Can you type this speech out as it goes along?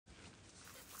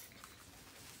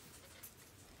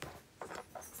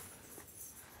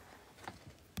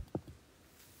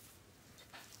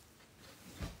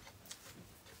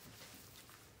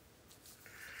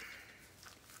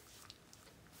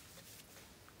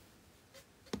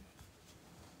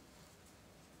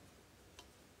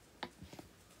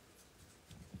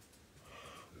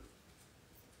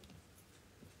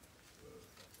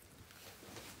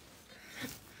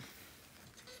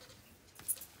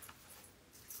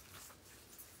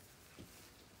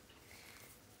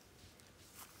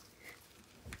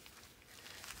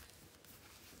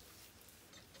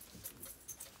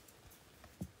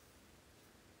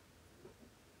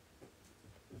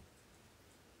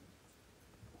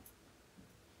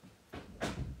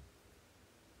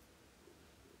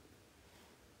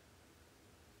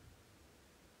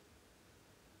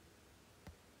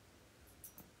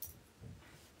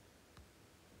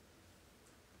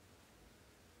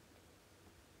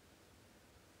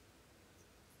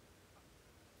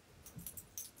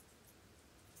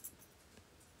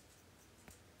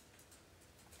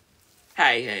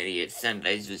Hey, honey, it's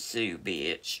Sundays with Sue,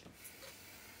 bitch.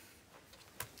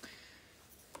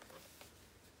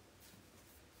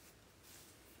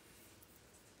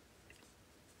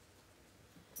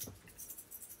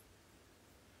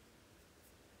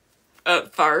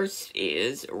 Up first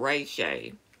is Ray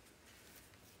Shay.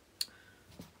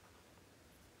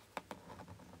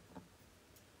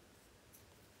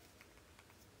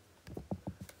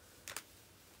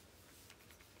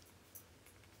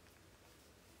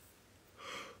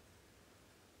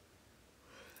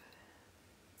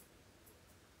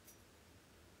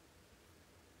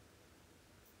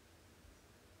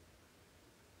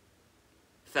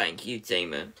 Thank you,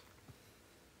 Tima.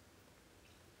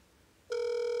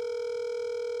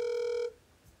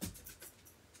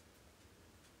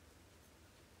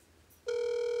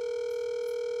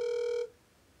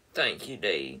 Thank you,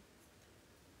 Dee.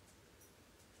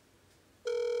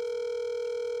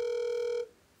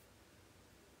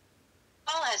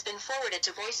 Call has been forwarded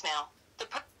to voicemail.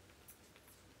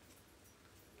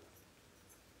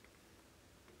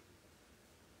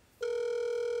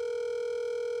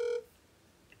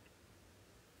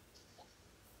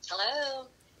 Hello?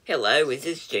 Hello, is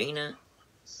this Gina?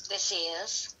 This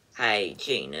is. Hey,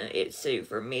 Gina, it's Sue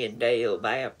from Middale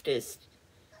Baptist.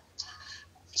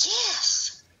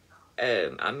 Yes.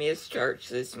 I missed church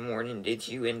this morning. Did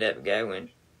you end up going?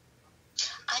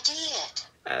 I did.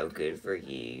 Oh, good for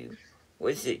you.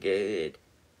 Was it good?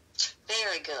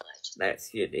 Very good. That's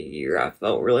good to hear. I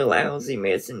felt really lousy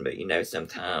missing, but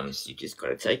sometimes you just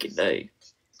gotta take a day.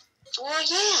 Well,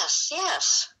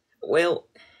 yes. Well,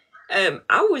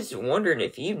 I was wondering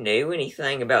if you knew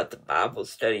anything about the Bible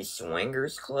Study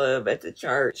Swingers Club at the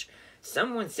church.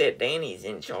 Someone said Danny's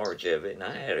in charge of it, and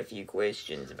I had a few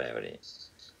questions about it.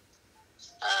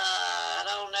 I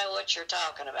don't know what you're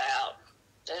talking about.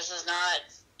 This is not.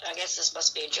 I guess this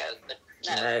must be a joke, but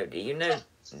no. No, do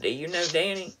you know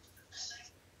Danny?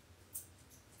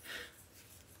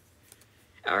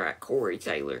 All right, Corey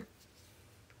Taylor.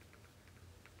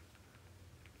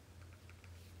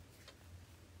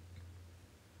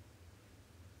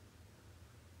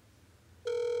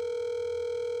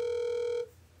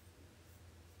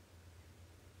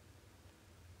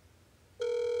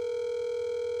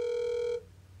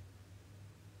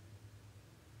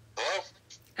 Hello?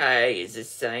 Hey, is this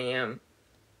Sam?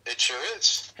 It sure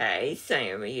is. Hey,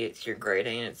 Sammy, it's your great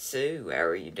aunt Sue. How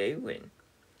are you doing?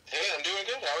 Hey, I'm doing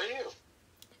good. How are you?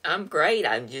 I'm great.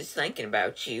 I'm just thinking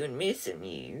about you and missing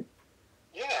you.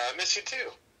 Yeah, I miss you too.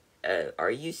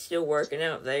 Are you still working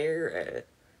out there,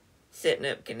 setting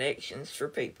up connections for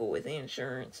people with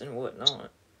insurance and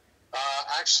whatnot?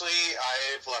 Actually,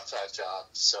 I've left that job,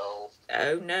 so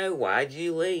Oh no, why'd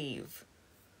you leave?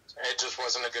 it just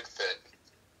wasn't a good fit.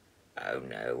 Oh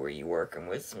no, were you working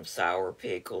with some sour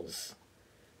pickles?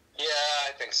 Yeah,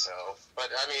 I think so. But,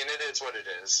 I mean, it is what it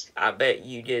is. I bet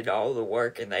you did all the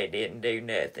work and they didn't do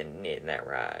nothing, isn't that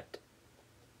right?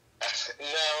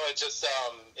 No, it just,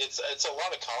 it's a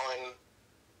lot of calling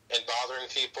and bothering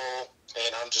people,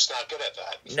 and I'm just not good at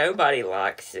that. Nobody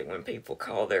likes it when people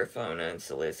call their phone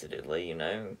unsolicitedly, you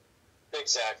know?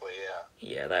 Exactly, yeah.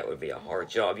 Yeah, that would be a hard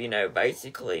job.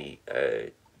 Basically,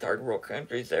 third world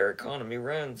countries, their economy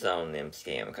runs on them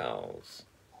scam calls.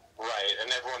 Right,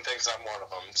 and everyone thinks I'm one of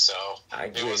them, so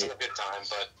it wasn't a good time,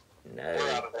 but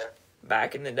we're out of there.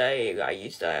 Back in the day, I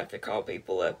used to have to call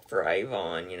people up for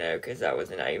Avon, because I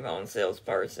was an Avon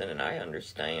salesperson, and I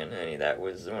understand, honey, that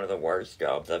was one of the worst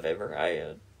jobs I've ever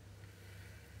had.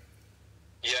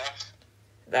 Yeah.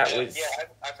 Yeah,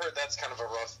 I've heard that's kind of a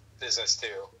rough business,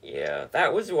 too. Yeah,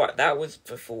 that was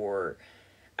before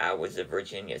I was a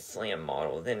Virginia Slim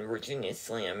model. Then Virginia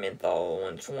Slim Menthol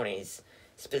 120s,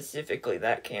 specifically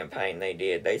that campaign they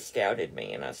did, they scouted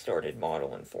me, and I started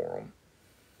modeling for them.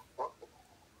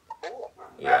 Cool.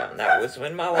 Yeah, and that was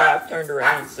when my life turned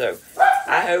around, so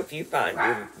I hope you find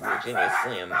your Virginia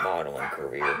Slim modeling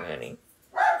career, honey.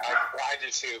 I do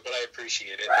too, but I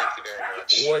appreciate it. Thank you very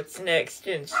much. What's next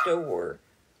in store?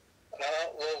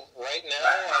 Well, right now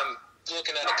I'm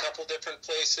looking at a couple different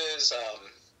places.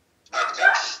 I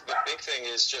think the big thing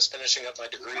is just finishing up my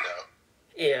degree, though.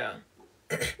 Yeah.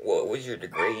 What was your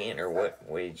degree in, or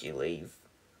what did you leave?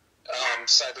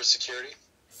 Cybersecurity.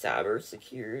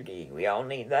 Cybersecurity. We all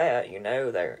need that,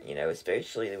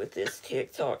 especially with this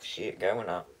TikTok shit going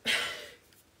on.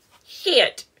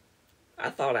 Shit! I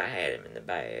thought I had him in the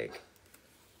bag.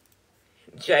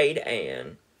 Jade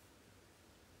Ann.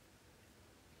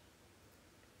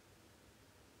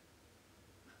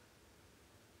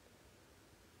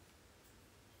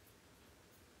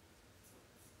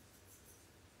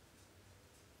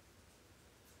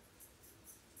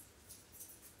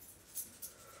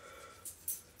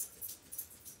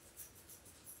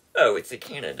 Oh, it's a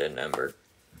Canada number.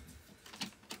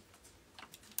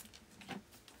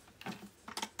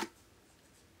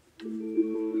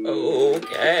 Oh,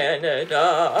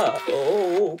 Canada.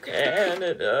 Oh,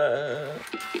 Canada.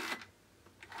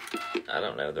 I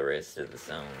don't know the rest of the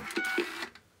song.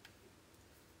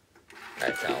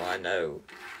 That's all I know.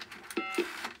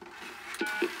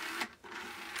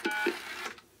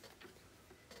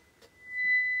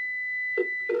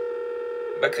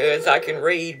 Because I can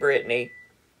read, Brittany.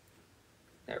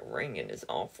 That ringing is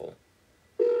awful.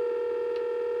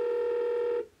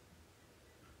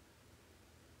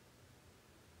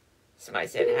 Somebody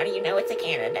said, how do you know it's a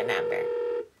Canada number?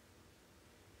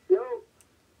 No,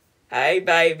 Hey,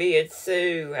 baby, it's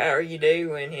Sue. How are you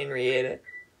doing, Henrietta?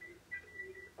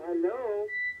 hello.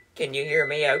 Can you hear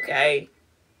me okay?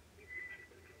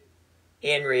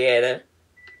 Henrietta?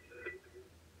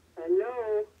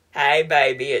 Hello. Hey,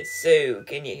 baby, it's Sue.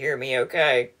 Can you hear me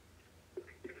okay?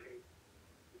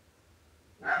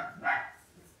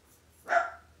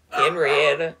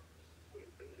 Henrietta?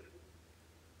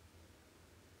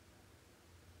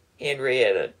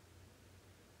 Henrietta?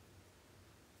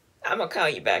 I'm gonna call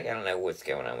you back. I don't know what's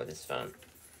going on with this phone.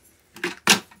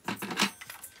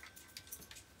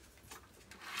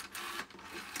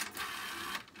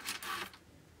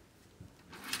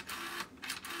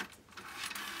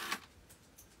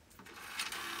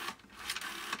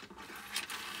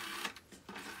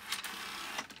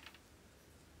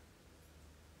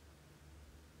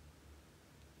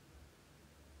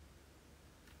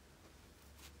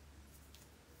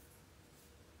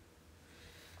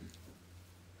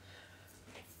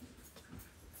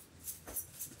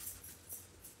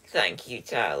 Thank you,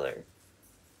 Tyler.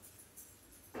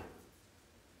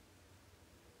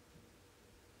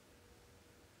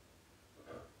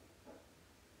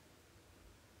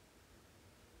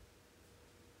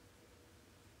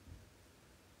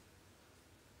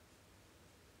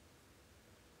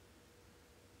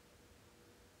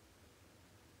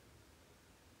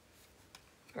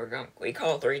 We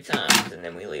call 3 times and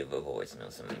then we leave a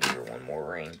voicemail. So I'm gonna give her one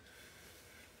more ring.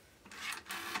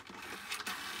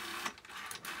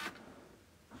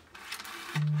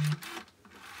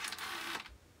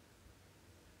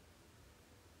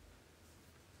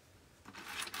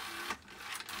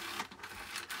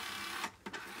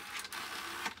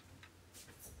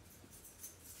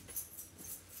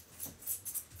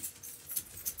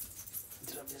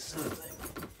 Did I miss something?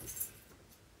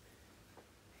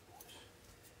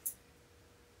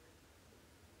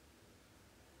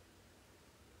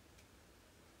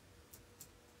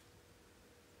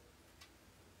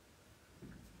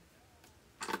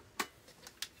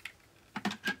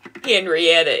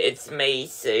 Henrietta, it's me,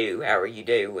 Sue. How are you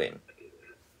doing?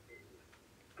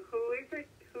 Who is it?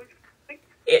 Who's calling?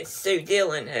 It's Sue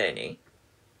Dillon, honey.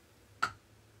 I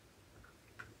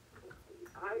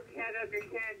can't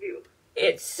understand you.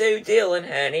 It's Sue Dillon,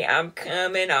 honey. I'm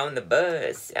coming on the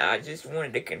bus. I just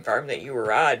wanted to confirm that you were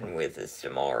riding with us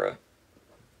tomorrow.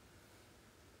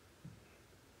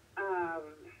 I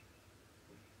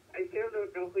still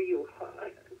don't know who you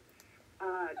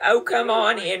are. Oh, come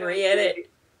on, Henrietta.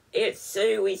 It's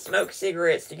Sue. We smoke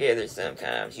cigarettes together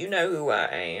sometimes. You know who I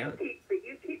am.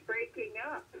 You keep breaking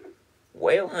up.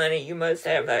 Well, honey, you must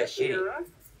have that Is it shitty... Vera?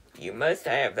 You must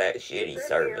have that Is shitty it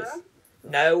service.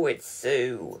 Vera? No, it's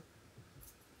Sue.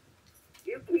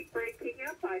 You keep breaking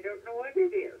up. I don't know what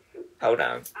it is. Hold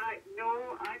on.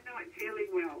 No, I'm not feeling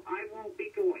well. I won't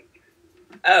be going.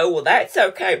 Oh, well, that's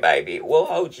okay, baby. We'll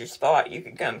hold your spot. You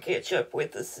can come catch up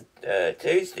with us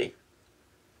Tuesday.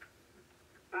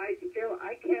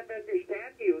 I can't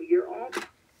understand you. You're all...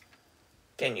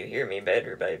 Can you hear me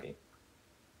better, baby?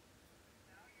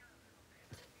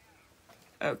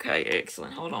 Okay,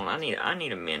 excellent. Hold on. I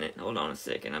need a minute. Hold on a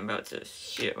second. I'm about to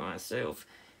shit myself.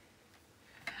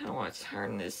 How do I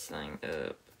turn this thing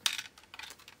up?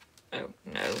 Oh,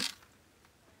 no.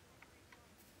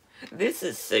 This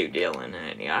is Sue Dillon,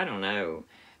 honey. I don't know.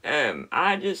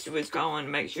 I just was calling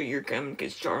to make sure you're coming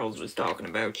because Charles was talking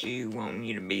about you, wanting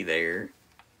you to be there.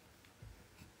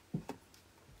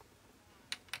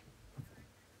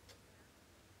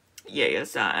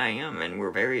 Yes, I am, and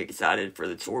we're very excited for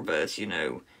the tour bus, you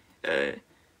know.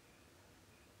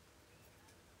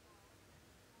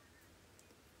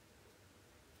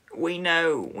 We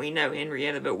know,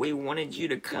 Henrietta, but we wanted you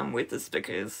to come with us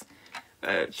because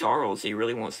Charles, he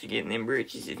really wants to get in them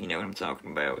britches, if you know what I'm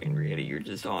talking about. Henrietta, you're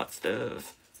just hot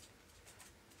stuff.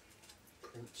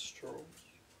 Prince Charles?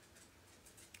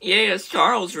 Yes,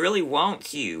 Charles really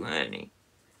wants you, honey.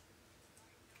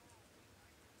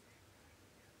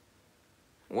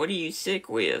 What are you sick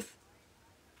with?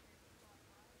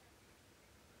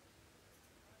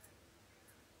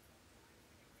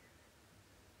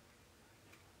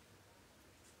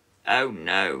 Oh,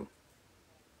 no.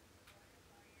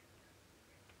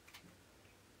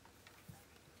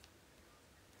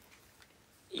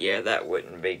 Yeah, that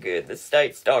wouldn't be good. The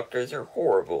state's doctors are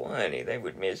horrible, honey. They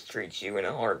would mistreat you in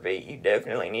a heartbeat. You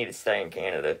definitely need to stay in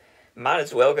Canada. Might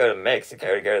as well go to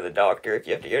Mexico to go to the doctor if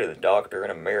you have to go to the doctor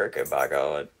in America, by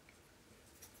God.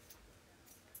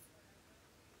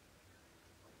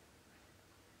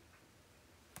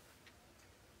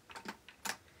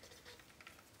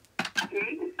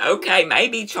 Okay,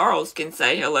 maybe Charles can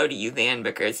say hello to you then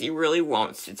because he really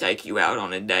wants to take you out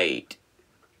on a date.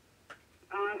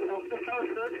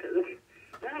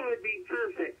 That would be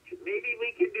perfect. Maybe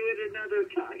we can do it another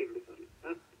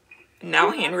time.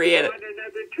 Now, Henrietta. On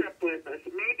another trip with us.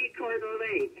 Maybe Coeur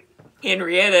d'Alene.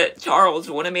 Henrietta,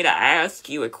 Charles wanted me to ask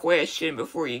you a question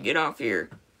before you get off here.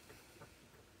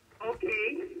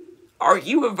 Okay. Are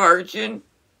you a virgin?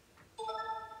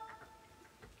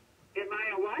 Am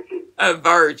I a what? A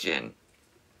virgin.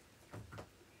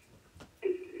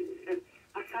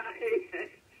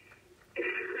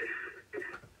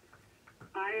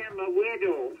 I am a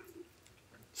widow.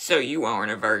 So you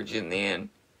aren't a virgin then?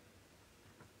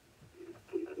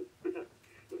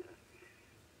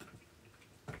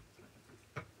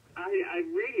 I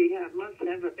really must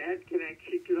have a bad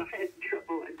connection because I had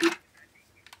trouble.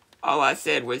 All I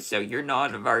said was, so you're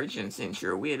not a virgin since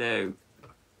you're a widow.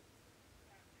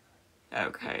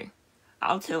 Okay.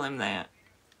 I'll tell him that.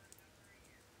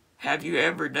 Have you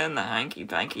ever done the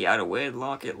hanky-panky out of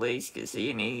wedlock at least? Because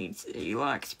he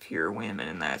likes pure women,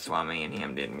 and that's why me and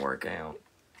him didn't work out.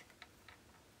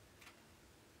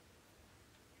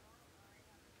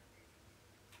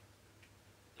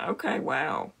 Okay,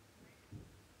 wow.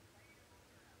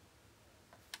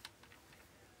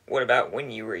 What about when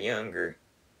you were younger?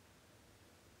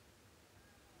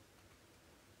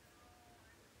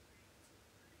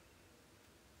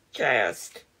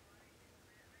 Chaste.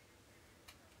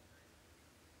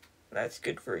 That's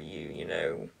good for you, you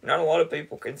know. Not a lot of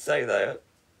people can say that.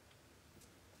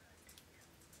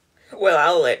 Well,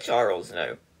 I'll let Charles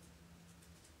know.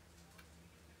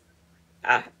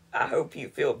 I hope you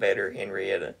feel better,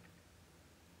 Henrietta.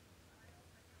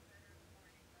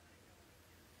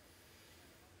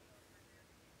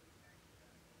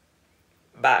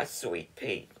 Bye, sweet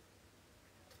pea.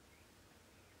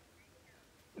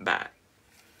 Bye.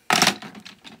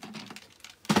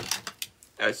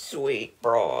 A sweet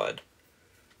broad.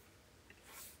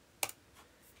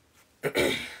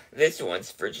 This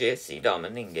one's for Jesse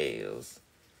Dominguez.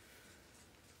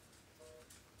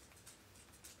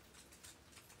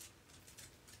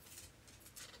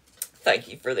 Thank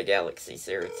you for the galaxy,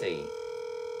 Sarah T.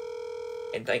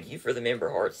 And thank you for the member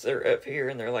hearts. They're up here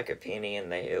and they're like a penny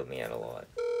and they help me out a lot.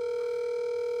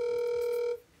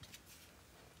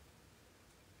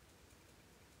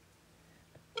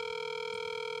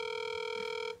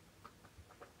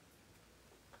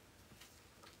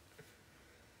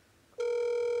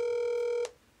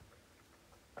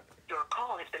 Your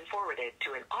call has been forwarded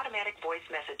to an automatic voice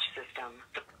message system.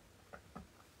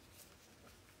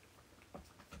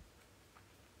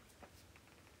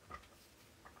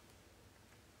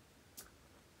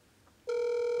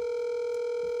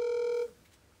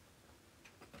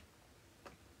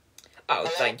 Oh,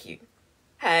 thank you.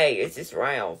 Hey, is this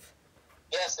Ralph?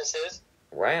 Yes, this is.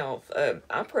 Ralph,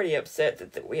 I'm pretty upset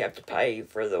that we have to pay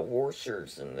for the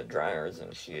washers and the dryers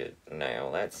and shit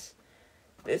now.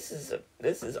 This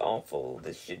is awful.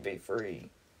 This should be free.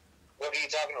 What are you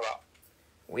talking about?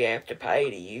 We have to pay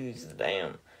to use the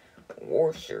damn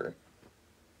washer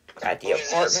at the Who is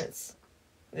this? apartments.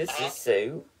 This is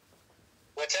Sue.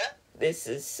 What's that? This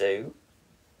is Sue.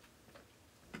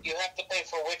 You have to pay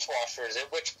for which washers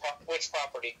at which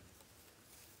property?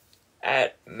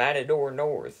 At Matador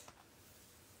North.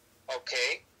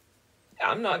 Okay.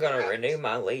 I'm not going to renew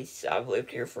my lease. I've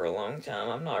lived here for a long time.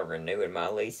 I'm not renewing my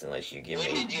lease unless you give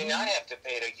When me... did you not have to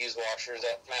pay to use washers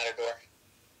at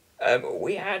Matador?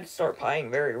 We had to start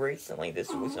paying very recently. This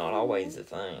was not always a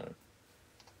thing.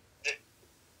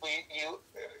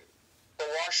 The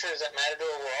washers at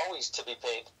Matador were always to be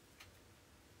paid.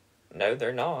 No,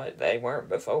 they're not. They weren't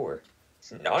before.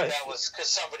 Not That was because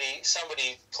somebody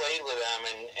played with them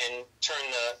and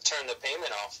turned the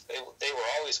payment off. They were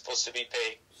always supposed to be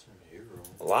paid. Some hero.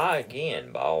 Lie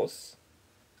again, boss.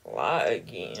 Lie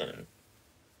again.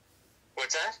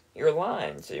 What's that? You're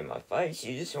lying to my face.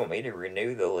 You just want me to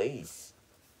renew the lease.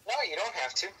 No, you don't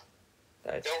have to.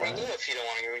 That's Don't fine. renew if you don't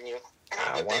want to renew.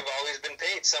 I But want- they've always been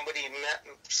paid.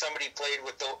 Somebody played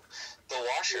with the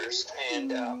washers and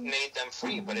made them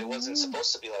free, but it wasn't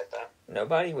supposed to be like that.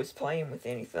 Nobody was playing with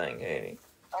anything, honey.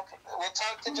 Okay, we'll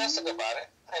talk to Jessica about it,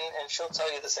 and she'll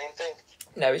tell you the same thing.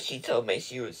 No, she told me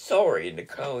she was sorry to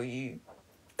call you.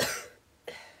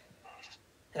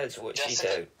 That's what she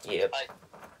Jessica? told. Yep.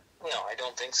 No, I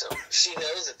don't think so. She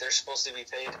knows that they're supposed to be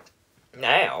paid.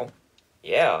 Now?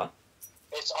 Yeah.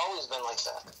 It's always been like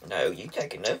that. No, you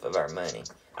take enough of our money.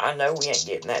 I know we ain't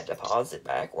getting that deposit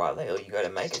back. Why the hell you gotta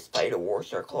make us pay to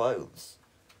wash our clothes?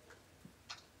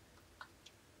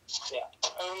 Yeah.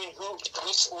 I mean,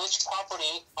 which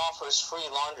property offers free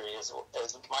laundry is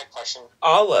my question.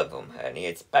 All of them, honey.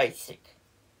 It's basic.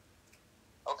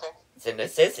 Okay. It's a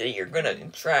necessity. You're gonna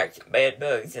attract bed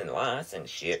bugs and lice and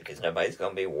shit because nobody's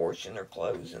gonna be washing their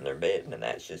clothes in their bed, and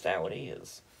that's just how it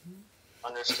is.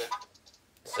 Understood.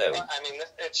 So, I mean,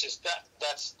 it's just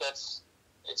that's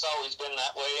it's always been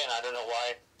that way, and I don't know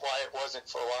why it wasn't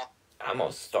for a while. I'm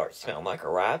gonna start smelling like a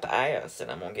ripe ass,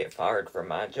 and I'm gonna get fired from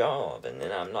my job, and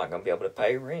then I'm not gonna be able to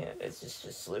pay rent. It's just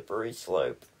a slippery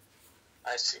slope.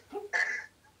 I see.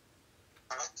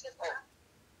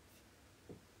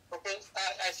 Okay,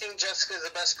 I think Jessica's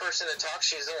the best person to talk.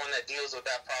 She's the one that deals with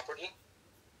that property,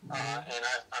 and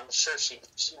I'm sure she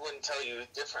wouldn't tell you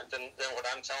different than what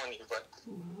I'm telling you. But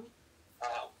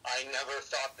I never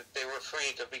thought that they were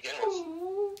free to begin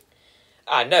with.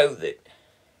 I know that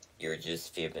you're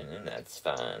just fibbing, and that's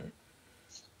fine.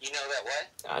 You know that what?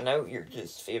 I know you're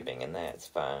just fibbing, and that's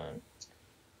fine.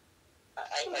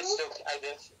 I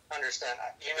didn't understand.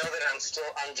 You know that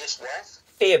I'm just what?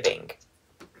 Fibbing.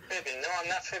 Fibbing. No, I'm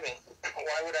not fibbing.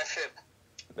 Why would I fib?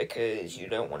 Because you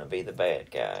don't want to be the bad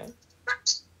guy.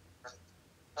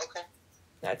 Okay.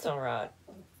 That's alright.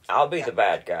 I'll be the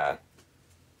bad guy.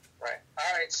 Right.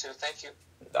 Alright, Sue. Thank you.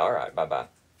 Alright, bye-bye.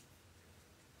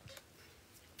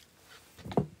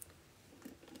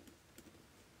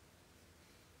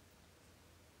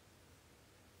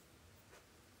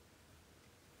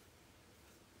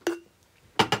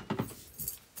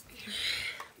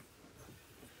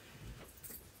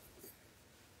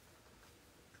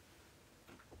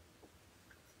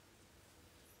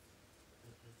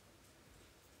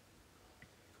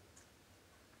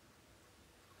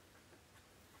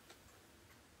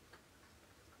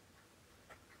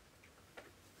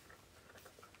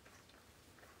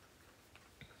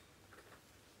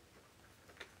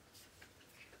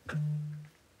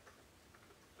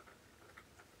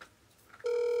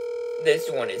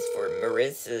 This one is for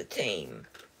Marissa Team.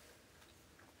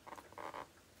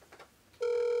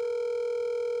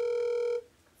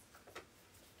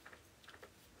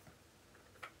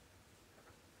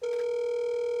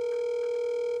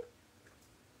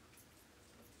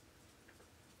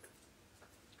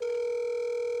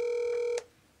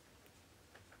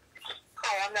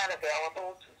 Hi, I'm not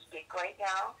available to speak right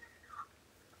now.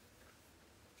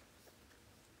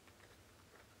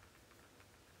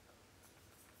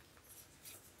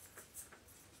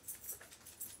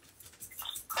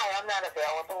 Hi, I'm not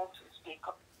available to speak.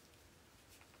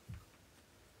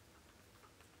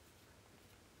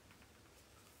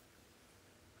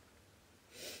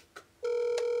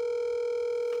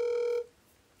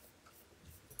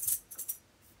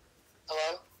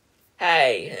 Hello?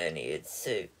 Hey, honey, it's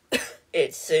Sue.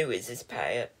 It's Sue. Is this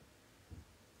Pat?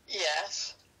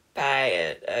 Yes.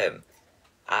 Pat,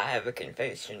 I have a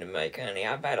confession to make, honey.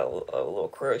 I've had a little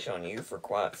crush on you for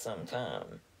quite some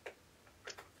time.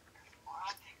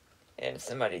 And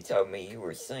somebody told me you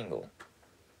were single.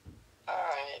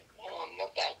 Alright. No,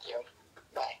 thank you.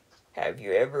 Bye. Have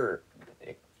you ever...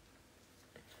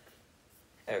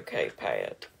 Okay,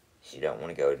 Pat. She don't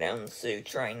want to go down the Sue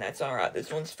train. That's alright.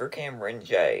 This one's for Cameron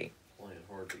J. Playing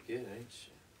hard to get, ain't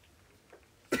she?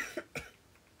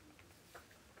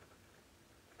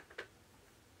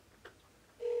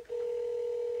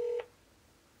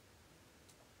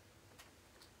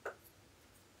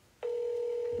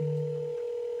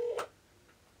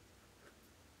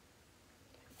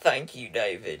 Thank you,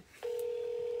 David.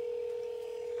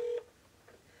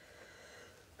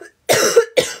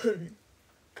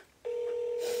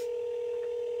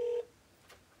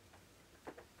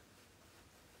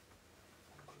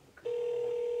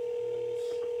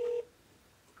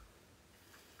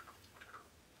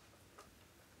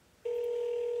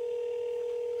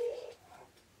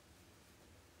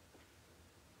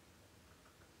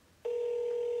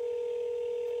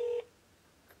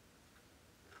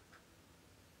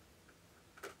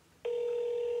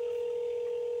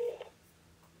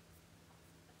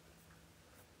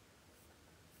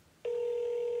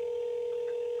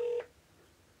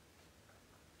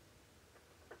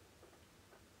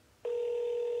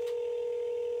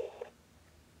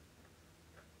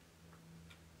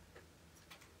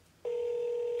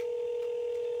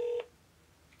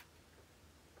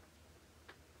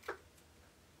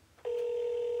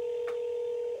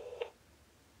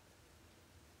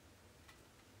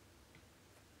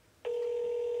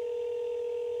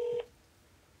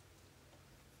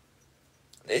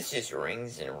 This just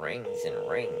rings and rings and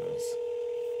rings.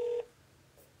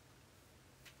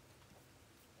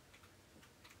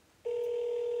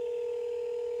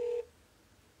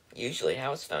 Usually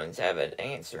house phones have an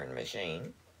answering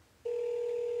machine.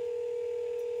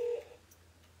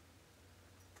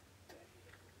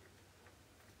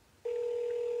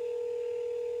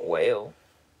 Well,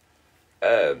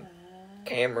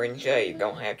 Cameron J, you're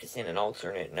gonna have to send an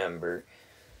alternate number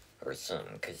or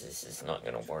something, because this is not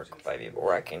gonna work, baby.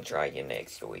 Or I can try you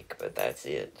next week, but that's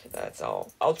it. That's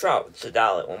all. I'll try to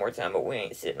dial it one more time, but we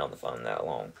ain't sitting on the phone that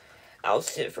long. I'll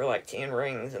sit for like 10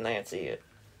 rings, and that's it.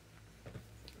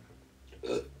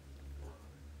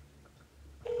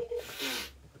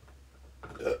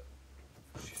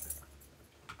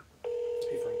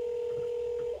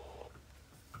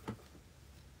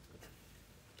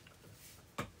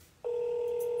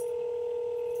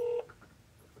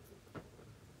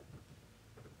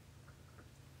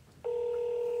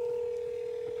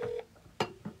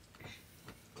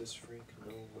 This freak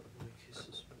know what my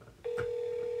kisses mean.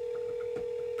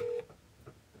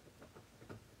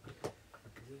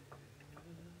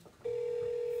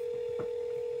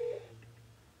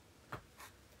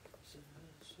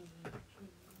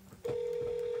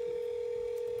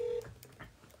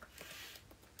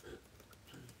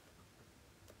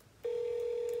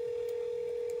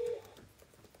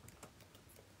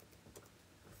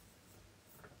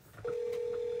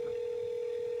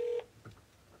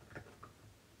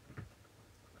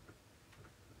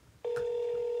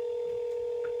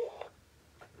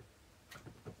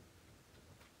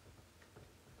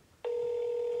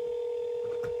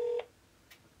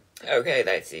 Okay,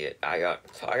 that's it. I got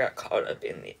caught up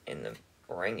in the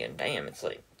ringing. Damn, it's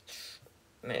like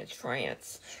I'm in a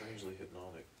trance. Strangely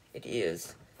hypnotic. It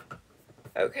is.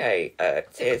 Okay,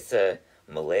 Tessa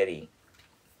Maletti.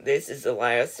 This is the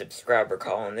last subscriber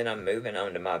call, and then I'm moving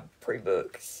on to my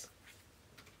pre-books.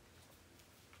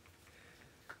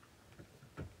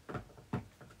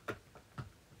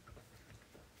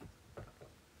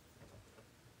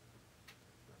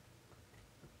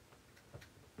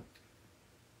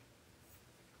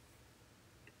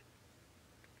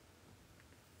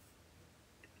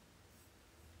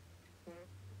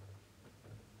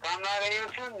 If I'm not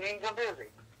answering, means I'm busy.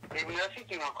 Leave a message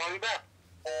and I'll call you back.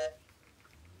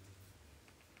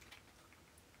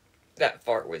 That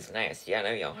fart was nasty. I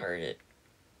know y'all heard it.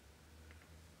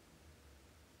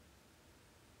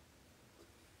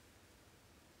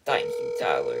 Thank you,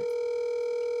 Tyler.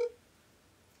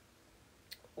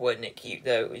 Wasn't it cute,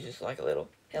 though? It was just like a little,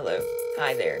 hello,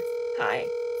 hi there, hi,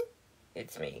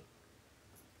 it's me.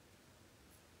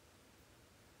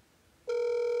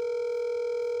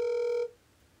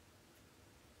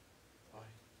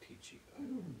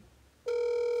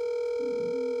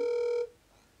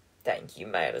 Thank you,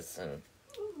 Madison.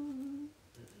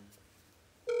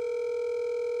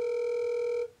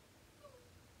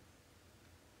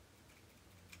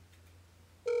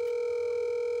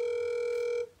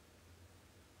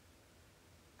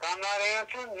 If I'm not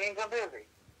answering, means I'm busy.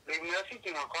 Leave a message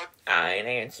and I'll call you. I ain't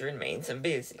answering means I'm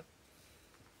busy.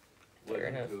 Fair Let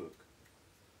him enough. cook.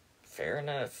 Fair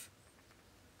enough.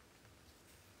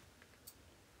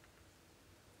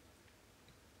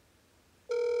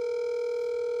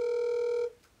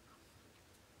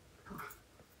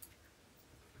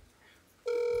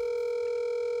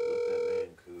 Let that man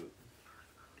cook.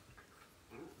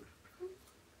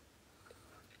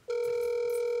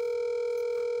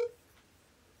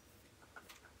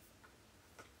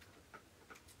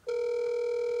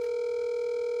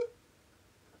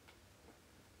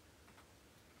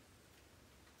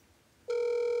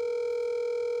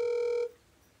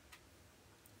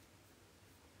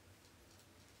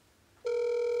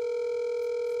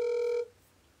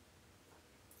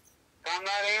 If I'm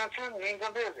not answering, means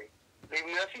I'm busy. Leave a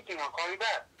message and I'll call you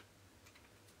back.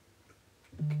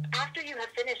 After you have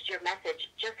finished your message,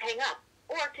 just hang up.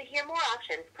 Or to hear more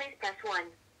options, please press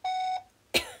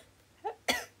 1.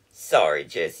 Sorry,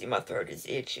 Jesse, my throat is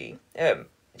itchy.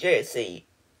 Jesse,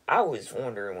 I was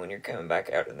wondering when you're coming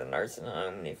back out of the nursing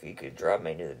home and if you could drop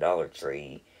me to the Dollar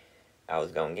Tree. I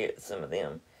was gonna get some of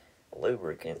them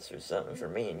lubricants or something for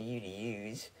me and you to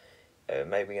use.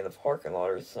 Maybe in the parking lot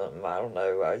or something. I don't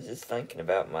know. I was just thinking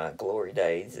about my glory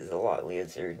days as a lot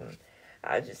lizard, and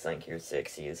I just think you're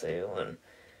sexy as hell, and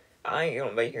I ain't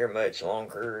gonna be here much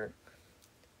longer.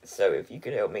 So if you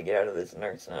could help me get out of this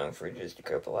nursing home for just a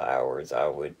couple of hours, I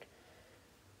would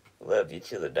love you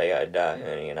till the day I die,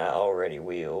 honey, and I already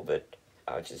will, but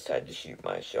I just had to shoot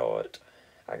my shot.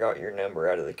 I got your number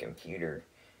out of the computer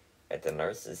at the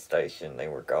nurse's station. They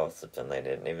were gossiping. They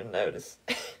didn't even notice.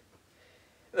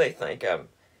 They think I'm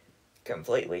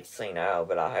completely senile,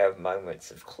 but I have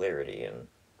moments of clarity, and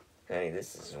honey,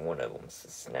 this is one of them, so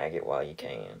snag it while you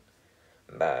can.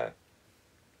 Bye.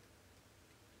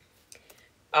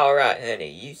 Alright, honey,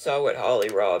 you saw what Holly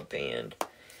Rob pinned.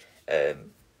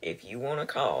 If you want to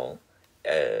call,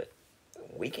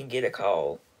 we can get a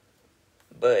call,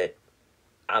 but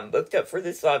I'm booked up for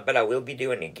this live, but I will be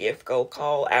doing a gift goal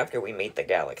call after we meet the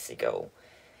Galaxy goal.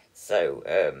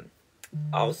 So,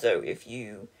 also, if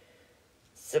you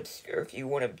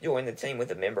want to join the team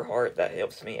with a member heart, that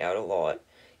helps me out a lot.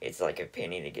 It's like a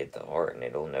penny to get the heart, and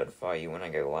it'll notify you when I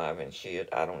go live and shit.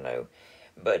 I don't know.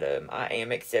 But I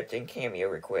am accepting Cameo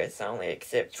requests. I only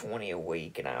accept 20 a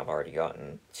week, and I've already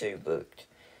gotten 2 booked.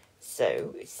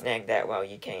 So, snag that while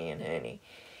you can, honey.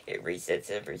 It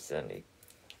resets every Sunday.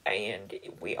 And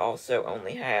we also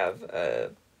only have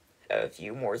a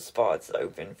few more spots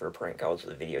open for prank calls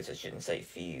with videos. I shouldn't say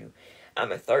few.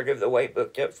 I'm a third of the way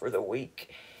booked up for the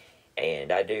week.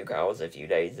 And I do calls a few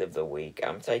days of the week.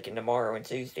 I'm taking tomorrow and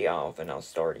Tuesday off, and I'll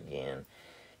start again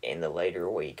in the later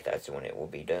week. That's when it will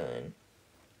be done.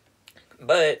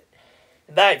 But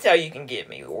that's how you can get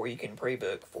me, or you can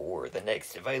pre-book for the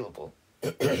next available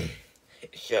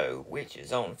show, which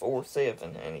is on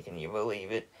 4/7, and can you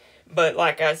believe it? But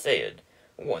like I said,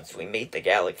 once we meet the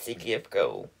Galaxy gift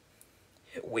goal,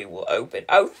 we will open...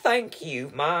 Oh, thank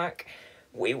you, Mike!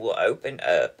 We will open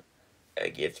up a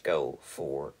gift goal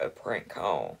for a prank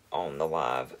call on the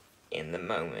live in the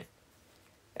moment.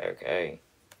 Okay?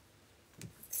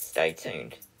 Stay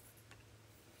tuned.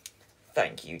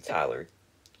 Thank you, Tyler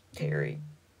Terry.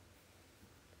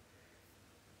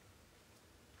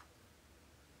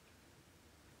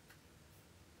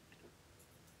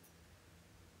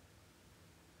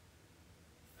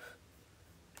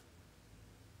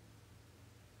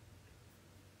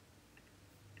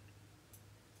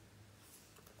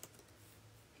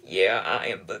 Yeah, I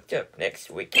am booked up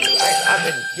next week. I've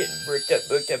been getting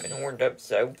booked up, and horned up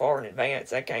so far in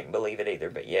advance, I can't believe it either.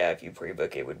 But yeah, if you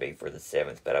pre-book, it would be for the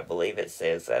 7th. But I believe it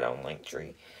says that on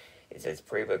Linktree. It says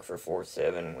pre-book for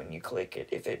 4/7 when you click it.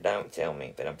 If it don't, tell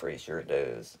me, but I'm pretty sure it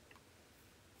does.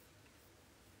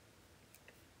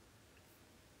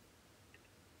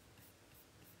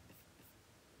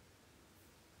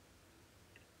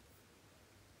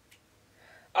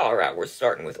 Alright, we're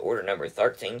starting with order number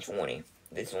 1320.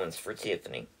 This one's for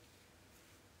Tiffany.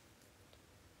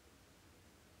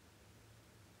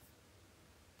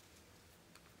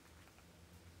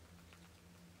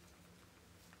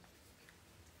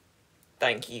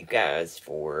 Thank you guys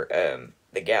for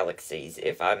the galaxies.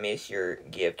 If I miss your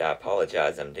gift, I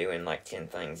apologize. I'm doing like 10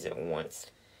 things at once,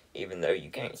 even though you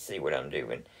can't see what I'm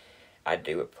doing. I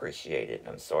do appreciate it.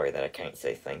 I'm sorry that I can't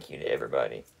say thank you to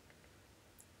everybody.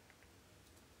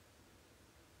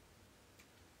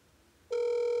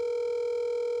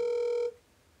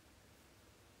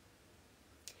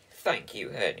 Thank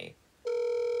you, honey.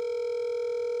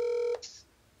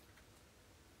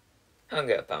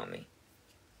 Hung up on me.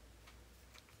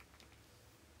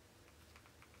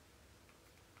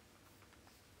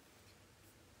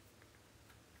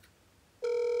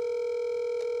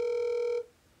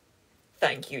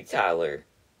 Thank you, Tyler.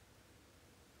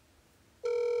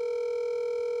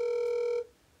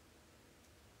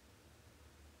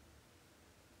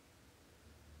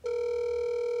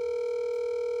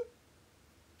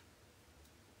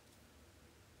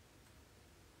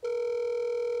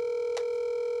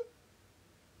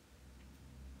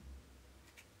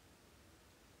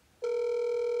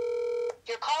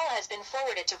 Your call has been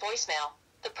forwarded to voicemail.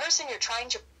 The person you're trying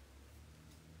to...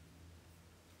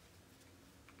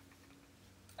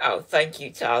 Oh, thank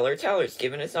you, Tyler. Tyler's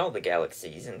given us all the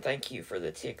galaxies, and thank you for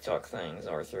the TikTok things,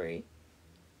 R3.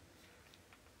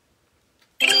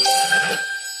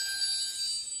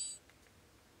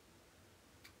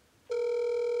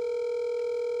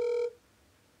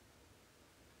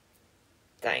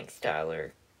 Thanks,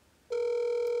 Tyler.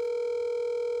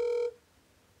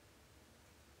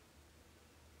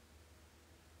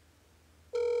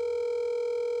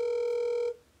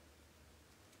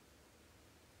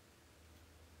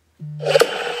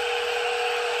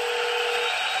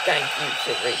 Thank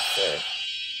you, Teresa.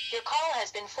 Your call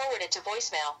has been forwarded to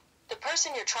voicemail. The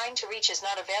person you're trying to reach is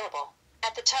not available.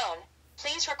 At the tone,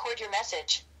 please record your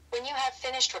message. When you have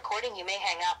finished recording, you may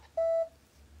hang up.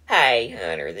 Hey,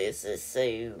 Hunter, this is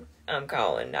Sue. I'm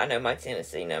calling. I know my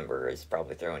Tennessee number is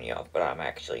probably throwing you off, but I'm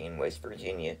actually in West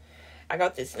Virginia. I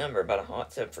got this number about a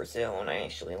hot tub for sale on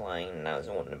Ashley Lane, and I was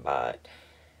wanting to buy it.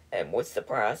 What's the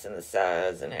price and the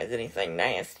size, and has anything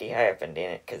nasty happened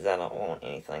in it? Because I don't want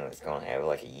anything that's going to have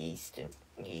like a yeast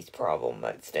problem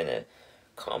that's in a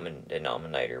common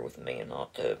denominator with me and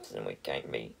hot tubs, and we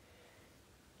can't be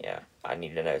Yeah, I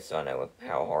need to know so I know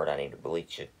how hard I need to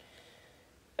bleach it.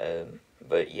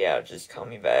 But yeah, just call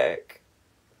me back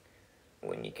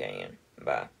when you can.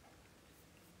 Bye.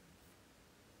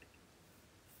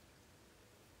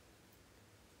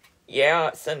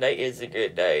 Yeah, Sunday is a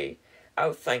good day.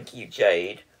 Oh, thank you,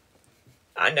 Jade.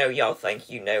 I know y'all think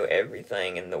you know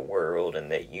everything in the world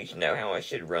and that you know how I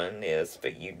should run this,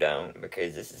 but you don't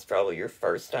because this is probably your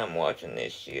first time watching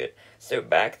this shit. So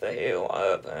back the hell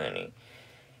up, honey.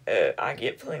 I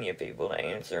get plenty of people to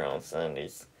answer on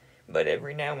Sundays, but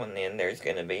every now and then there's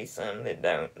gonna be some that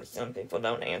don't. Some people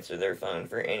don't answer their phone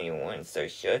for anyone, so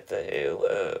shut the hell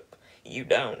up. You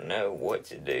don't know what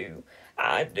to do.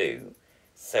 I do.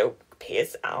 So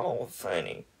piss off,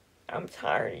 honey. I'm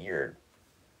tired of your...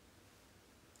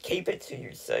 Keep it to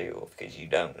yourself, because you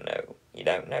don't know. You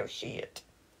don't know shit.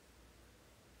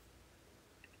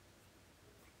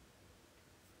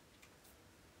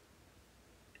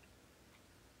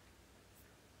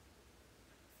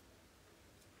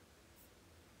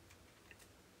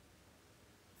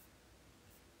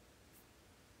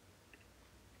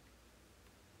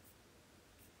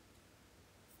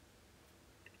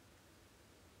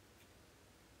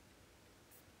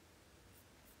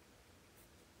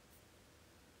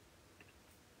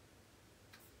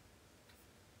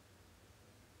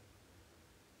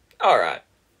 Alright.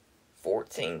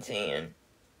 1410.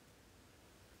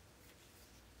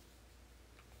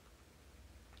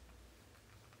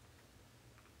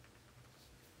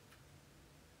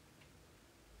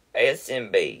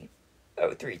 SMB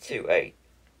 0328.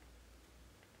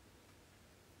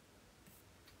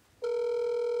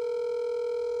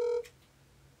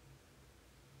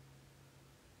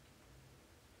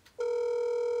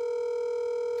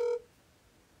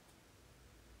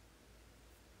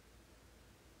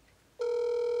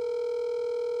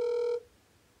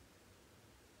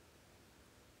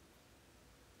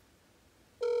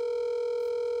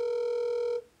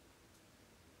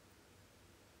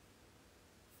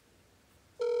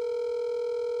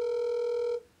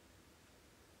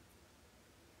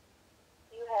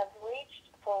 You have reached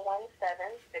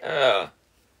 4176.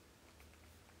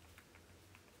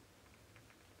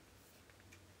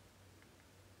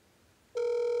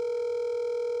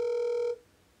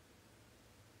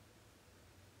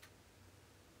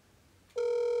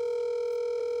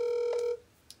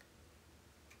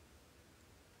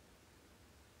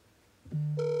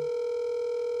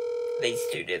 These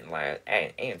two didn't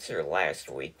answer last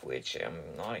week, which I'm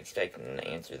not expecting them to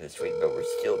answer this week, but we're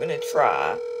still gonna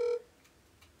try.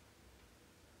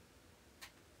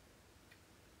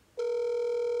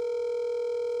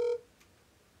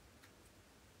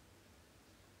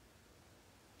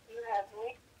 You have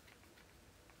reached...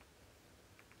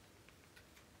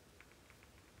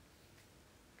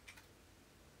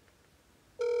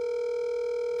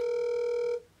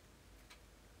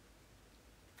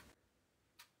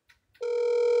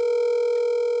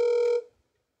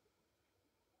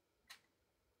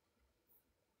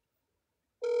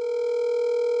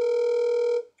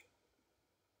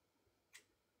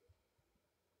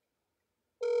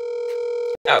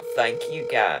 Oh, thank you,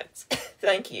 guys.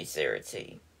 Thank you, Sarah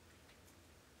T.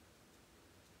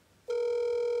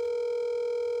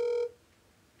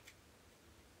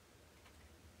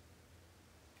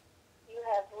 You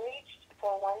have reached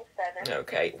 417.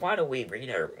 Okay, why do we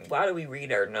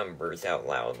read our numbers out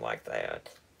loud like that?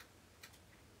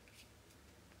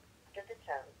 To the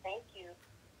tone. Thank you.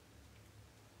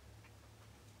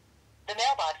 The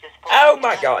mailbox is full. Oh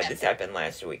my god, this happened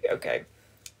last week. Okay.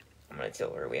 I'm gonna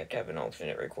tell her we have to have an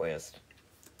alternate request.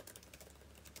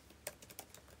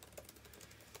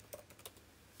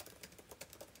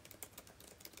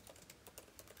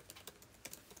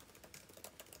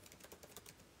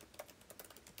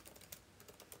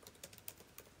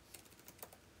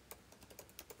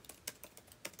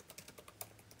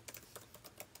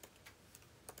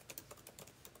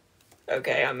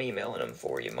 Okay, I'm emailing them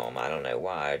for you, Mom. I don't know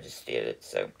why, I just did it.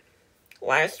 So,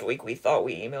 last week we thought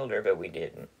we emailed her, but we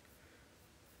didn't.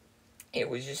 It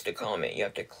was just a comment. You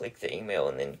have to click the email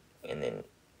and then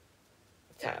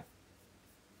tap.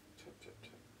 Tip, tip,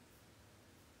 tip.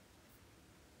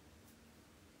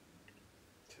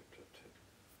 Tip, tip, tip.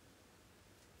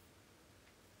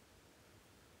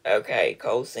 Okay,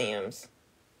 Cole Sims.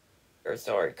 Or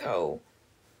sorry, Cole.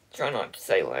 Try not to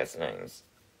say last names.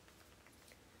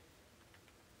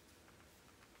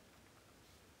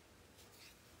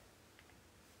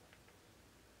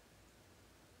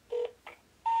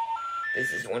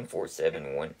 This is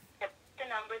 1471. The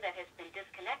number that has been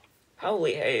disconnected.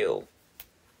 Holy hell.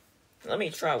 Let me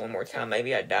try one more time.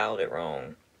 Maybe I dialed it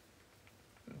wrong.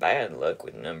 Bad luck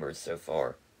with numbers so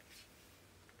far.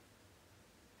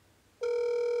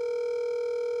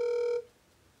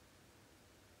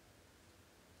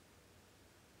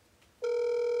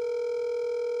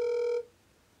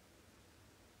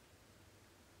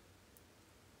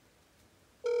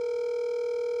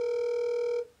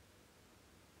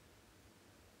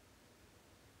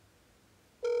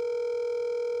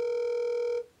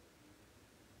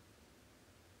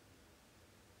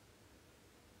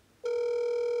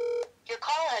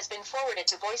 been forwarded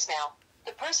to voicemail.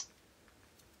 The person...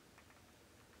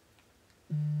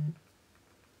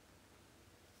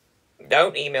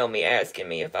 Don't email me asking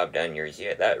me if I've done yours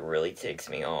yet. That really ticks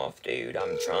me off, dude.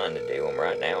 I'm trying to do them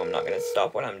right now. I'm not going to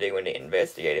stop what I'm doing to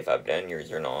investigate if I've done yours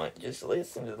or not. Just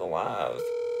listen to the live.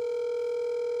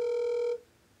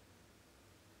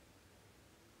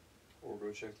 Or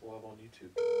go check the live on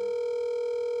YouTube.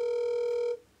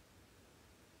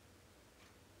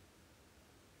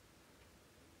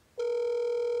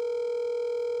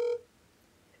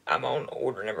 I'm on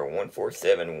order number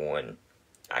 1471.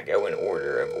 I go in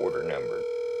order of order number.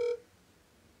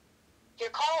 Your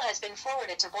call has been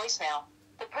forwarded to voicemail.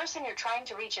 The person you're trying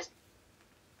to reach is...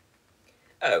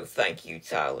 Oh, thank you,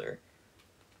 Tyler.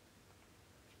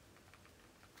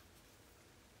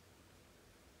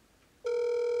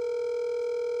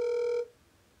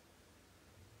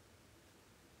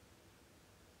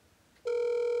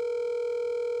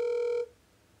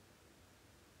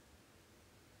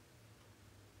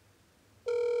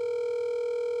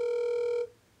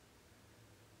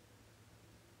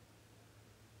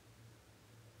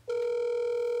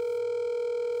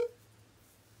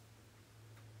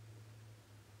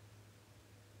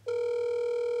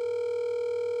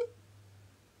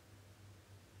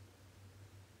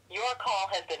 Your call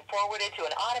has been forwarded to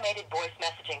an automated voice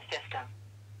messaging system.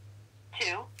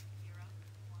 2.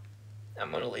 I'm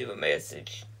going to leave a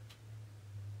message.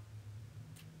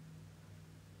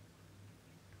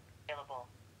 Available.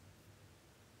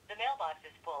 The mailbox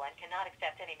is full and cannot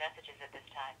accept any messages at this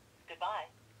time.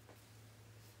 Goodbye.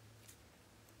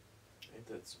 Ain't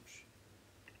that some shit?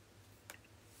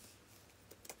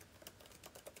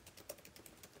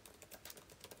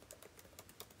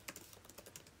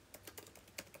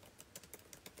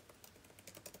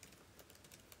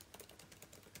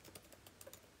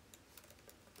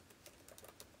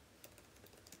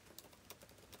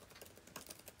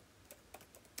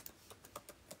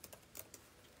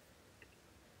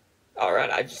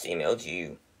 Alright, I just emailed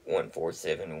you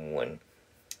 1471.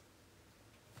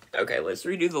 Okay, let's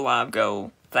redo the live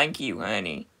goal. Thank you,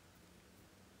 honey.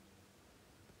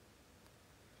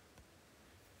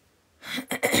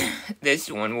 This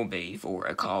one will be for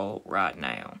a call right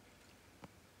now.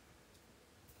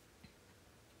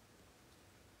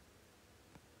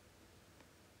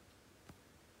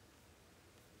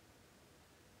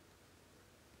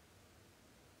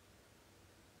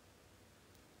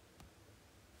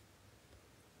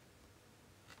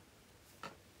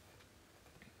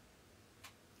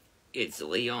 It's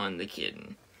Leon the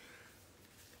Kitten.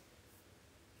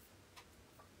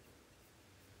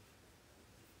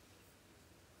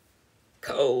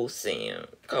 Cole Sam.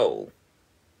 Cole.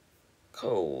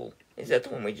 Is that the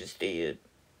one we just did?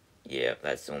 Yeah,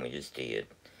 that's the one we just did.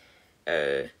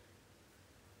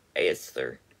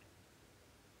 Esther.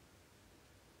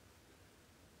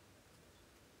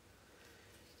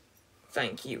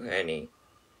 Thank you, honey.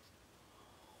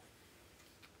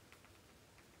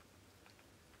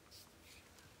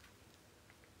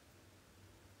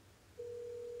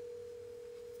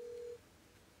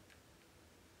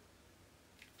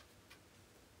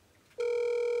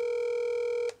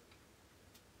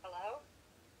 Hello?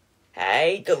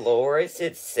 Hey, Dolores,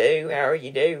 it's Sue. How are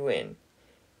you doing?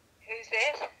 Who's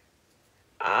this?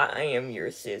 I am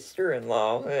your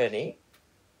sister-in-law, honey.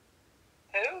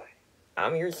 Who?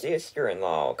 I'm your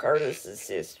sister-in-law, Curtis's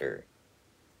sister.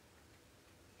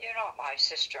 You're not my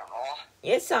sister-in-law.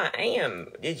 Yes, I am.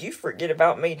 Did you forget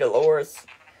about me, Dolores?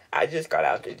 I just got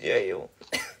out of jail.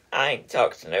 I ain't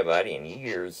talked to nobody in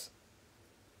years.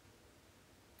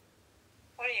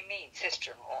 What do you mean,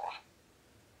 sister-in-law?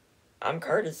 I'm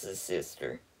Curtis's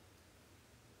sister.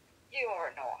 You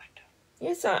are not.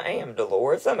 Yes, I am,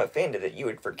 Dolores. I'm offended that you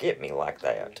would forget me like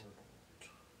that.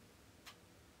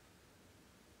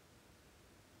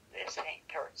 This ain't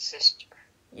Kurt's sister.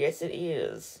 Yes, it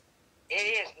is. It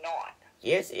is not.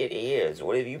 Yes, it is.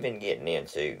 What have you been getting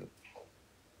into?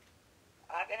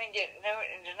 I've been getting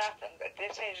into nothing, but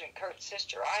this isn't Kurt's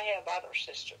sister. I have other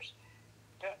sisters.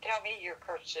 Don't tell me you're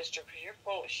Kurt's sister, because you're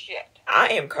full of shit. I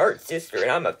am Kurt's sister,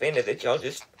 and I'm offended that y'all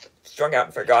just strung out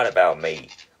and forgot about me.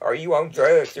 Are you on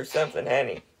drugs or something,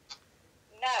 honey?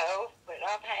 No, but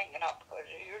I'm hanging up because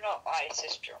you're not my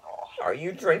sister-in-law. Are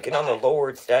you drinking on the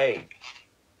Lord's Day?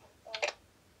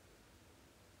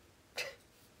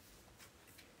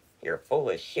 You're full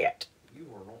of shit. You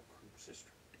are not Kurt's sister.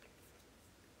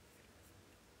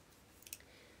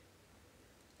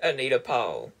 Anita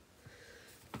Paul.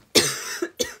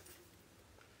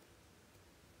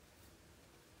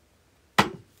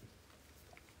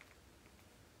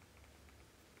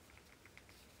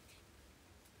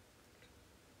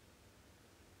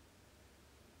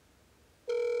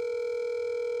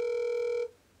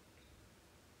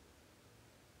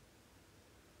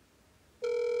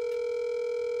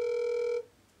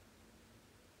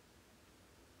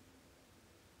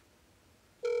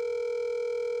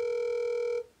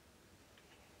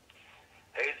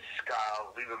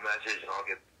 a message and I'll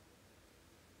get.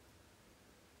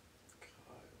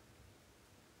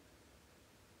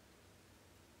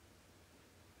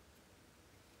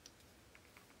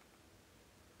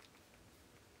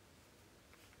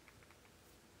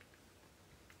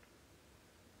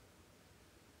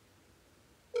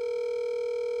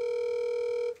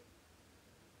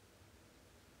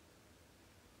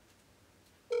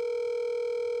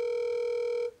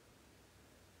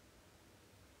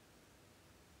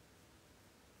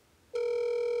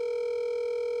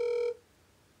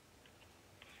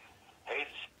 Hey,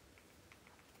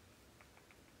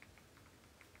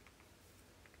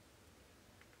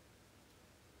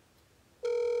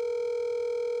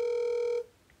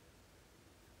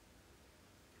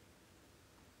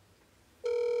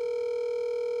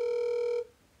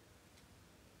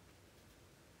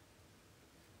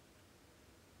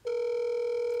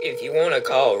 If you want to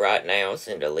call right now,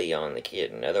 send a Leon the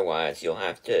Kitten. Otherwise, you'll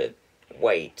have to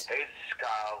wait. hey, this is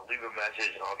Kyle. Leave a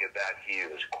message and I'll get back to you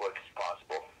as quick as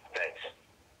possible. Thanks.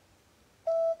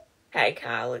 Hey,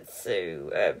 Kyle, it's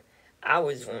Sue. I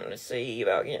was wanting to see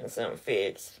about getting something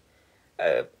fixed.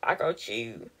 I got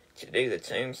you to do the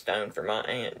tombstone for my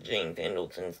Aunt Jean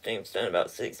Pendleton's tombstone about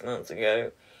 6 months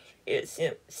ago. It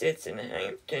sits in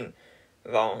Hampton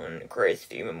Vaughn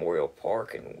Crestview Memorial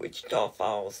Park in Wichita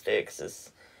Falls,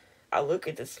 Texas. I look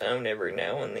at the stone every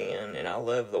now and then, and I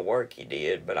love the work you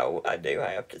did, but I do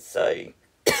have to say,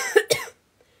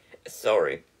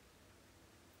 sorry.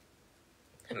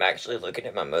 I'm actually looking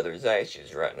at my mother's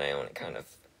ashes right now, and it kind of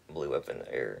blew up in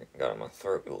the air. Got on my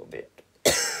throat a little bit.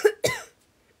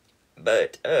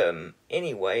 But,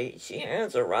 anyway, she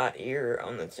has a right ear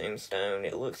on the tombstone.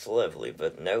 It looks lovely,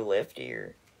 but no left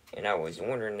ear. And I was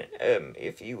wondering,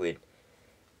 if you would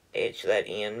etch that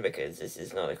in, because this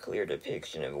is not a clear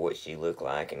depiction of what she looked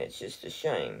like, and it's just a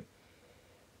shame.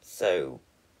 So,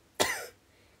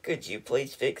 could you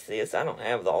please fix this? I don't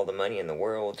have all the money in the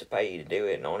world to pay you to do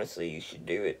it, and honestly, you should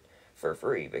do it for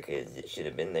free, because it should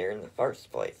have been there in the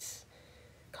first place.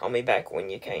 Call me back when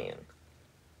you can.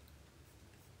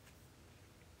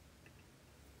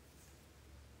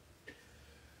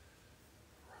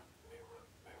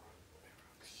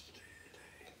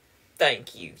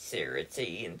 Thank you, Sarah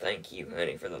T, and thank you,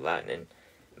 honey, for the lightning,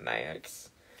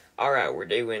 Max. Alright, we're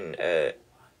doing,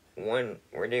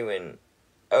 we're doing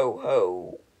Oh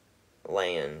Ho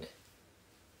Land.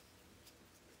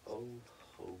 Oh,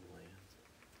 ho, land.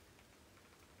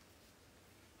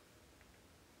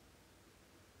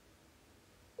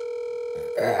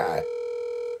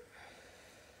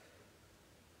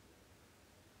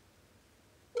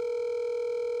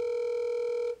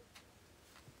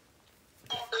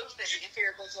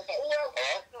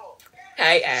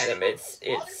 Hey, Adam, it's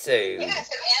Sue.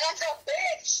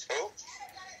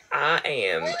 I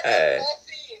am,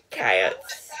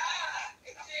 Kat's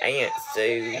Aunt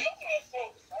Sue.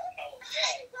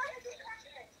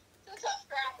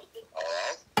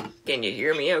 Can you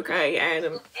hear me okay,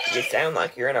 Adam? You sound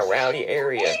like you're in a rowdy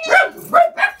area. Yes,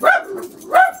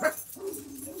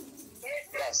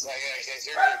 I can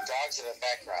hear your dogs in the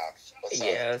background. What's up?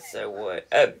 Yeah, so what?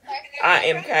 I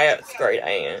am Kat's great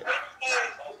aunt.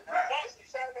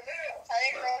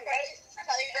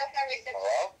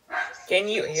 Hello? Can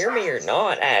you hear me or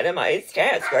not, Adam? It's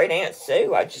Kat's great aunt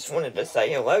Sue. I just wanted to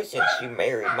say hello since you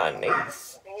married my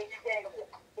niece.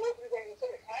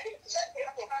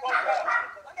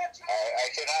 I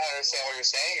cannot understand what you're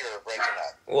saying. You're breaking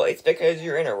up. Well, it's because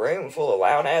you're in a room full of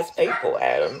loud-ass people,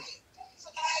 Adam.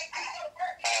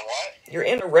 What? You're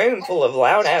in a room full of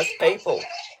loud-ass people. Alright,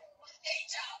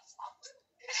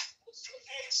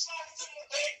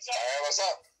 what's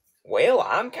up? Well,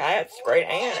 I'm Kat's great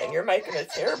aunt, and you're making a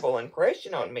terrible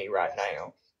impression on me right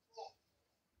now.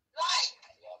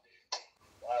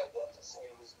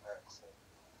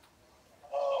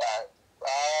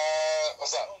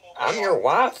 What's up? I'm your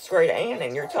wife's great aunt,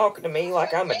 and you're talking to me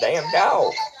like I'm a damn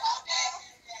dog.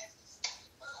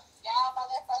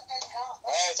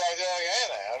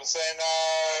 I'm just saying,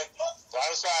 I'm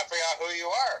just trying to figure out who you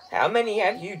are. How many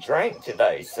have you drank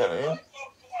today, son?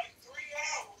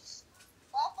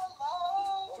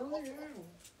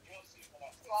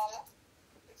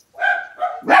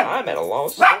 I'm at a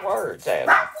loss for words,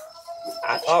 Adam.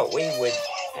 I thought we would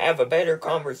have a better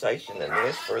conversation than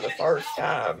this for the first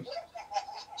time.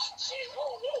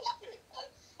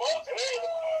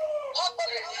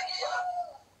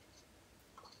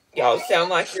 Y'all sound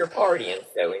like you're partying,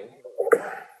 so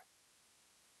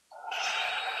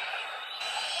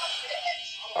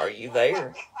are you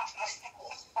there?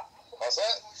 What's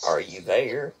that? Are you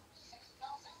there?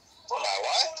 My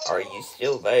what? Are you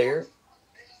still there?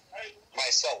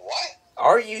 Myself what?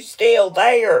 Are you still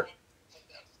there?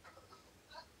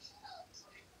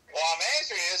 Well, I'm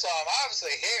answering you, so I'm obviously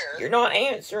here. You're not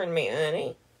answering me,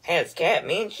 honey. Has Cat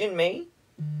mentioned me?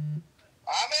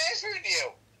 I'm answering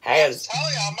you. Has... I'm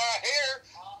telling you, I'm not here.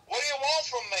 What do you want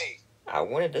from me? I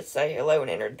wanted to say hello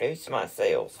and introduce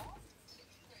myself.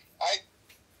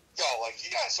 You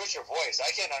gotta switch your voice.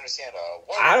 I can't understand a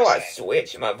word. How do I saying.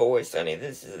 switch my voice, honey?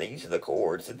 These are the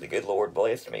chords that the good Lord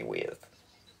blessed me with.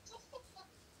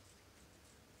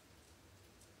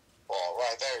 Well,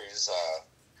 right there,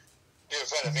 you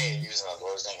offended me using the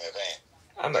Lord's name in vain.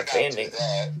 I'm Do not offending. do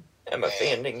that. I'm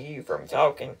offending you from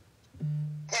talking.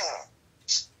 You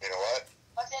know what?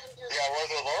 You got words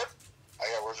with the Lord? I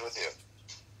got words with you.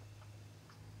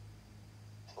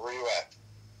 Where you at?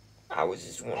 I was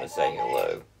just want to say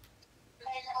hello.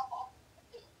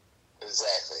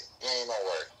 Exactly. You ain't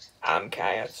nowhere. I'm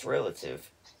Cat's relative.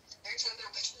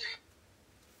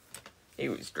 He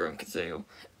was drunk as hell.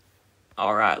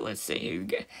 Alright, let's see who...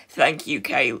 Thank you,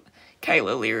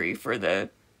 Kayla Leary, for the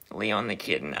Leon the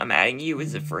Kitten. I'm adding you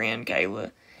as a friend,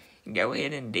 Kayla. Go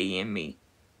ahead and DM me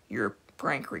your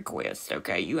prank request,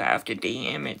 okay? You have to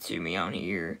DM it to me on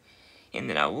here, and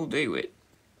then I will do it.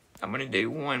 I'm gonna do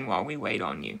one while we wait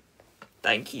on you.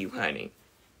 Thank you, honey.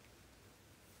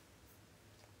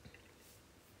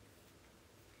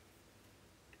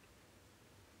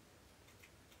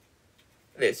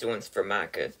 This one's for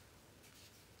Micah.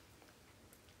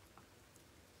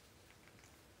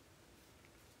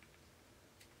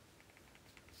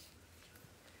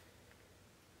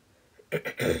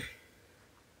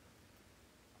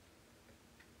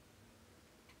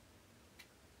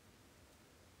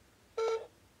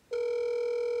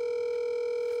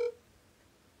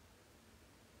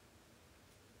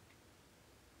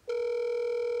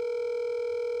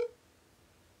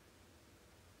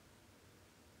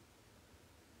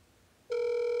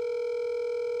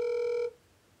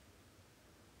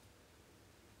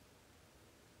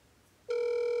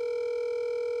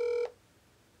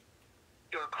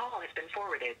 Your call has been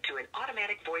forwarded to an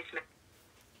automatic voice message.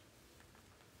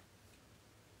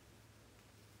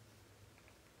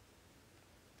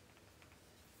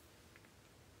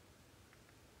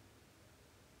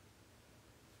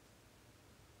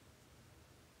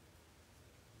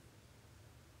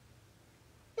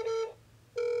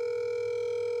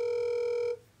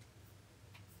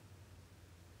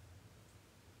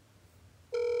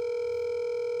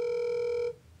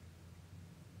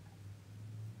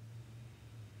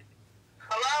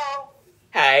 Hello?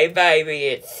 Hey, baby,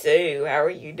 it's Sue. How are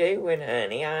you doing,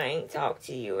 honey? I ain't talked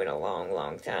to you in a long,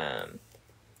 long time.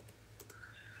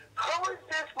 Who is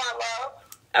this, my love?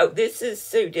 Oh, this is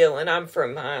Sue Dillon. I'm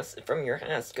from your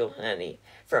high school, honey.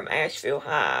 From Asheville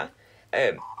High.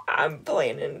 I'm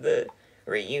planning the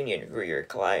reunion for your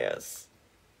class.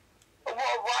 Well,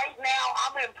 right now,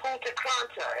 I'm in Punta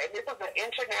Cana, and this is an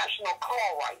international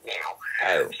call right now.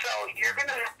 Oh. So you're going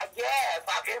to, yes,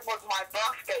 it was my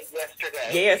birthday yesterday.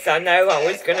 Yes, I know. I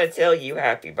was going to tell you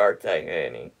happy birthday,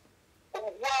 honey.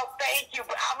 Well, thank you,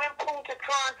 but I'm in Punta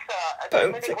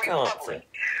Cana, Punta Cana.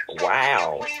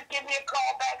 Wow. So can you please give me a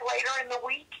call back later in the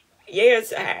week?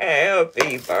 Yes,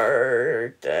 happy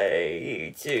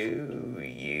birthday to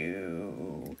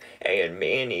you, and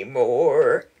many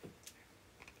more.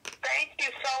 Thank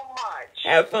you so much.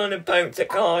 Have fun in Punta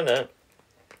Cana.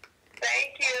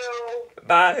 Thank you.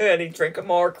 Bye, honey. Drink a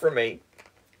mark for me.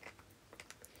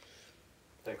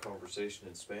 That conversation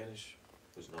in Spanish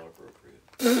was not appropriate.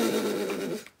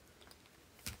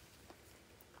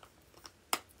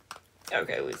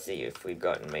 Okay, let's see if we've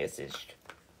gotten messaged.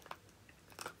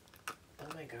 Oh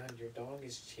my god, your dog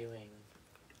is chewing.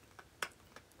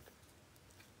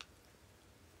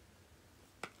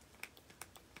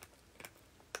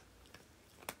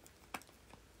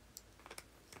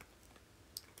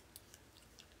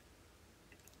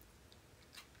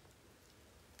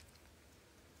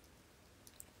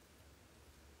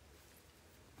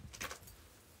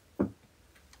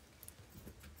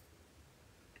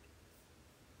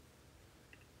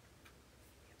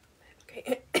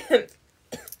 Okay.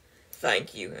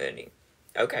 Thank you, honey.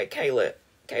 Okay,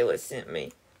 Kayla sent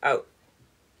me. Oh,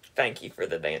 thank you for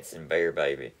the dancing bear,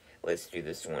 baby. Let's do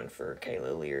this one for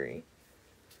Kayla Leary.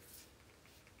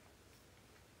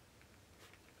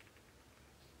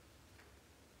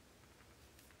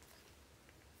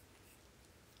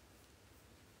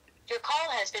 Your call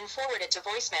has been forwarded to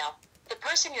voicemail. The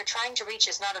person you're trying to reach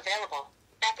is not available.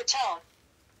 At the tone.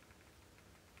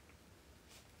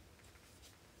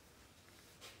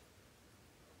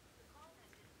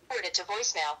 Forwarded to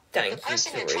voicemail. Thank the you,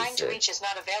 person you're trying to Teresa. reach is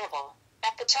not available.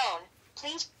 At the tone,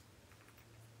 please.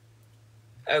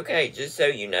 Okay, just so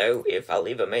you know, if I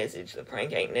leave a message, the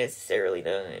prank ain't necessarily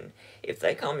done. If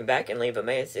they call me back and leave a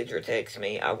message or text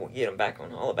me, I will get them back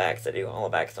on hollabacks. I do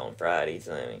hollabacks on Fridays,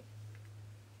 honey.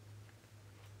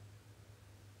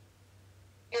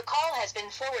 Your call has been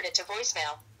forwarded to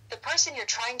voicemail. The person you're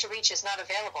trying to reach is not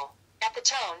available. At the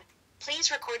tone,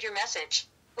 please record your message.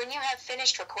 When you have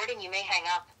finished recording, you may hang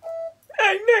up.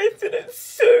 Hey, Nathan and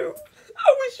Sue.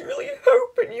 I was really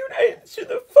hoping you'd answer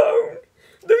the phone.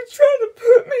 They're trying to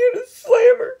put me in a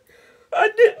slammer. I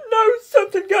didn't know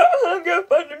something got hung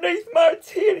up underneath my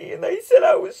titty, and they said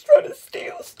I was trying to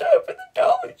steal stuff in the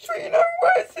Dollar Tree, and I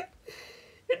wasn't.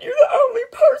 And you're the only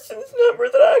person's number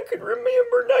that I could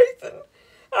remember, Nathan.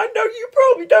 I know you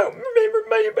probably don't remember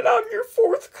me, but I'm your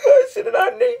fourth cousin, and I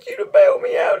need you to bail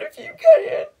me out if you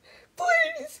can.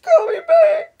 Please call me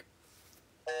back.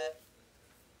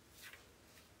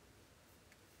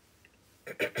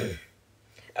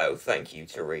 Oh, thank you,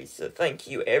 Teresa. Thank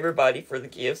you, everybody, for the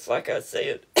gifts, like I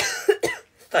said.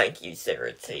 Thank you,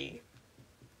 Sarah T.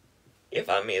 If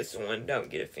I miss one, don't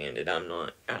get offended. I'm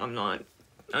not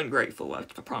ungrateful, I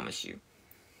promise you.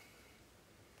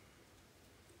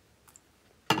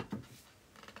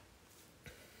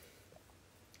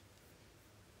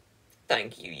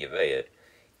 Thank you, Yvette.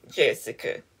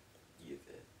 Jessica.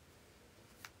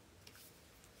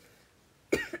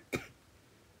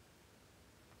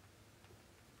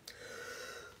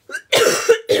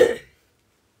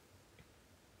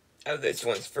 Oh, this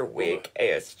one's for Wick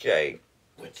SJ.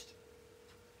 Winston.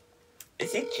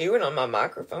 Is he chewing on my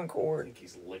microphone I cord? think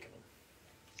he's licking them.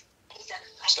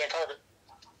 Stay carpet.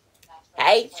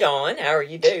 Hey, John, how are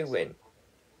you doing?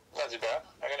 Not too bad.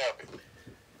 I can help you.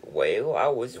 Well, I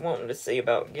was wanting to see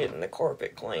about getting the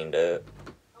carpet cleaned up.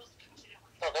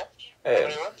 Okay. How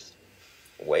many rooms?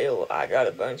 Well, I got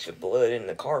a bunch of blood in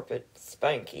the carpet.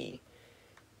 Spanky.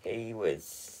 He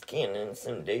was skinning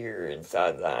some deer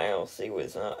inside the house. He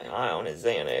was high on his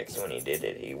Xanax when he did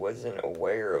it. He wasn't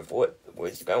aware of what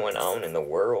was going on in the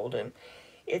world, and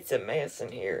it's a mess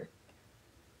in here.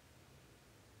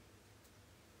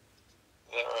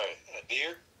 Is that right? A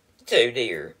deer? 2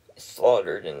 deer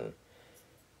slaughtered, and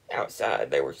outside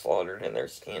they were slaughtered and they're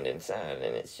skinned inside,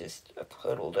 and it's just a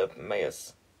puddled up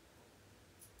mess.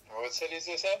 What city is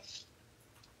this at?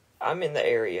 I'm in the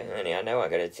area, honey. I know I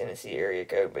got a Tennessee area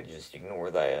code, but just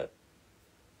ignore that.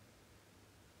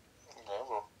 Okay,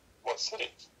 well, what city?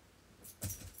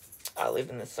 I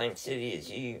live in the same city as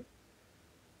you.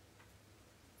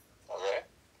 Okay.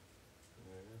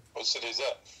 What city is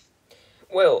that?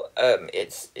 Well,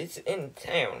 it's in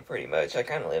town pretty much. I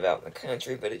kind of live out in the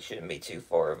country, but it shouldn't be too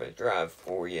far of a drive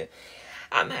for you.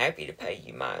 I'm happy to pay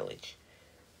you mileage.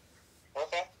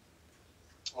 Okay.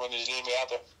 When did you need me out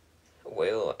there?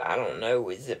 Well, I don't know.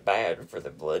 Is it bad for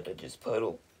the blood to just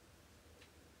puddle?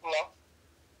 No.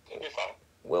 It'll be fine.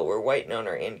 Well, we're waiting on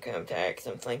our income tax.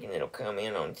 I'm thinking it'll come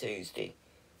in on Tuesday.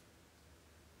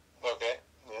 Okay.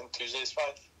 Then Tuesday's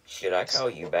fine. Should I call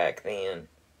you back then?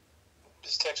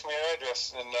 Just text me your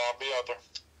address and I'll be out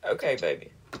there. Okay,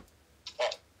 baby.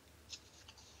 Alright.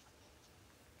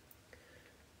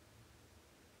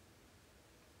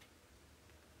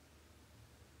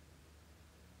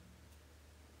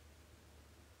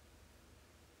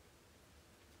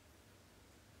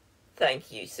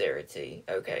 Thank you, Sarah T.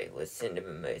 Okay, let's send him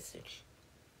a message.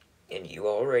 And you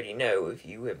already know if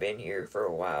you have been here for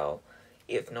a while.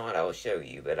 If not, I'll show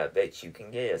you, but I bet you can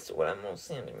guess what I'm gonna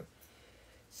send him.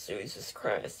 Jesus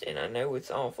Christ, and I know it's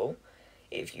awful.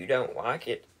 If you don't like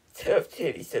it, tough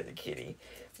titty, said the kitty.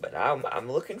 But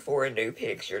I'm looking for a new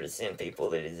picture to send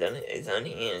people that is as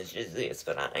unhinged as this,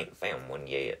 but I ain't found one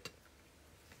yet.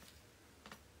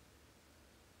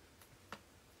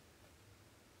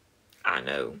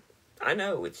 I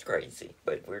know it's crazy,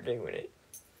 but we're doing it.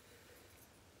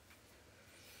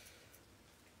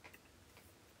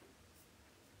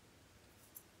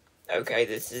 Okay,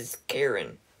 this is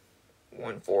Karen,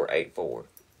 1484.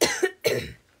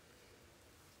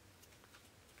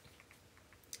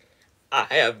 I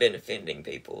have been offending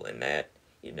people, and that,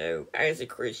 as a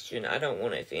Christian, I don't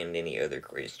want to offend any other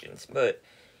Christians, but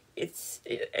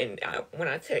when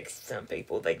I text some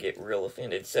people, they get real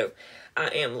offended, so I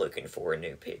am looking for a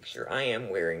new picture. I am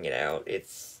wearing it out.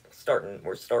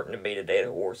 We're starting to beat a dead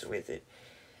horse with it.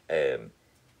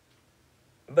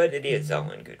 But it is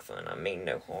all in good fun. I mean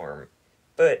no harm.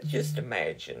 But just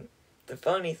imagine. The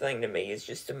funny thing to me is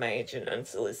just imagine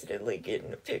unsolicitedly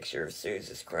getting a picture of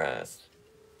Jesus Christ.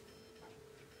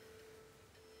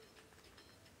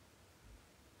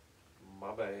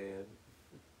 My bad.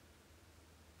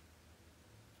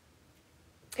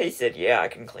 He said, yeah, I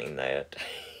can clean that.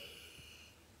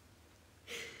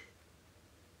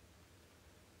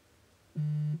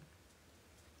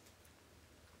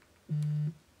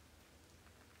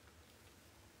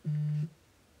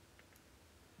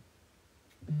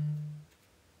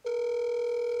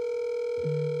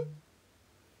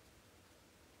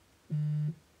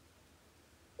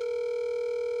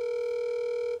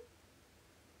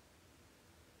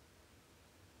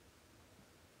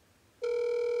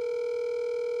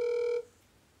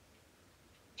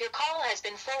 has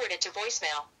been forwarded to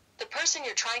voicemail. The person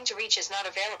you're trying to reach is not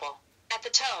available. At the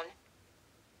tone,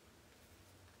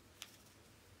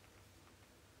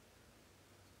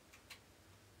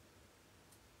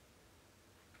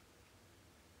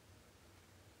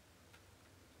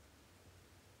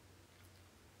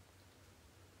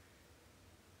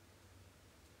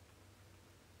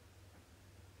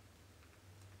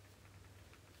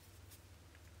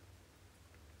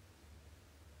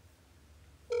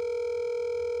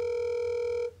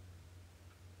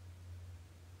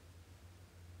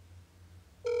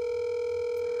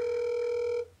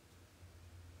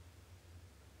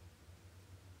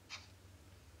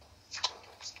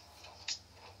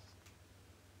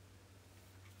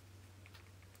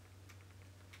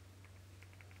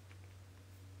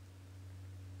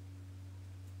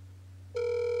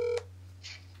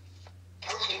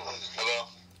 Hello?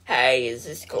 Hey, is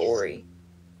this Corey?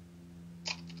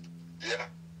 Yeah?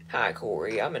 Hi,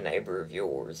 Corey. I'm a neighbor of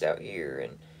yours out here,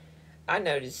 and I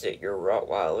noticed that your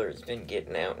Rottweiler's been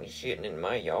getting out and shitting in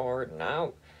my yard, and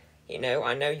I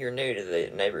know you're new to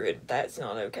the neighborhood. That's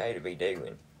not okay to be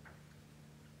doing.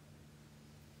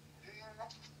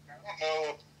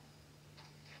 I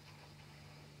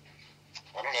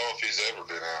don't know if he's ever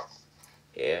been out.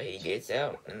 Yeah, he gets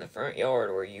out in the front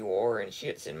yard where you are and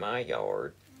shits in my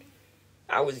yard.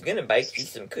 I was gonna bake you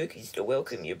some cookies to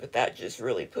welcome you, but that just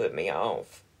really put me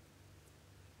off.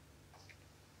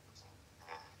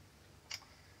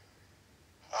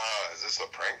 Is this a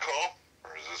prank call?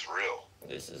 Or is this real?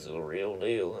 This is a real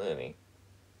deal, honey.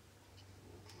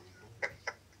 Okay,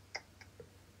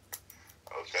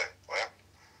 well,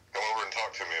 come over and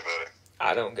talk to me about it.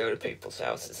 I don't go to people's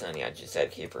houses, honey. I just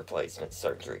had hip replacement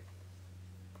surgery.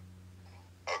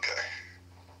 Okay.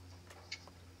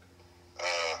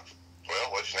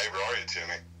 Well, which neighbor are you to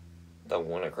me? The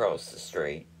one across the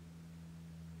street.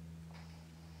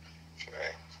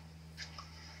 Okay.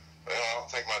 Well, I don't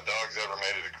think my dog's ever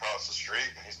made it across the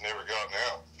street. He's never gotten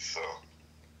out, so...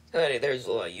 Honey, there's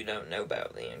a lot you don't know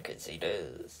about then, because he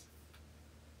does.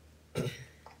 Okay.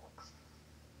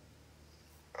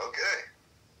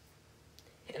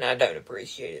 And I don't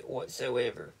appreciate it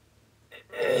whatsoever.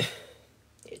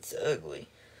 It's ugly.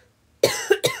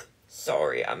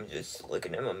 Sorry, I'm just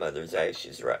looking at my mother's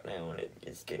ashes right now, and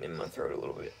it's getting in my throat a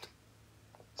little bit.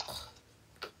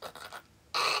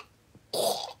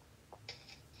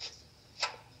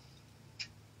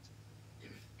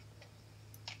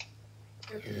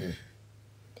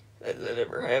 Has that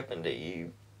ever happened to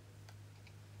you?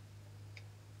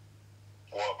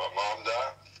 What, my mom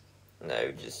died?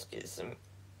 No, just get some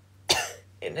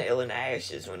inhaling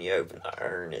ashes when you open the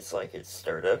urn. It's like it's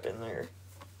stirred up in there.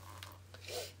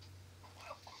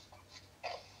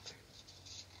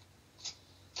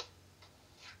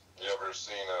 You ever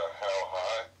seen How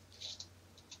High?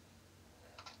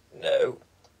 No.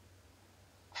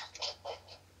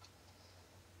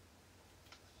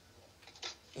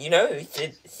 You know who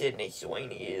Sydney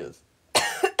Sweeney is?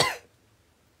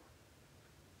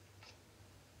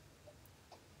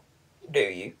 Do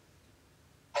you?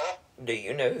 Huh? Do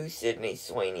you know who Sydney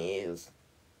Sweeney is?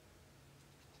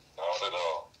 Not at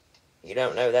all. You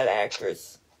don't know that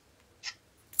actress?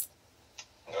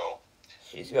 No.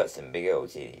 She's got some big old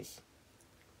titties.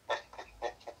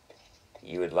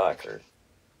 You would like her.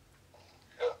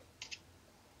 Yeah.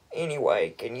 Anyway,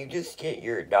 can you just get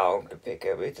your dog to pick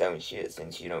up its own shit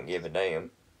since you don't give a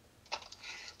damn?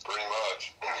 Pretty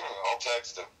much. I'll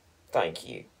text him. Thank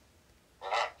you.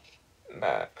 Alright.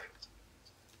 Bye.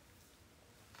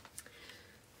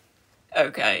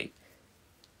 Okay.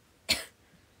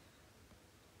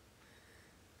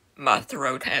 My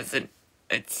throat has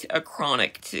a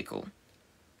chronic tickle.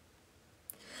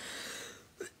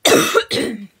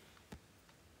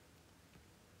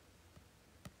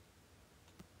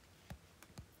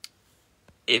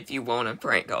 If you want a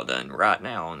prank call done right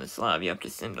now on this live, you have to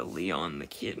send a Leon the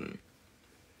Kitten.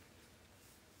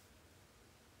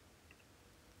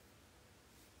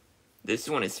 This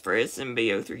one is for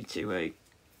SMB 0328.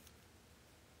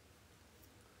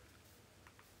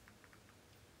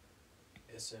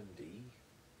 SMD?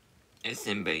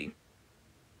 SMB.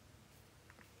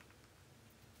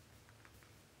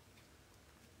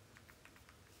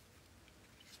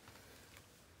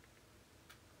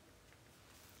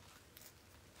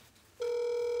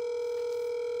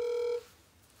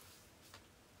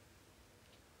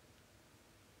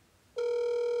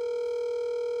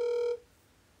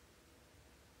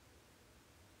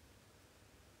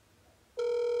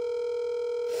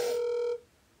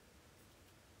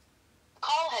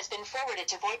 call has been forwarded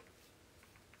to voice.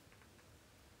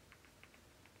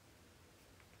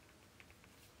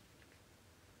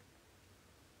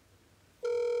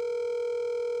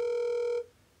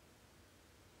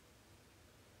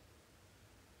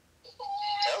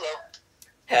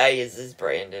 Hey, this is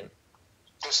Brandon.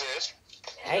 This is.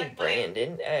 Hey,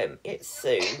 Brandon. It's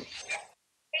Sue.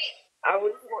 I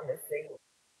was wanting to see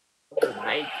if you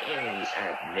make any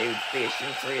nude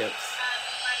fishing trips.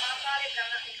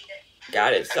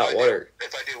 Guided saltwater.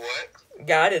 If I do what?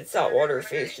 Guided saltwater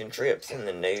fishing trips in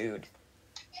the nude.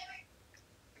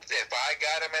 If I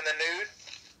got him in the nude?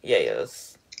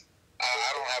 Yes. I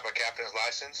don't have a captain's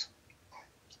license.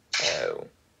 Oh.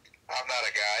 I'm not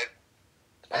a guide.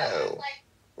 Oh.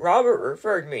 Robert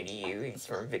referred me to you. He's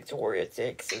from Victoria,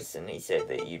 Texas, and he said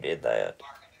that you did that.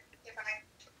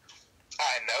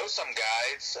 I know some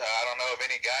guides. I don't know of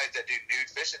any guides that do nude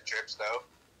fishing trips, though.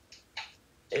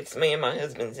 It's me and my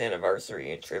husband's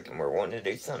anniversary trip, and we're wanting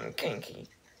to do something kinky.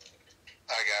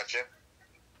 I gotcha.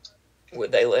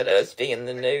 Would they let us be in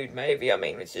the nude, maybe? I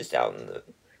mean, it's just out in the...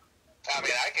 I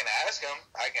mean, I can ask him.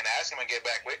 I can ask him and get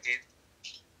back with you.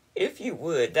 If you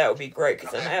would, that would be great,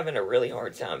 because I'm having a really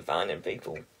hard time finding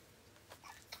people.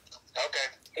 Okay.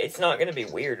 It's not going to be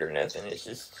weird or nothing, it's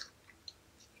just,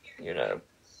 you know.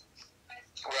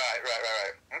 Right.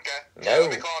 Okay. No.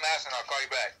 Let me call and ask and I'll call you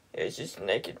back. It's just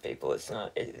naked people, it's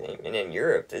not... And in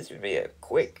Europe, this would be a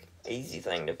quick, easy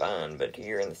thing to find, but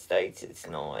here in the States, it's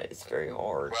not. It's very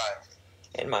hard. Right.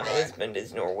 And my husband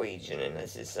is Norwegian, and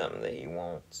this is something that he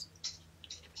wants.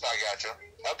 I gotcha.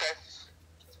 Okay.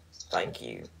 Thank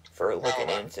you for looking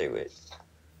into it.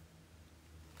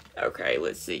 Okay,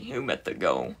 let's see. Who met the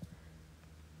goal?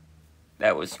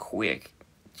 That was quick.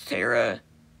 Tara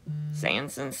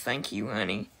Sansons, thank you,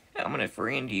 honey. I'm gonna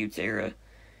friend you, Tara.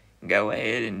 Go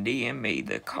ahead and DM me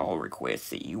the call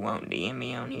requests that you want. DM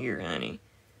me on here, honey.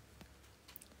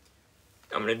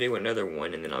 I'm gonna do another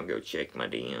one, and then I'll go check my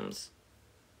DMs.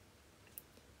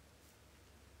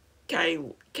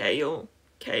 Kale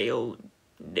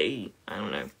D. I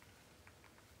don't know.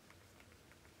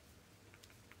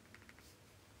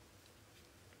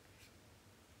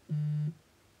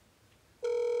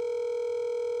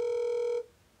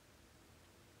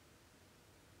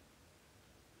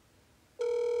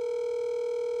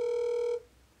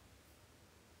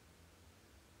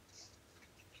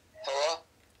 Hello?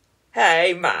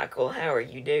 Hey, Michael, how are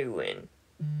you doing?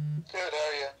 Good, how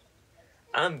are you?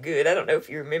 I'm good. I don't know if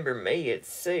you remember me.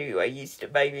 It's Sue. I used to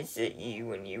babysit you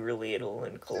when you were little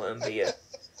in Columbia.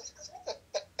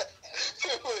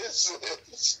 Who is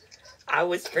this? I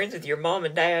was friends with your mom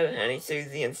and dad, honey,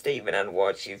 Susie and Steven. I'd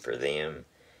watch you for them.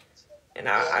 And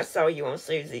I saw you on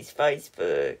Susie's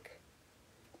Facebook.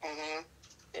 Mm-hmm.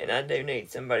 And I do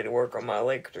need somebody to work on my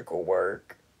electrical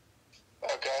work.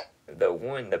 Okay.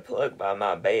 The plug by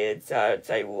my bedside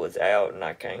table is out, and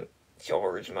I can't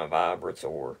charge my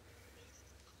vibrator.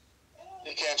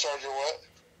 You can't charge your what?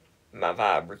 My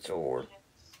vibrator.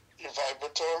 Your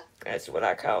vibrator? That's what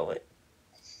I call it.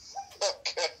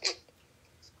 Okay.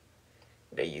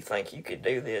 Do you think you could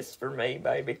do this for me,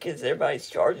 baby? Because everybody's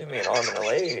charging me an arm and a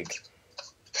leg.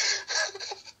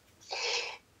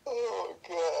 Oh,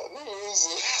 God. Who is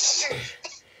this?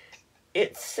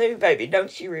 It's Sue, baby.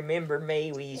 Don't you remember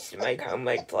me? We used to make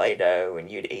homemade Play-Doh, and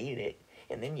you'd eat it,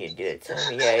 and then you'd get a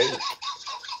tummy ache.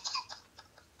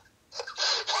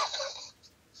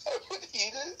 I would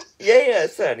eat it?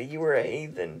 Yes, honey, you were a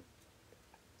heathen.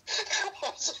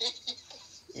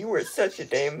 You were such a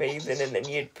damn heathen, and then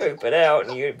you'd poop it out,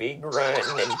 and you'd be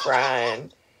grunting and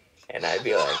crying, and I'd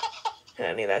be like,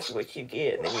 honey, that's what you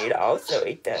get, and then you'd also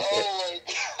eat that. Oh, my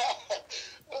God.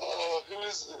 Oh, who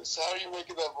is this? How are you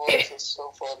making that voice? That's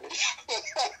so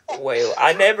funny. Well,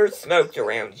 I never smoked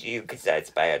around you, because that's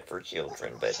bad for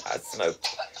children, but I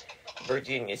smoked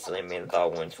Virginia Slim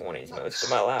Menthol 120s most of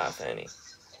my life, honey.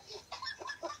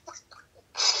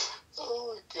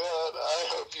 Oh, my God. I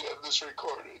hope you have this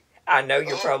recorded. I know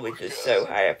you're probably just so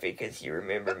happy because you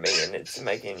remember me and it's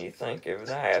making you think of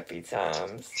the happy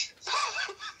times.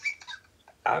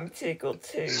 I'm tickled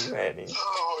too, honey.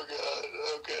 Oh, my God.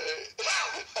 Okay.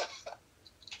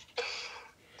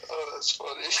 Oh, that's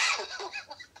funny.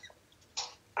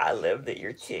 I love that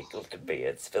you're tickled to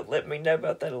bits, but let me know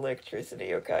about that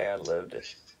electricity, okay? I'd love to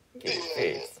get it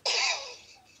fixed.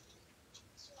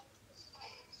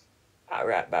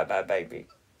 Alright, bye-bye, baby.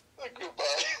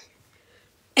 Goodbye.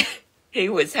 He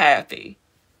was happy.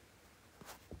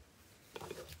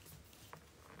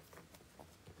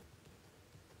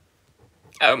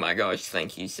 Oh my gosh,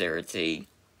 thank you, Sarah T.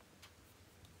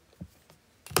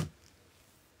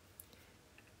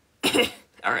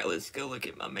 Alright, let's go look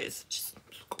at my messages.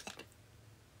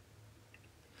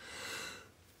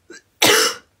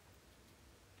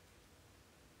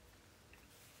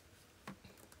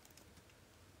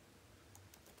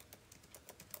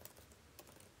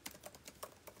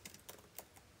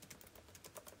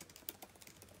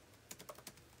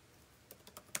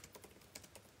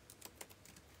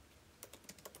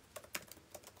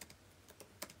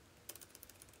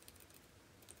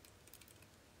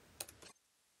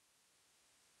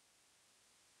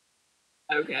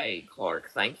 Okay, Clark,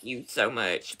 thank you so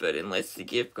much, but unless the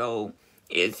gift goal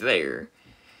is there,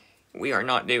 we are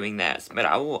not doing that. But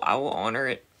I will honor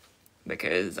it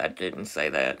because I didn't say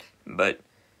that. But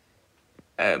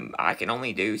I can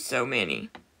only do so many.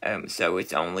 So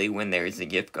it's only when there's a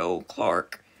gift goal,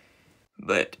 Clark.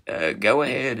 But go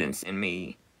ahead and send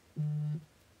me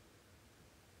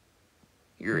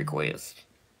your request.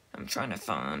 I'm trying to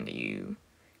find you.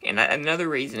 And another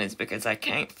reason is because I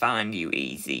can't find you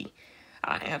easy.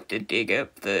 I have to dig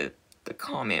up the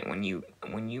comment when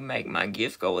you make my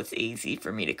gift goal. It's easy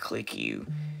for me to click you.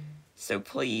 So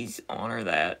please honor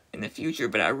that in the future.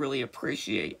 But I really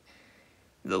appreciate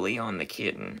the Leon the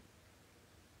Kitten.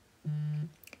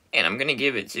 And I'm going to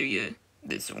give it to you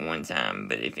this one time.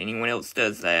 But if anyone else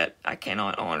does that, I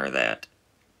cannot honor that.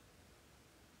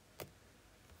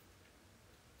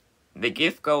 The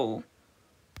gift goal,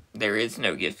 there is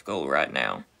no gift goal right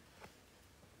now.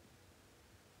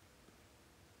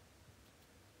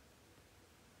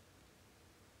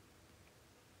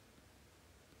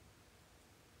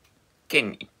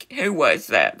 Who was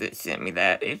that sent me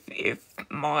that? If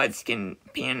mods can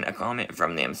pin a comment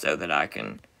from them so that I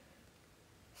can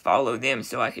follow them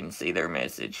so I can see their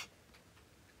message.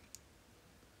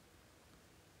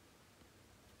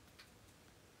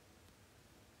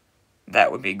 That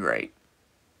would be great.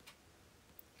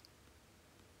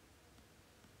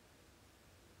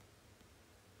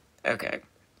 Okay.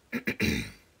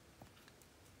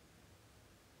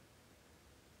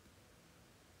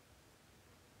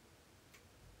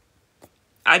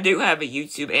 I do have a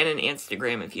YouTube and an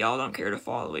Instagram if y'all don't care to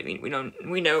follow it.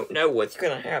 We know what's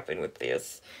gonna happen with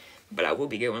this. But I will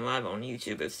be going live on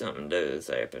YouTube if something does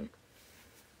happen.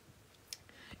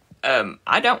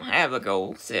 I don't have a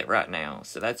goal set right now,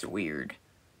 so that's weird.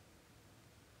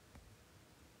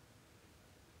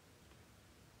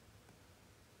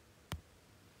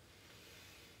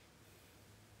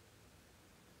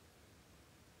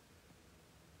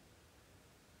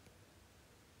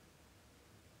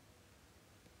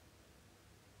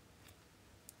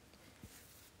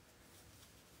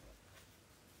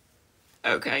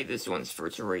 Okay, this one's for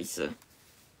Teresa.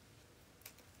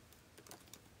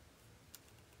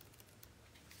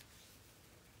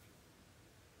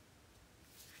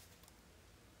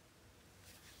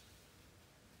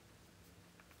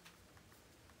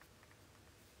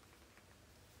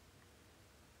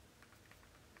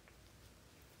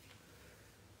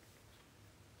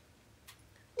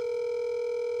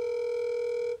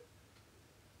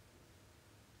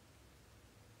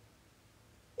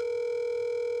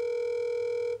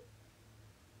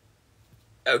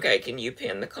 Okay, can you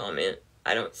pin the comment?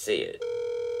 I don't see it.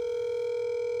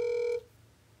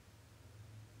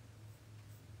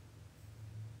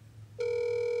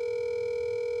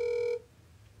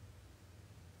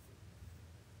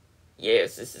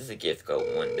 Yes, this is a gift goal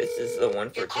one. This is the one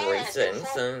for Teresa and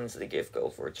Sons. The gift goal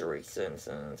for Teresa and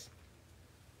Sons.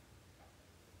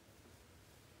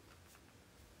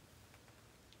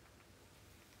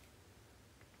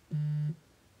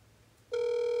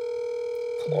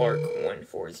 Clark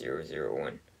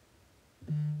 14001.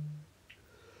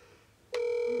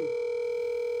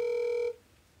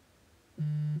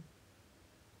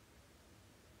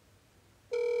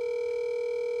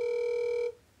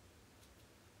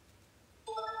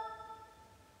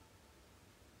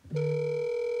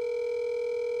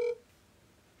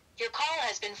 Your call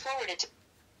has been forwarded to...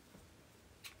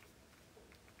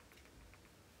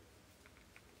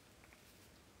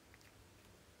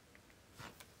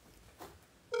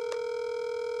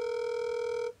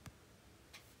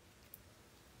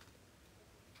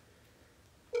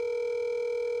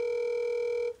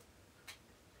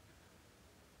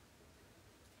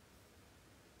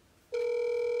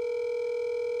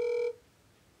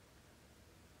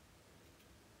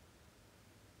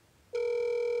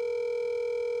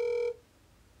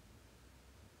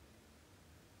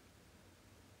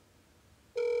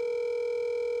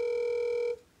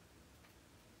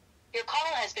 Your call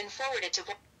has been forwarded to...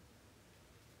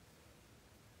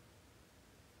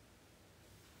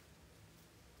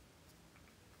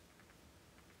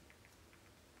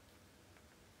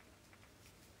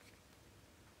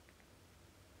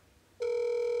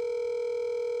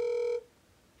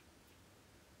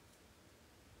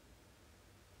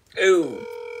 Ooh.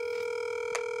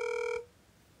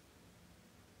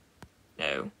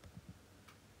 No.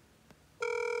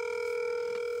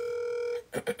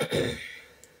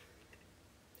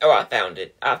 Oh, I found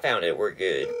it. I found it. We're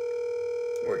good.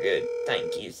 We're good.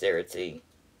 Thank you, Sarah T.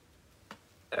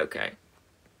 Okay.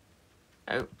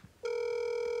 Oh.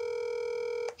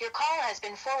 Your call has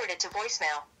been forwarded to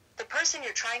voicemail. The person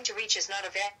you're trying to reach is not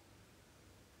available.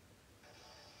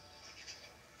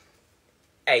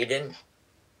 Aiden.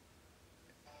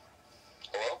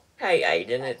 Hello? Hey,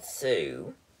 Aiden, it's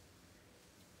Sue.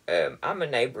 I'm a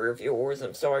neighbor of yours.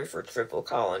 I'm sorry for triple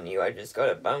calling you. I just got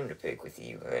a bone to pick with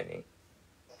you, honey.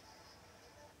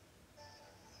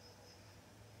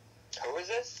 Who is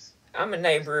this? I'm a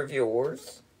neighbor of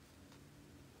yours.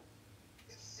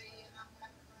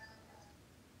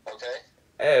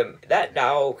 Okay. That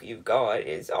dog you've got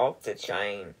is off the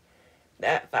chain.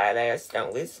 That fat ass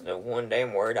don't listen to one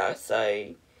damn word I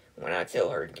say when I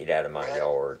tell her to get out of my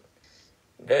yard.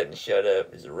 Doesn't shut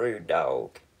up, is a rude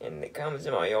dog. And it comes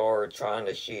in my yard trying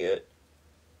to shit.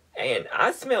 And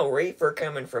I smell reefer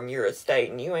coming from your estate,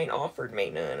 and you ain't offered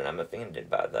me none, and I'm offended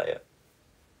by that.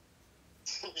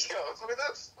 Yo, who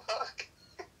the fuck?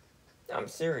 I'm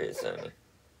serious, honey.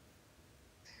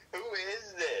 Who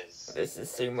is this? This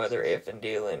is Sue Mother effing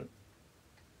Dylan.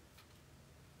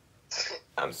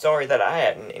 I'm sorry that I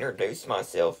hadn't introduced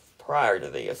myself prior to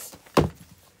this. Who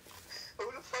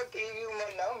the fuck gave you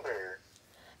my number?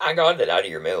 I got it out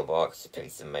of your mailbox, a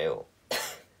piece of mail.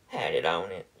 Had it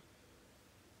on it.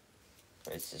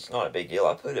 It's just not a big deal.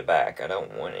 I put it back. I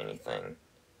don't want anything.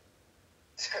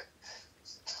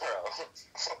 Bro.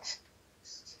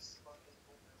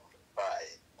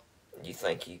 Right. You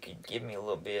think you could give me a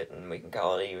little bit and we can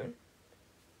call it even?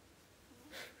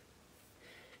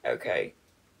 Okay.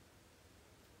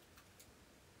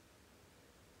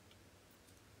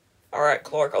 Alright,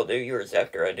 Clark, I'll do yours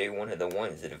after I do one of the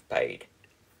ones that have paid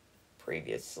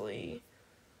previously.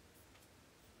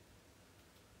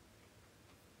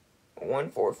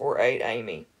 1448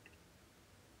 Amy.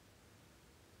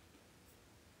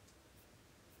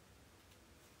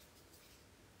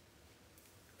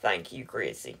 Thank you,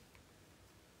 Chrissy.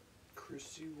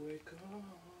 Chrissy, wake up.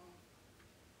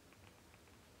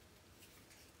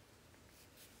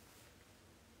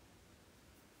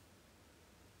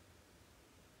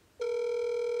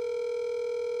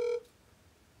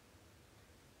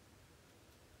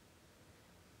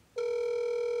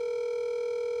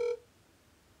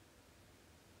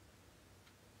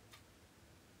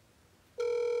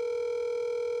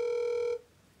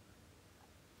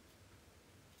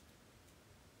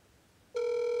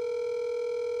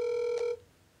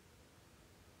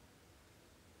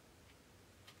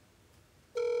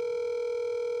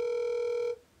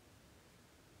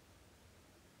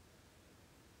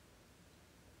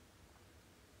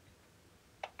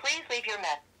 Please leave your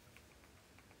message.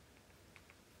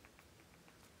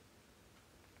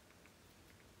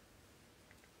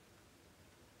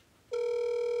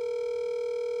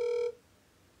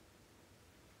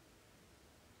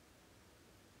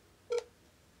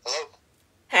 Hello?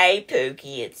 Hey,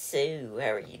 Pookie, it's Sue.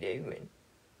 How are you doing?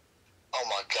 Oh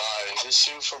my god, is this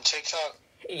Sue from TikTok?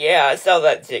 Yeah, I saw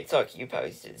that TikTok you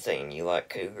posted saying you like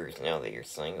cougars now that you're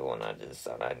single, and I just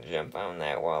thought I'd jump on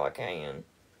that while I can.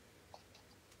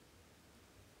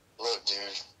 Look, dude.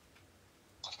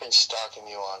 I've been stalking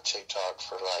you on TikTok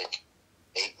for like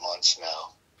 8 months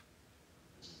now.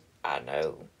 I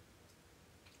know.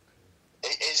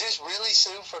 Is this really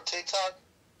Sue from TikTok?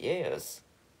 Yes.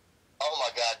 Oh my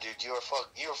god, dude, you're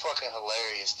fucking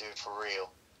hilarious, dude, for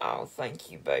real. Oh,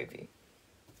 thank you, baby.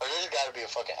 Or there's gotta be a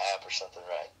fucking app or something,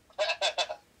 right?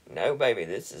 No, baby,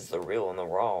 this is the real and the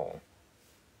raw.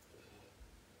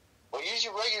 Well, use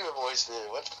your regular voice then.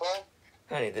 What the fuck?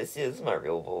 Honey, this is my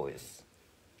real voice.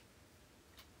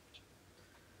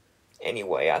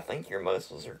 Anyway, I think your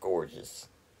muscles are gorgeous.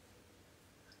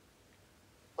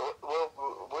 Well,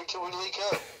 when can we link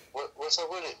up? What's up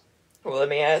with it? Well, let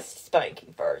me ask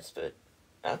Spanky first, but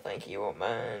I think he won't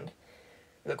mind.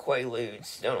 The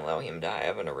Quaaludes don't allow him to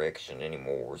have an erection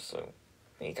anymore, so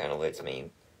he kind of lets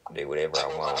me do whatever I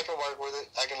I want. can work with it.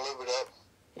 I can lube it up.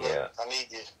 Yeah. I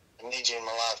need you. I need you in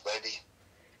my life, baby.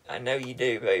 I know you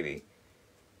do, baby.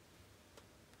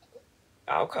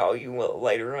 I'll call you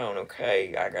later on,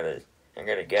 okay? I gotta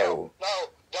go. No,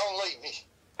 don't leave me.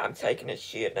 I'm taking a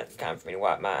shit, and it's time for me to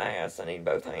wipe my ass. I need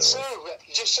both hands. Sue,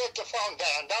 just set the phone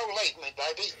down. Don't leave me,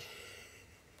 baby.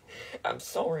 I'm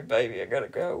sorry, baby. I gotta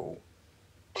go.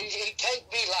 It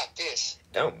can't be like this.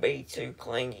 Don't be too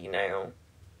clingy now.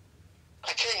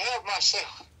 I can't help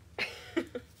myself.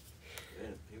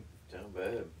 Man, you down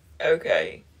bad.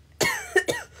 Okay.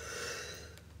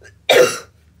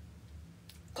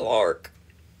 Clark,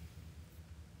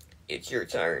 it's your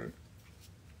turn.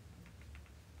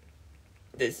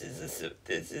 This is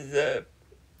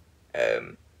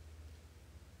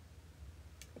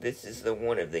the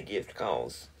one of the gift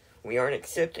calls. We aren't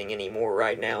accepting any more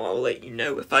right now. I'll let you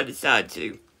know if I decide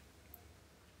to.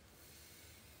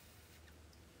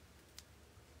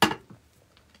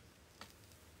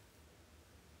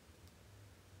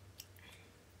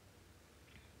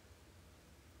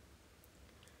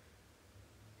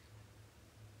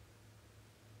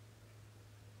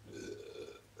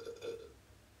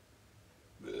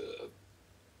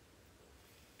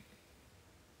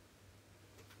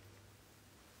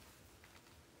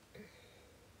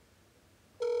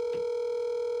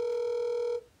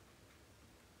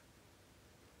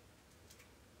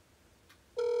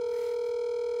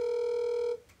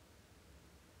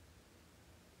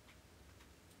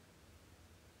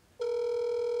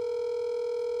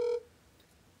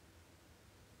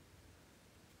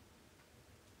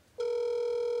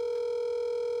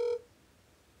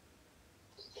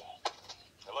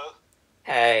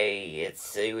 Let's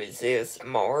see, is this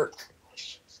Mark?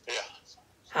 Yeah.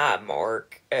 Hi,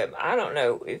 Mark. I don't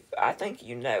know if, I think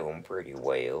you know him pretty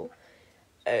well.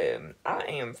 I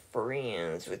am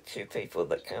friends with two people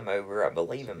that come over, I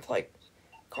believe, and play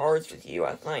cards with you.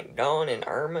 I think Don and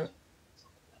Irma.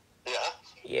 Yeah.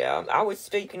 Yeah, I was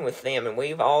speaking with them, and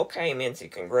we've all came into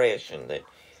congression that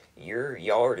your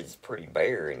yard is pretty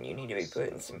bare, and you need to be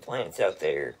putting some plants out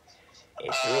there.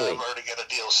 It's really... I've already got a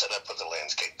deal set up with the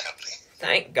landscape company.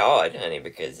 Thank God, honey,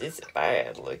 because it's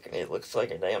bad looking. It looks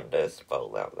like a damn dust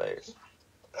bowl out there.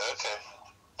 Okay.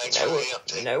 Thanks for the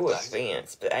update. No Bye.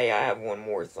 offense, but hey, I have one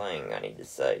more thing I need to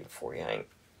say before you hang.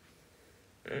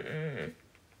 You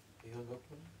hung up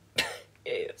on him?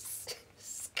 Yes.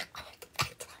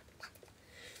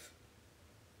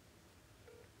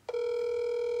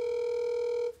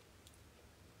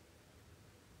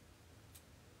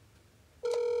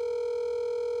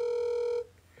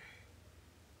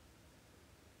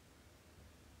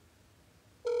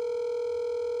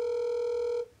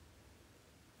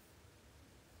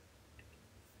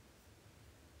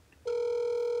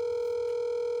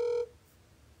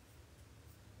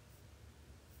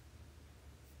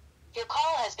 Your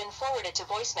call has been forwarded to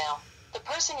voicemail. The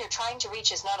person you're trying to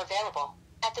reach is not available.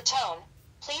 At the tone,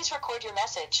 please record your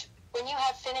message. When you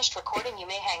have finished recording, you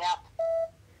may hang up.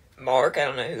 Mark, I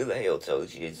don't know who the hell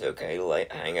told you it's okay to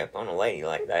hang up on a lady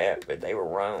like that, but they were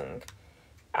wrong.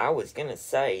 I was gonna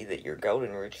say that your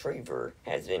golden retriever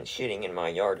has been shitting in my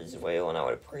yard as well, and I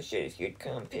would appreciate if you'd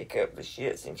come pick up the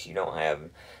shit since you don't have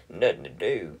nothing to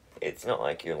do. It's not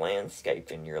like you're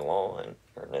landscaping your lawn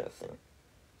or nothing.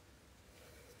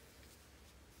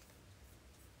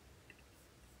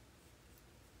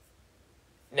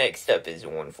 Next up is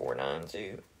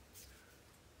 1492.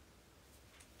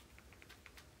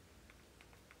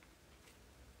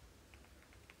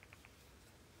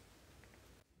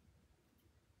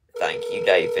 Thank you,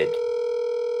 David.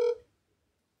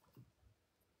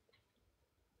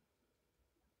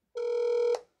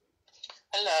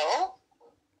 Hello?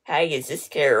 Hey, is this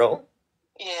Carol?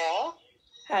 Yeah?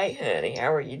 Hey, honey,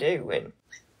 how are you doing?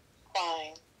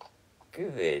 Fine.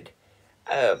 Good.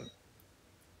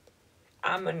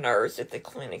 I'm a nurse at the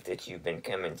clinic that you've been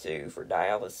coming to for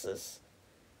dialysis.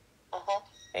 Uh-huh.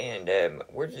 And,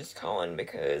 we're just calling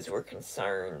because we're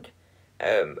concerned,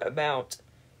 about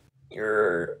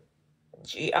your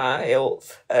GI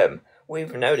health.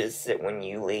 We've noticed that when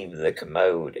you leave the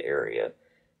commode area,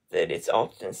 that it's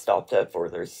often stopped up or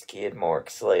there's skid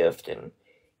marks left, and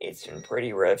it's in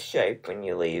pretty rough shape when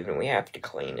you leave, and we have to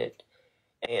clean it.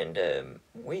 And,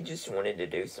 we just wanted to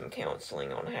do some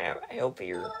counseling on how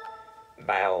healthier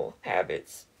bowel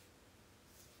habits.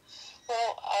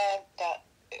 Well,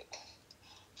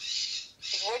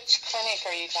 which clinic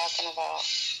are you talking about?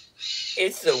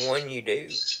 It's the one you do.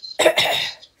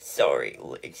 Sorry,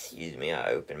 excuse me,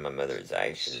 I opened my mother's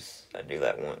ashes. I do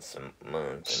that once a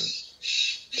month,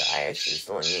 and the ashes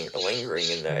lingering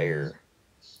in the air.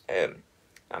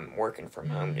 I'm working from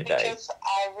home today. Because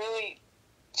I really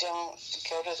don't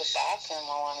go to the bathroom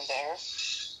while I'm there.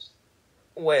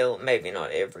 Well, maybe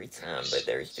not every time, but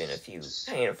there's been a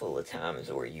handful of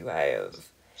times where you have,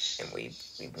 and we've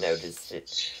noticed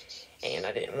it. And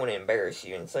I didn't want to embarrass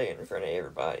you and say it in front of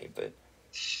everybody, but...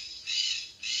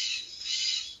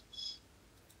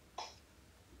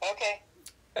 Okay.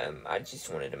 I just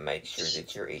wanted to make sure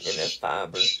that you're eating enough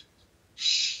fiber.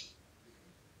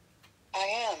 I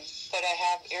am, but I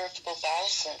have irritable bowel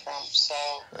syndrome, so...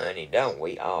 Honey, don't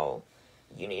we all?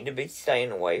 You need to be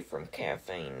staying away from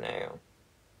caffeine now.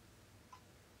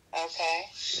 Okay.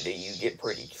 Do you get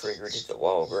pretty triggered at the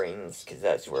Walgreens? Because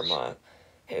that's where my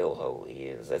hellhole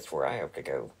is. That's where I have to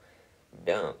go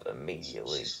dump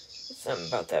immediately. Something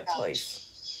about that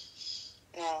place.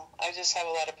 No, I just have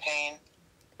a lot of pain.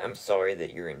 I'm sorry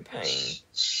that you're in pain.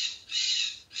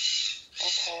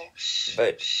 Okay.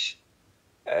 But,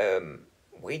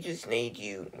 we just need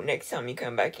you, next time you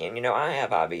come back in, I have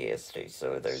IBS too,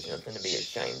 so there's nothing to be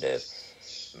ashamed of.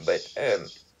 But,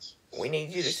 we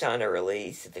need you to sign a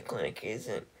release that the clinic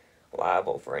isn't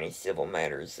liable for any civil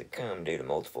matters that come due to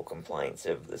multiple complaints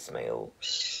of the smell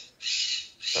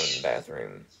from the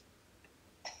bathroom.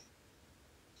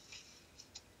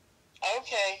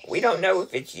 Okay. We don't know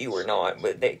if it's you or not,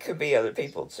 but there could be other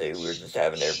people too. We're just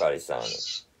having everybody sign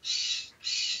it.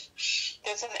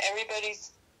 Doesn't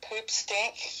everybody's poop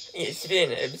stink? It's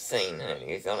been obscene,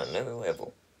 honey. It's on another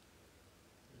level.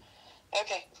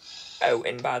 Okay. Oh,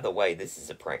 and by the way, this is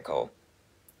a prank call.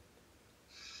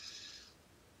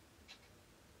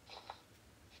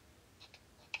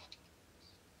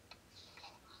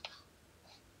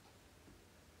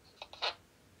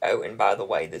 Oh, and by the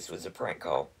way, this was a prank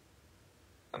call.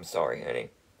 I'm sorry, honey.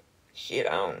 Shit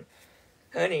on.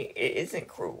 Honey, it isn't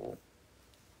cruel.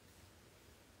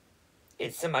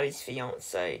 It's somebody's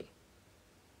fiancé.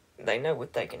 They know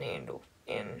what they can handle.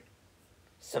 And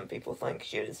some people think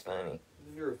shit is funny.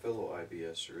 You're a fellow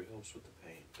IBSer. It helps with the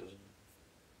pain, doesn't it?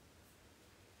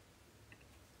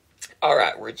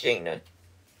 Alright, Regina.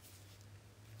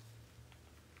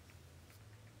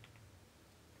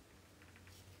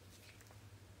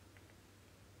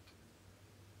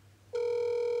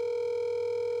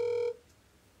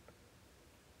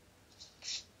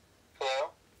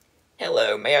 Hello?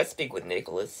 Hello, may I speak with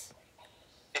Nicholas?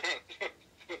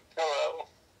 Hello?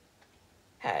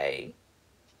 Hey,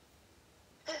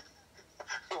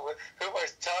 Who am I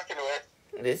talking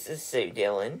with? this is Sue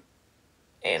Dillon.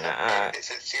 And I, Is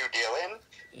it Sue Dillon?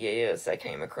 yes, I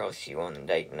came across you on the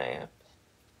dating app.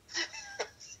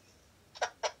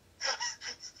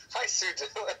 Hi, Sue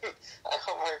Dillon. I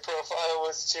hope my profile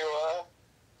was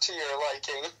to your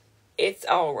liking. It's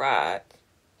alright.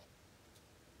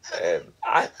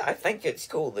 I think it's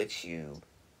cool that you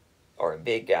are a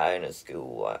big guy in a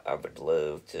school. I would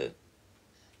love to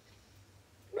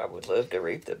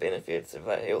reap the benefits of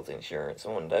that health insurance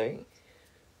one day.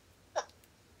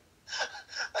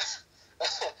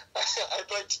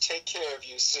 I'd like to take care of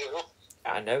you, Sue.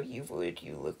 I know you would.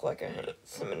 You look like a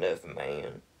handsome enough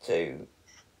man, too.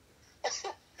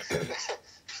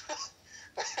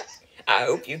 I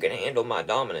hope you can handle my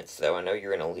dominance, though. I know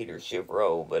you're in a leadership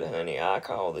role, but honey, I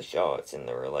call the shots in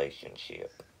the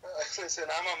relationship. Listen,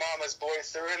 I'm a mama's boy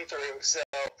through and through, so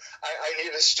I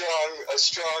need a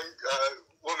strong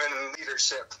woman in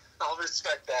leadership. I'll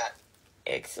respect that.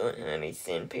 Excellent, honey.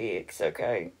 Send pics,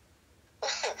 okay?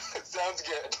 Sounds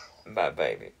good. Bye,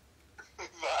 baby.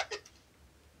 Bye.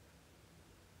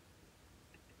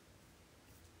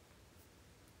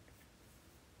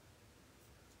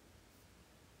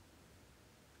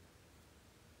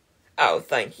 Oh,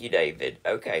 thank you, David.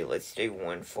 Okay, let's do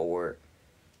one for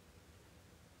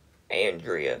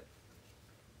Andrea.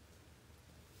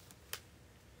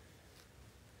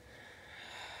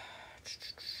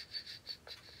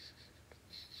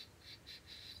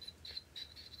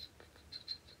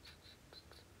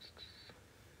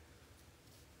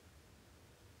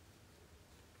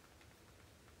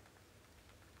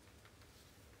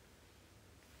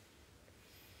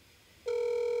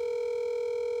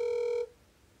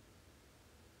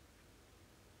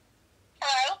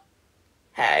 Hello?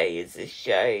 Hey, is this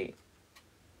Shay?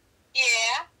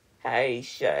 Yeah? Hey,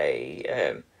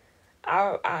 Shay.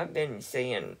 I've been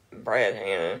seeing Brad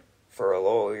Hanna for a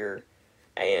lawyer,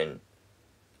 and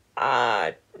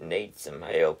I need some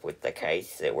help with the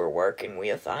case that we're working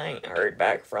with. I ain't heard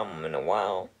back from him in a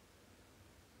while.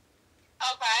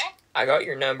 Okay. I got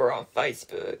your number off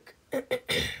Facebook.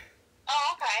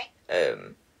 Oh, okay.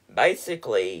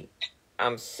 Basically,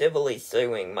 I'm civilly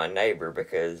suing my neighbor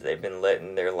because they've been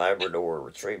letting their Labrador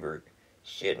retriever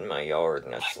shit in my yard,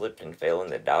 and I slipped and fell in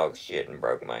the dog shit and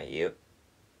broke my hip.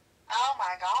 Oh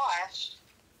my gosh.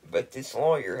 But this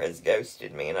lawyer has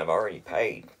ghosted me, and I've already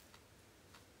paid.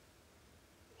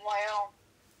 Well,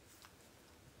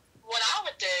 what I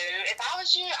would do, if I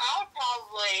was you, I would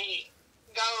probably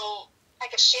go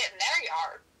take a shit in their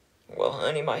yard. Well,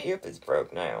 honey, my hip is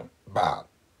broke now. Bob.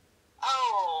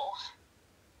 Oh.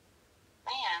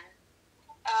 Man.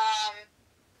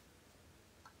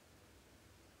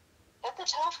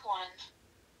 That's a tough one.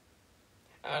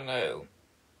 I know.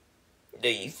 Do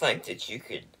you think that you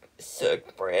could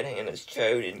suck Brad Hanna's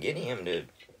chode and get him to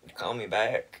call me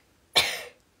back?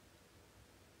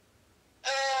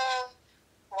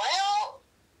 Well,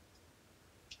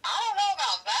 I don't know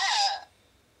about that.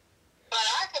 But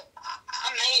I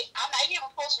may be able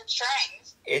to pull some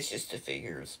strings. It's just a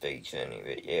figure of speech, honey,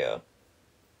 but yeah.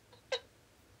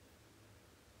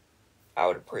 I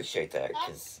would appreciate that,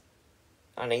 because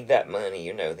I need that money.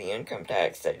 You know, the income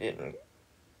tax, they didn't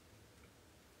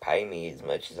pay me as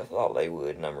much as I thought they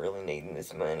would, and I'm really needing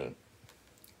this money.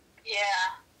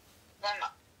 Yeah. Then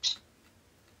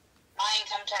my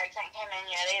income tax ain't come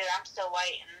in yet either. I'm still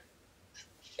waiting.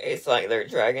 It's like they're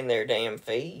dragging their damn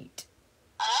feet.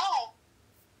 Oh,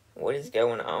 What is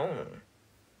going on?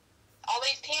 all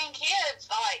these 10 kids,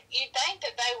 like, you'd think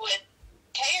that they would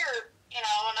care,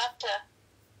 enough to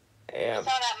Yeah, throw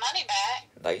that money back.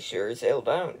 they sure as hell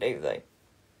don't, do they?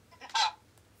 Oh,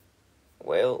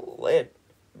 Well, let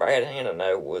Brad Hanna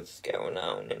know what's going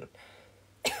on, and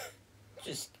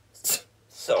just,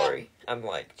 sorry, I'm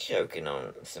like choking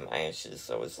on some ashes.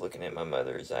 I was looking at my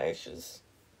mother's ashes.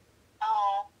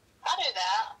 oh, I do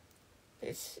that.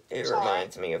 It Sorry.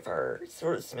 reminds me of her. It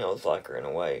sort of smells like her in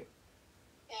a way.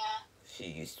 Yeah. She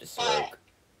used to smoke.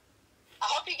 I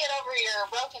hope you get over over your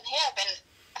broken hip, and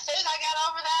as soon as I got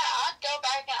over that, I'd go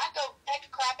back and I'd go take a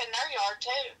crap in their yard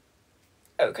too.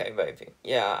 Okay, baby.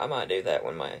 Yeah, I might do that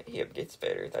when my hip gets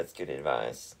better. That's good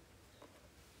advice.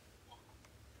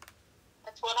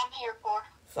 That's what I'm here for.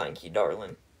 Thank you,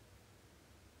 darling.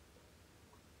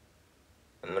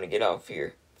 I'm gonna get off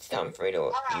here. It's time for me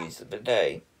to use the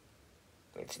bidet.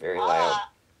 It's very loud.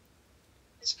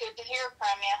 It's good to hear from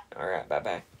you. Alright,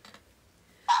 bye-bye.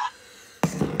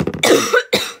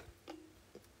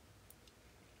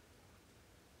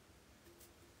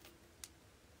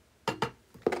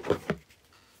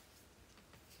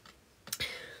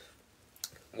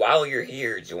 While you're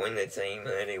here, join the team,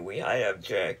 honey. We have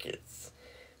jackets.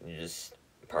 You just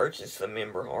purchase the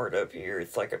member heart up here.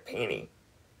 It's like a penny.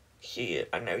 Shit,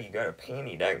 I know you got a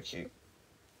penny, don't you?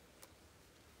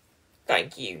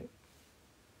 Thank you.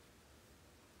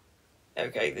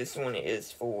 Okay, this one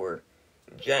is for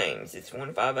James. It's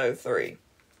 1503.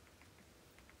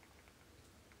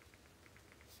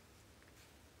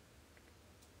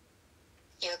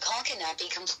 Your call cannot be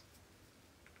completed.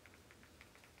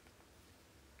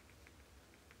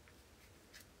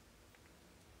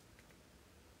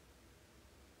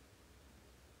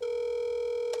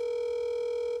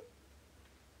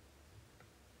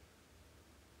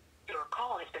 Your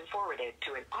call has been forwarded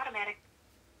to an automatic.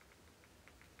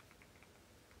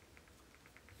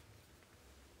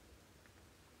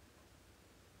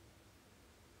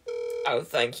 Oh,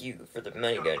 thank you for the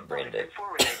money gun, Brenda.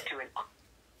 Forwarded to an.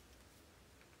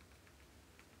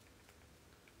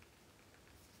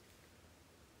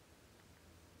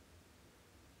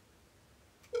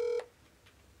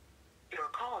 Your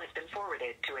call has been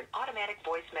forwarded to an automatic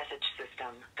voice message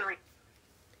system. 3.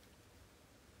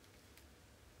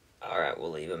 Alright,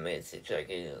 we'll leave a message, I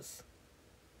guess.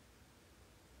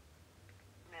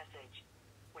 Message.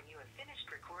 When you have finished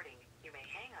recording, you may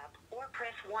hang up or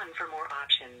press 1 for more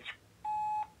options.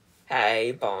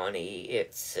 Hey, Bonnie,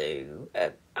 it's Sue.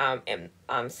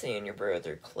 I'm seeing your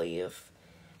brother, Cliff.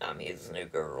 I'm his new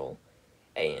girl.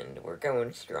 And we're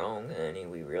going strong, honey.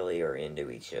 We really are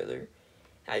into each other.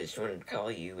 I just wanted to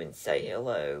call you and say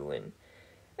hello.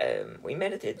 And we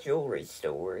met at the jewelry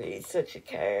store. He's such a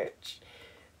catch.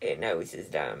 He knows his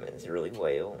diamonds really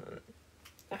well. And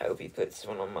I hope he puts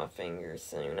one on my finger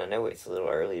soon. I know it's a little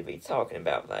early to be talking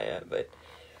about that, but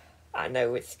I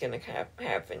know it's going to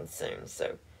happen soon,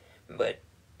 so... But,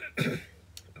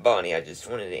 Bonnie, I just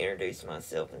wanted to introduce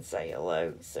myself and say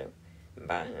hello, so,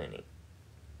 bye, honey.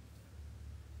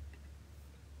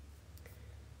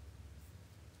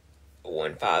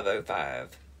 One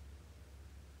 1505.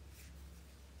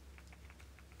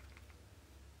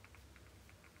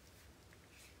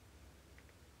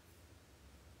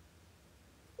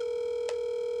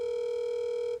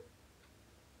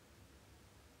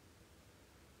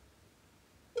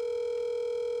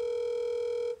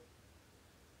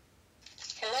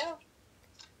 Hello?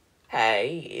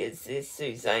 Hey, is this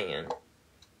Suzanne?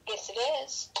 Yes, it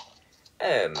is.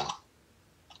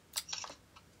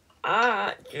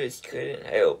 I just couldn't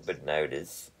help but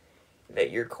notice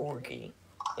that your corgi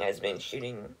has been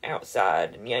shitting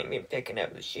outside and you ain't been picking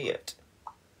up the shit.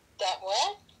 That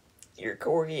what? Your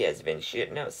corgi has been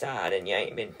shitting outside and you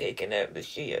ain't been picking up the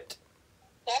shit.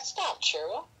 That's not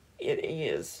true. It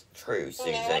is true,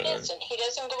 Suzanne. No, it isn't. He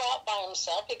doesn't go out by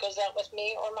himself. He goes out with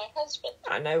me or my husband.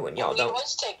 I know, and y'all We don't...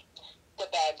 always take the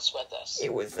bags with us.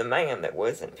 It was the man that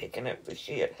wasn't picking up the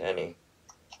shit, honey.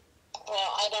 Well,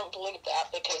 I don't believe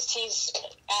that because he's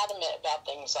adamant about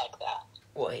things like that.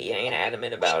 Well, he ain't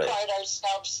adamant about we it. pride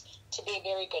ourselves to be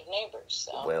very good neighbors,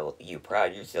 so. Well, you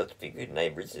pride yourself to be good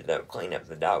neighbors that don't clean up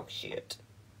the dog shit.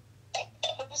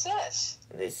 Who's this?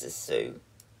 This is Sue.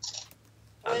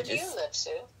 Where do you live,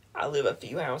 Sue? I live a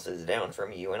few houses down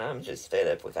from you, and I'm just fed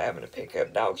up with having to pick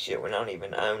up dog shit when I don't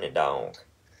even own a dog.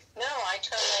 No, I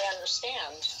totally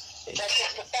understand. But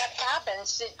if that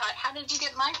happens, how did you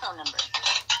get my phone number?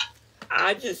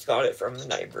 I just got it from the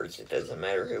neighbors. It doesn't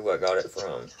matter who I got it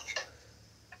from.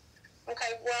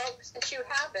 Okay, well, since you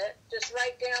have it, just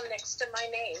write down next to my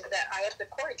name that I have the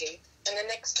corgi, and the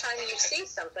next time you see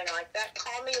something like that,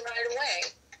 call me right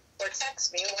away, or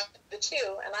text me, one of the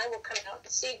two, and I will come out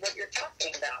and see what you're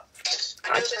talking about.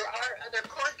 I know there are other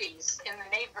corgis in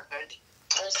the neighborhood.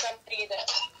 There's somebody that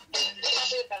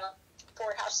probably about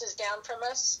 4 houses down from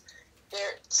us.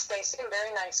 They seem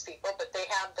very nice people, but they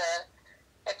have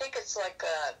I think it's like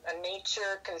a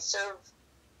nature conserve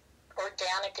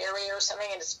organic area or something,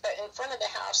 and but in front of the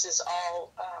house is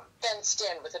all fenced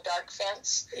in with a dark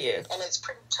fence. Yes. And it's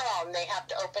pretty tall, and they have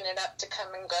to open it up to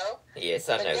come and go. Yes,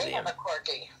 I know them. They have a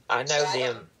corgi. I know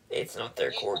them. It's not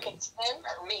their corgi. It's them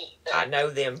or me? I know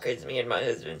them because me and my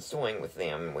husband swing with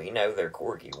them, and we know their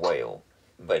corgi well.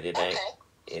 But it ain't. Okay.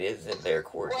 It isn't their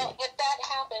corgi. Well, if that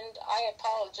happened, I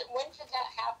apologize. When did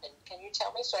that happen? Can you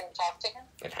tell me so I can talk to him?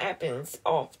 It happens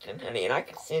often, honey, and I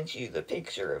can send you the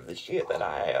picture of the shit that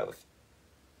I have.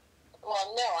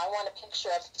 Well, no, I want a picture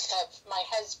of my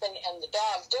husband and the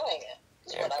dog doing it.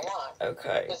 That's what I want.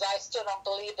 Okay. Because I still don't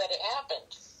believe that it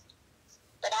happened.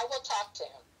 But I will talk to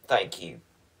him. Thank you.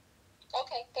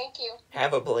 Okay, thank you.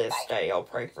 Have a blessed Bye. day. I'll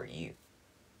pray for you.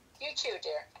 You too,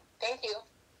 dear. Thank you.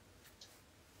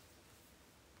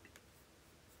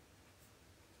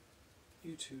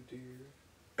 You too,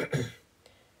 dear.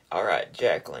 All right,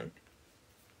 Jacqueline.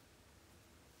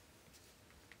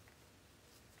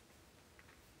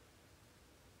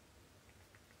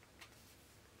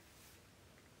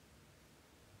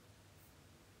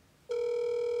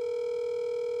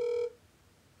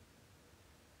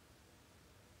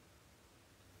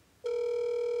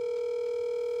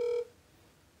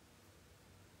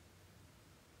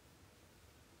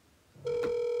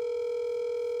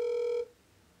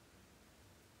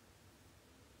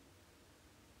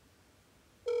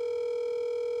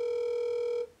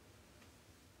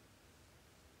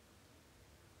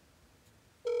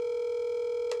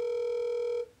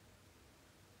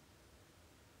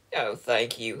 Oh,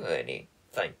 thank you, honey.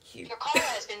 Thank you. Your call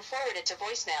has been forwarded to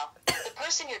voicemail. The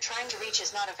person you're trying to reach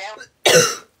is not available.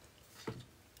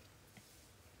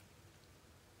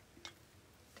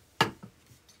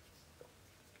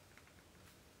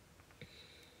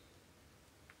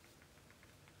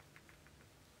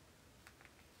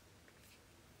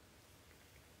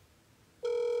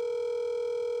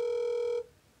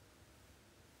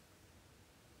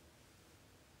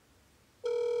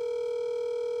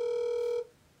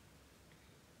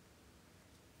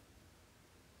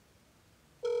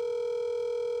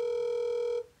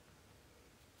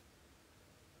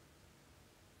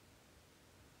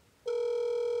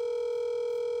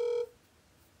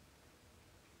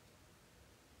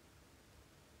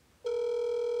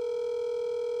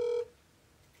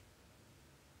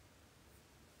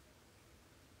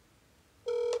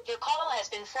 Your call has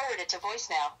been forwarded to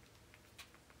voicemail.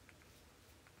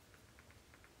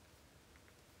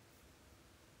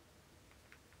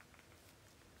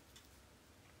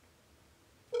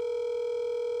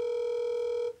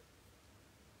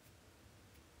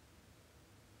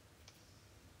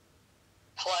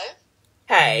 Hello?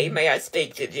 Hey, may I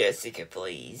speak to Jessica,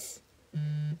 please?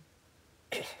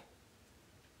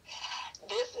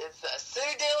 This is a Sue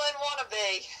Dillon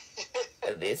wannabe.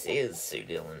 This is Sue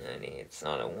Dillon, honey. It's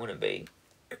not a wannabe.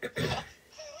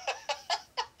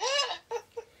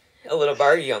 A little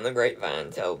birdie on the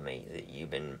grapevine told me that you've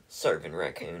been serving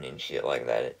raccoon and shit like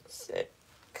that at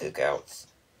cookouts.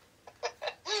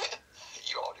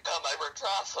 You ought to come over and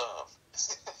try some.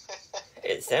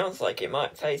 It sounds like it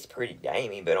might taste pretty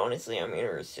gamey, but honestly, I'm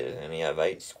interested. Honey, I've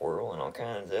ate squirrel and all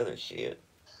kinds of other shit.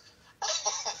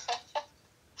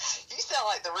 You sound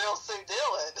like the real Sue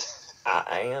Dillon.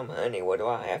 I am, honey. What do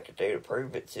I have to do to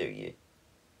prove it to you?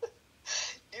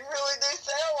 You really do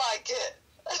sound like it.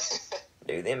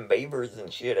 Do them beavers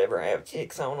and shit ever have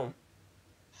ticks on them?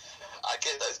 I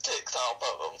get those ticks off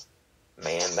of them.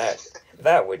 Man,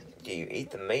 that would... Do you eat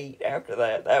the meat after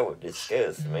that? That would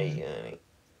disgust me, honey.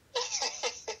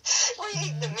 We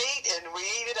eat the meat and we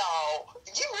eat it all.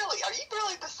 Are you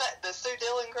really the Sue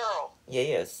Dillon girl?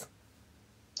 Yes,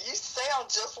 You sound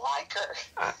just like her.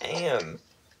 I am.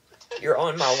 You're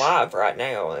on my live right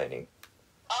now, honey.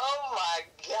 Oh my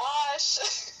gosh.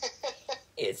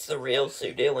 It's the real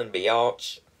Sue Dillon,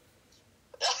 biatch.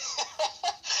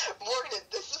 Morgan,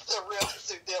 this is the real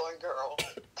Sue Dillon girl.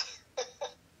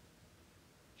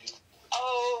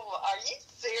 Oh, are you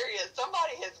serious?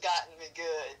 Somebody has gotten me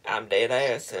good. I'm dead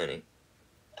ass, honey.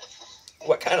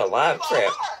 What kind of live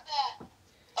trap?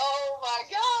 Oh my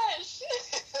gosh.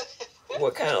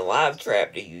 What kind of live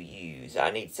trap do you use?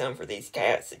 I need some for these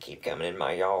cats that keep coming in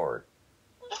my yard.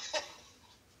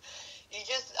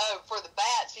 For the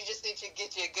bats, you just need to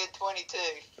get you a good 22.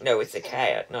 No, it's a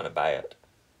cat, not a bat.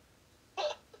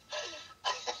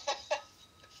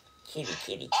 Kitty,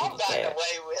 kitty, I'm kitty gotten cat.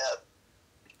 away with.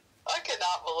 I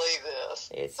cannot believe this.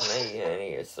 It's me,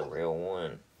 honey. It's the real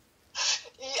one.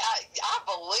 Yeah, I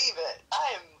believe it.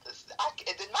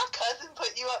 Did my cousin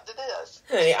put you up to this?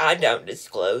 Honey, I don't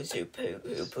disclose who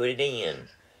put it in,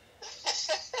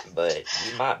 but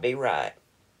you might be right.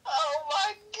 Oh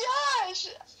my gosh.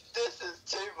 This is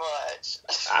too much.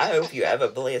 I hope you have a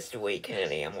blessed week,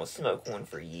 honey. I'm gonna smoke one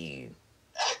for you.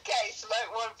 Okay,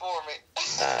 smoke one for me.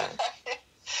 Bye.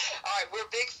 All right, we're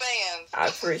big fans. I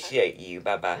appreciate you.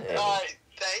 Bye-bye, honey. All right,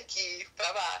 thank you.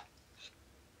 Bye-bye.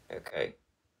 Okay.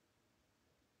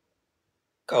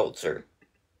 Coulter.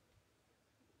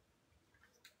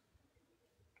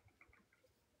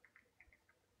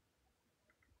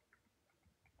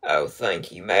 Oh,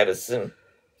 thank you, Madison.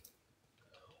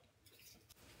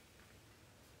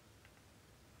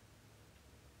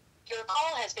 Your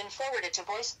call has been forwarded to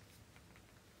voice.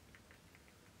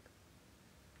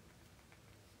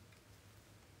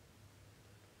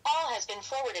 Call has been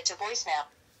forwarded to voicemail.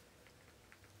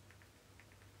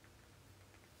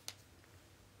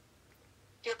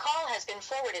 Your call has been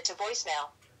forwarded to voicemail.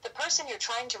 The person you're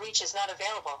trying to reach is not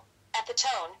available. At the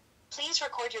tone, please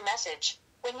record your message.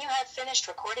 When you have finished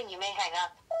recording, you may hang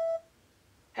up.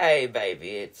 Hey, baby,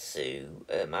 it's Sue.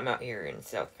 I'm out here in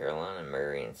South Carolina,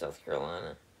 Marion, South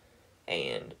Carolina.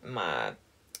 And my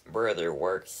brother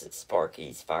works at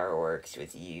Sparky's Fireworks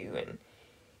with you, and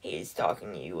he's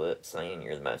talking you up, saying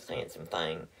you're the most handsome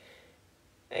thing.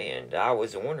 And I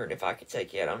was wondering if I could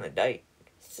take you out on a date.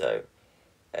 So,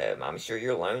 I'm sure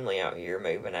you're lonely out here,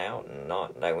 moving out and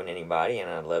not knowing anybody,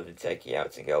 and I'd love to take you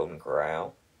out to Golden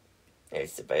Corral.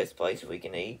 It's the best place we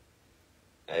can eat.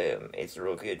 It's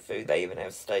real good food. They even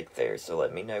have steak there, so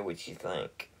let me know what you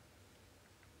think.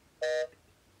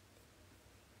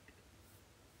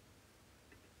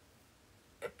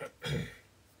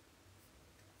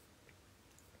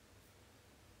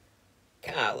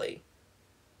 Kylie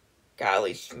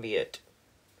Schmidt.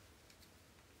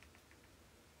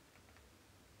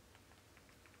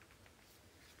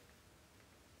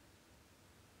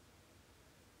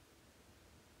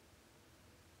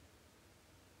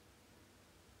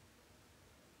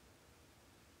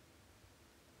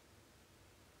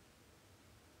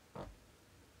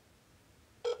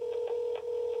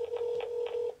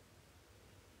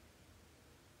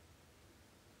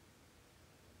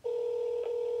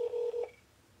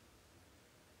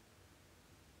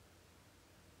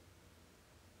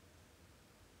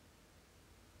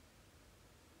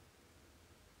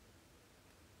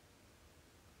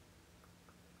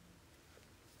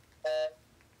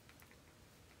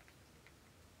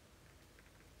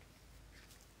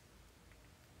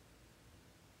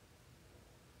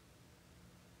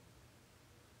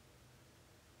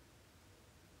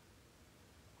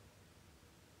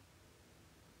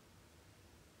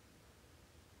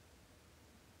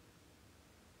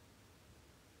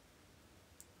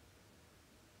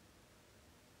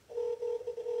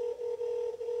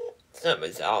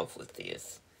 Something's off with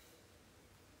this.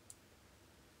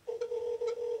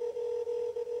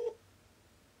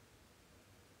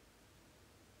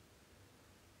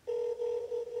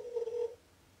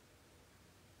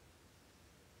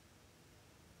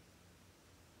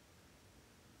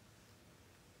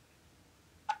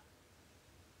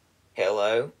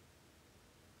 Hello?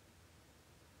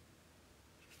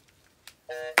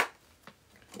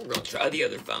 We're gonna try the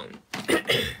other phone.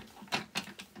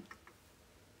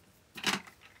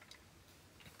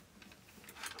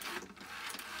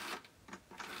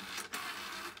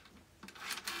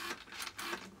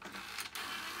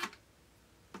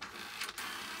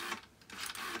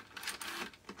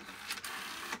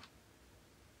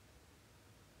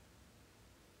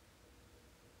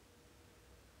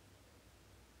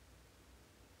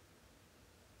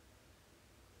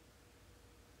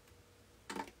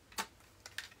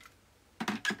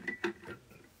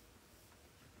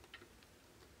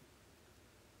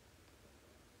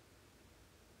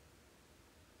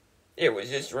 It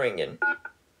was just ringing.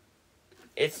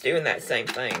 It's doing that same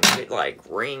thing. It like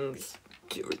rings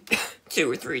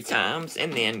two or three times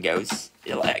and then goes,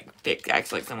 it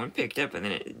acts like someone picked up and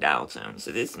then it dial tone.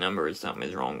 So this number is something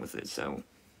is wrong with it. So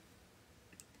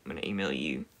I'm gonna email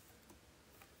you.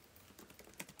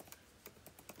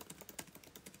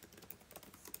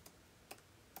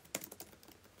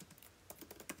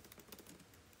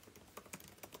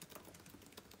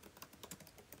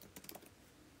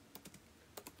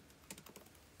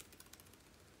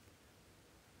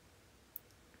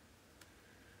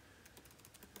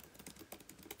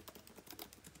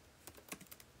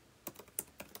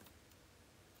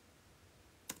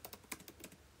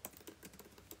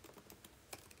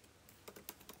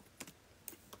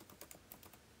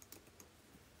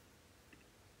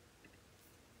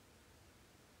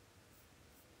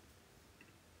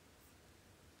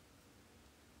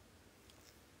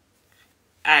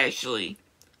 Ashley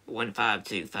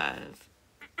 1525.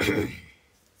 The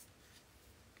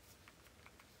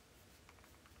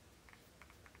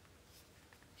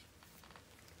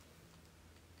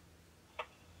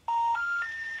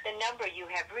number you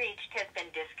have reached has been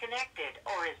disconnected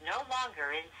or is no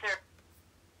longer in service.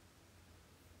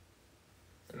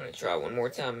 I'm gonna try one more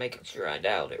time, making sure I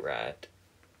dialed it right.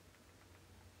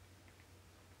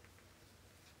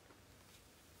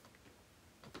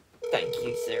 Thank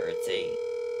you, Sarah T.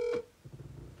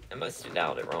 I must have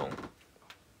dialed it wrong.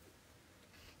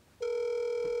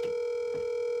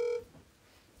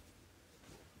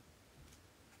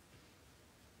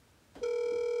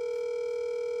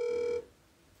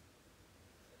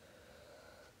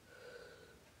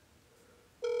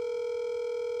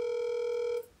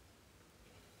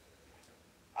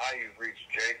 Hi, you've reached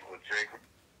Jake with Jake.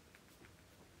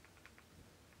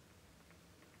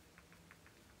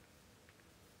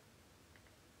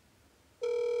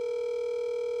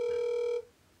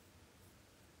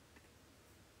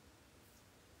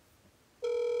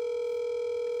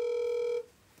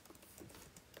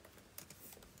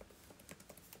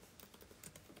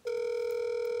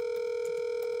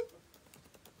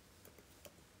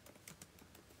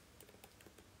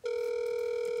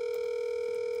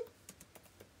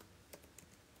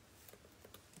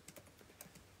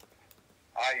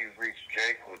 Hi, you've reached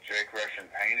Jake with Jake Russian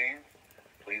Painting.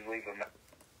 Please leave a message.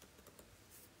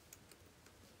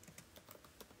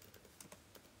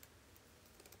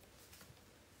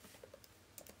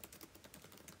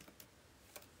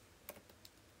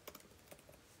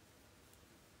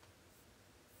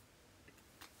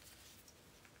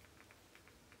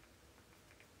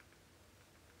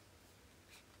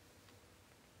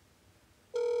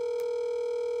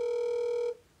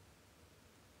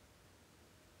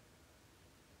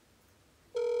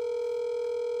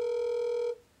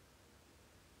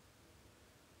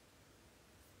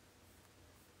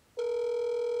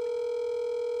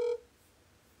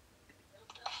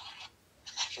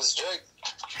 This is Jake.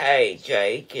 Hey,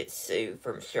 Jake, it's Sue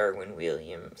from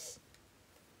Sherwin-Williams.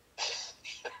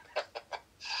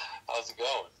 How's it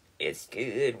going? It's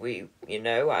good.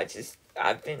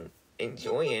 I've been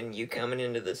enjoying you coming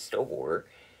into the store,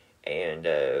 and,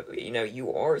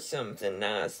 you are something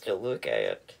nice to look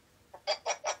at.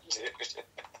 Dude,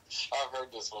 I've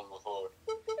heard this one before.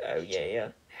 Oh, yeah.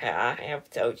 I have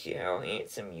told you how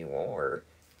handsome you are.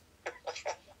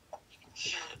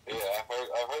 Yeah,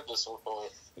 I've heard this one before.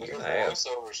 You Your have.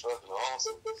 voiceover is fucking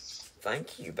awesome.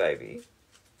 Thank you, baby.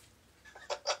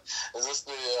 Is this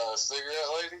the cigarette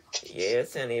lady?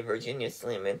 Yes, honey, Virginia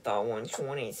Slim Menthol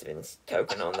 120's been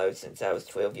toking on those since I was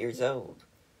 12 years old.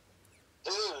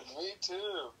 Dude, me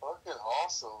too. Fucking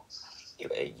awesome.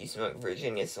 You smoke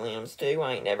Virginia Slims, too?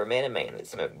 I ain't never met a man that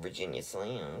smoked Virginia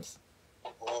Slims.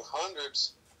 Well,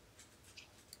 hundreds.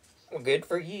 Well, good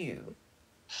for you.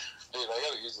 Dude, I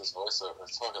gotta use this voiceover.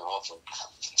 It's fucking awesome.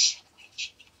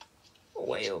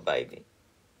 Well, baby,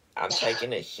 I'm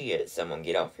taking a shit. Someone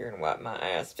get off here and wipe my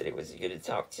ass, but it was good to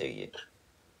talk to you.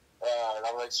 Alright,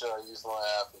 I'll make sure I use my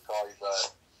app and call you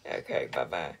back. Okay,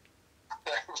 bye-bye.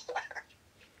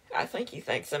 I think he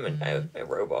thinks I'm a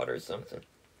robot or something.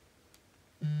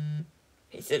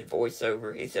 He said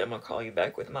voiceover. He said I'm gonna call you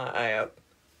back with my app.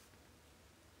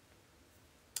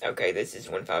 Okay, this is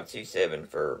 1527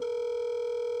 for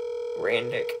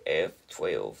Randick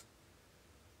F12.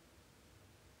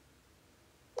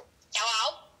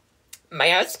 Hello?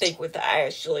 May I speak with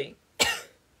Ashley?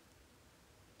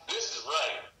 This is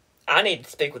Ray. I need to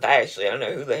speak with Ashley. I don't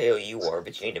know who the hell you are,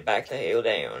 but you need to back the hell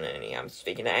down, honey. I'm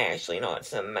speaking to Ashley, not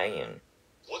some man.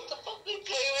 What the fuck? Who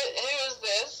is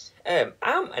this?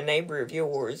 I'm a neighbor of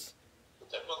yours.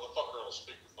 Put that motherfucker on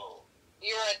speakerphone.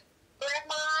 You're a friend of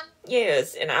mine?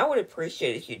 Yes, and I would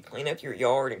appreciate if you'd clean up your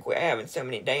yard and quit having so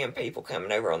many damn people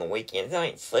coming over on the weekends. I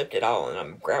ain't slept at all, and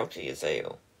I'm grouchy as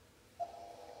hell.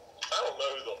 I don't know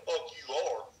who the fuck you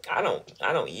are.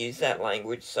 I don't use that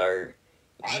language, sir.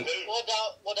 I do. Well,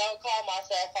 don't call my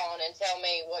cell phone and tell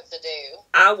me what to do.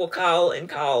 I will call and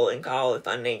call and call if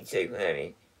I need to,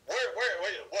 honey. What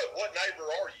neighbor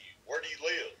are you? Where do you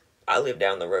live? I live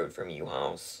down the road from you,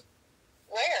 Hoss.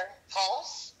 Where?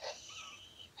 Hoss?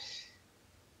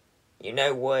 You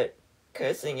know what?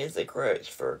 Cussing is a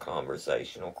crutch for a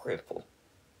conversational cripple.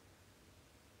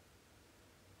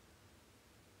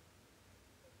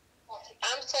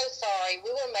 I'm so sorry.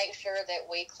 We will make sure that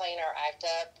we clean our act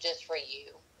up just for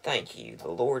you. Thank you.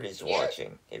 The Lord is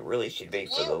watching. It really should be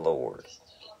for the Lord.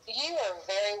 You are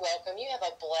very welcome. You have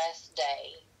a blessed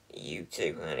day. You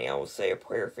too, honey. I will say a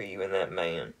prayer for you and that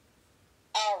man.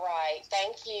 All right.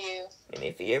 Thank you. And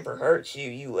if he ever hurts you,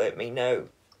 you let me know.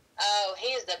 Oh, he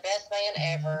is the best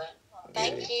man ever.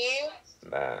 Thank Good. you.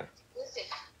 Bye. Listen.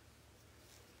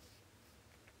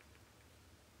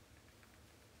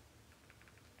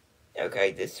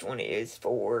 Okay, this one is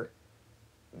for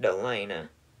Delana.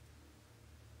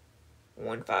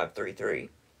 1533.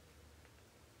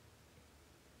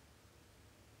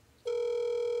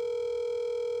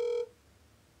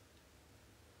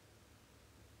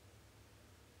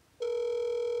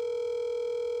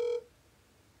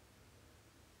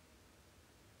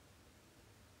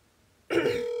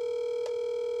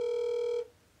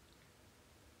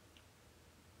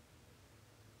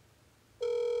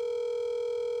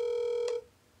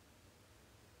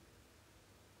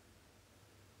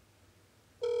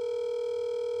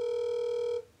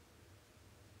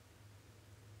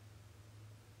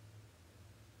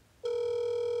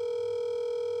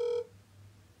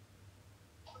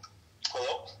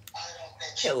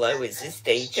 Hello, is this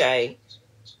DJ?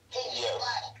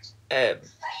 Yes.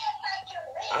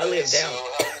 I live So, down.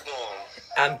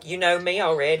 how you doing? You know me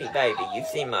already, baby. You've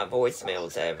seen my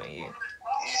voicemails, haven't you? You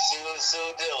Sue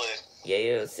Dylan.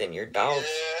 Yes, and your dogs.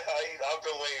 Yeah, I've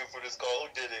been waiting for this call.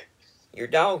 Who did it? Your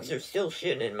dogs are still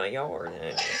shitting in my yard,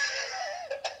 honey.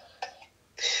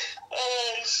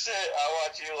 Oh, shit. I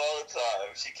watch you all the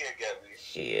time. She can't get me.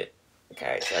 Shit.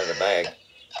 Okay, so the bag.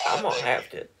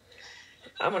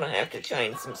 I'm gonna have to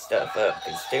change some stuff up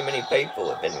because too many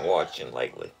people have been watching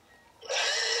lately.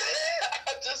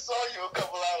 I just saw you a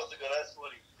couple hours ago. That's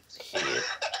funny. Shit.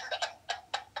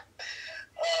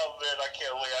 Oh, man, I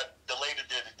can't wait. The lady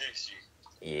did it, didn't she?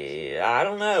 Yeah, I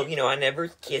don't know. You know, I never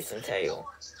kiss and tell. All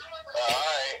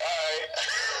right.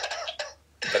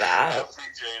 But I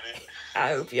appreciate it. I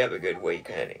hope you have a good week,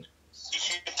 honey.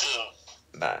 You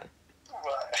too. Bye.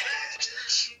 Bye.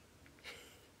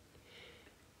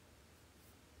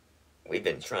 We've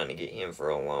been trying to get him for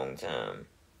a long time.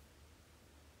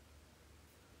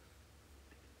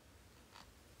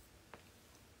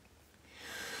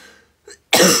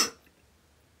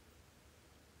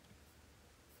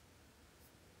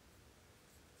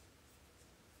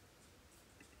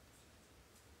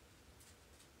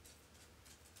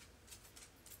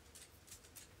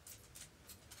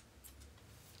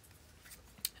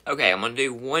 Okay, I'm gonna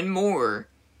do one more.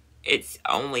 It's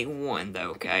only one,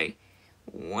 though, okay?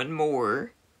 One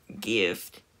more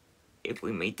gift. If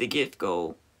we meet the gift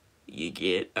goal, you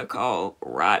get a call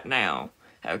right now,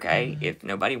 okay? If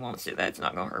nobody wants it, that's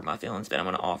not gonna hurt my feelings, but I'm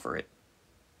gonna offer it.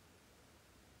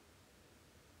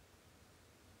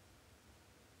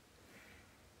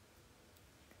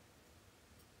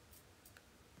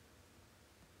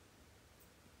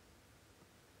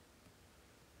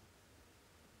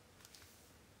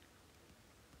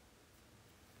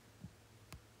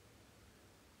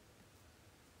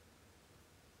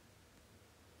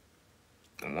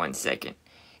 One second.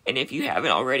 And if you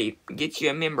haven't already, get you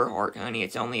a member heart, honey.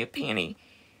 It's only a penny.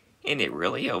 And it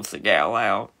really helps the gal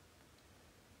out.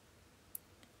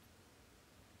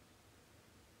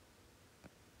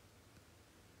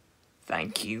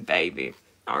 Thank you, baby.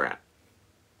 Alright.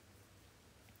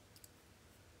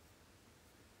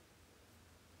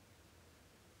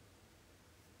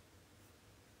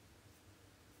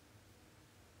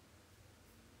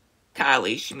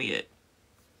 Kylie Schmidt.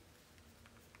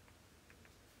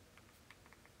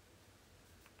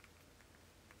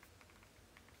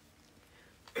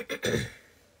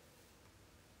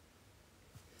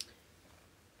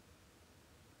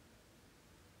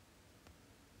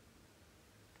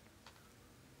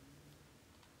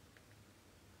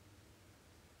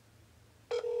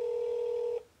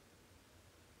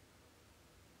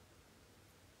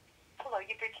 Hello,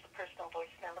 you've reached the personal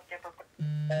voicemail of Deborah.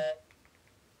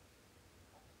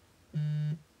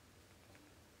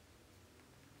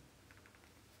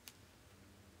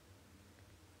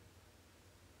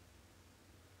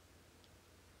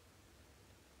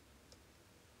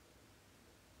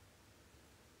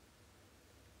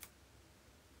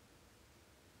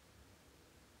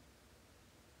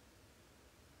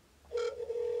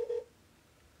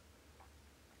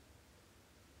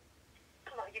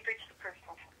 Hello, you've reached the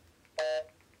personal.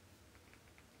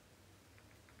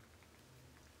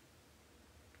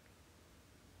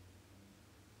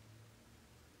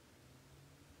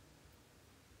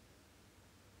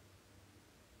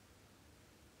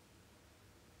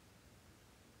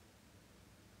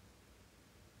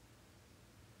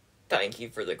 Thank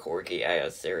you for the corgi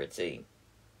ass, Sarah T.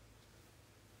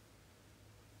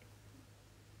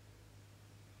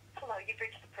 Hello, you've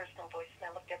reached the personal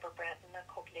voicemail of Deborah Bratton, a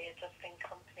Copley Adjusting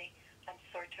Company. I'm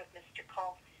sorry to have missed your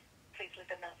call. Please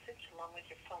leave a message along with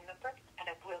your phone number, and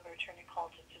I will return your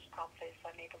call just as promptly as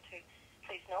I'm able to.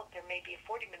 Please note there may be a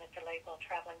 40-minute delay while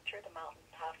traveling through the mountain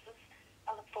passes.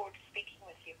 I look forward to speaking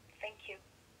with you. Thank you.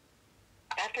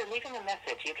 After leaving a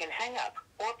message, you can hang up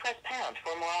or press pound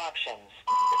for more options.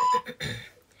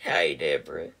 Hey,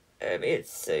 Deborah.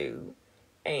 It's Sue.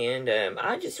 And,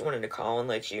 I just wanted to call and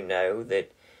let you know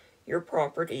that your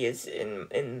property is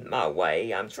in my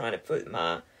way. I'm trying to put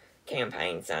my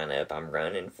campaign sign up. I'm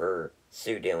running for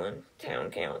Sue Dillon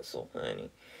Town Council,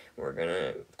 honey. We're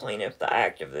gonna clean up the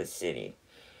act of this city.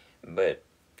 But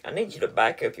I need you to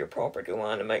back up your property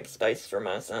line to make space for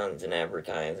my signs and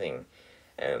advertising.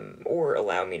 Or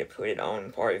allow me to put it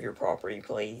on part of your property,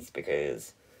 please,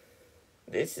 because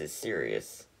this is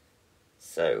serious.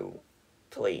 So,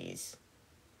 please,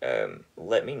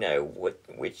 let me know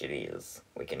which it is.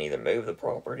 We can either move the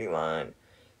property line,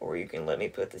 or you can let me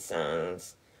put the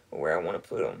signs where I want to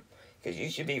put them. Because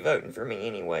you should be voting for me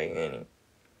anyway, honey.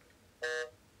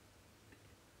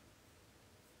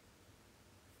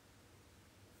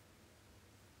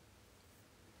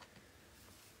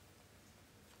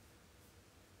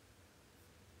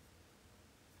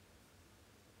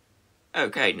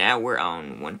 Okay, now we're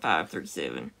on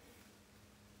 1537.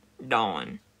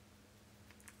 Dawn.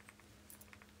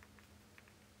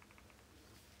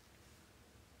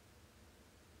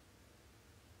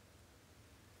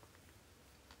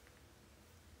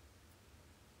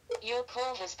 Your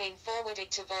call has been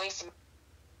forwarded to voice.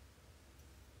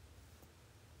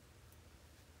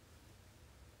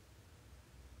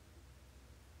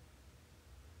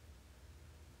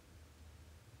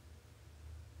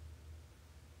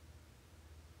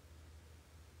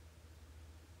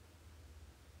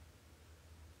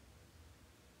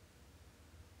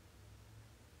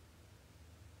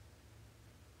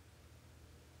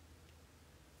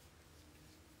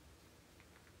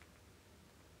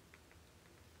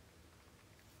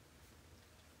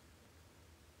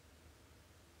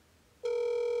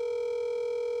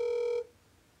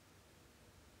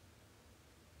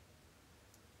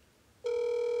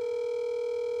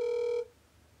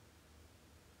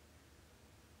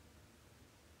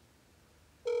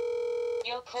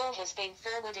 Your call has been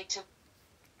forwarded to.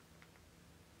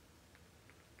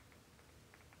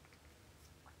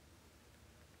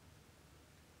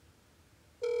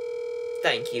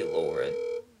 Thank you, Laura.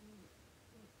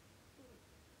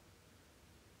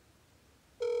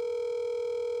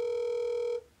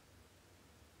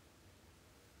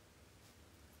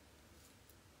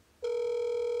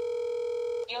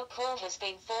 Your call has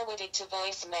been forwarded to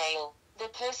voicemail. The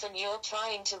person you're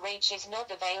trying to reach is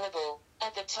not available.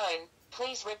 At the tone,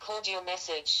 please record your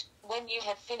message. When you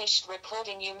have finished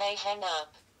recording, you may hang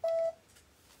up.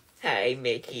 Hey,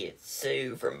 Mickey, it's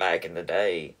Sue from back in the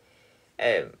day.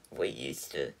 We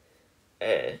used to,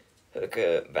 hook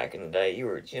up back in the day. You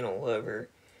were a gentle lover.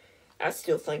 I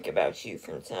still think about you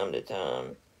from time to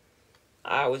time.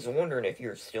 I was wondering if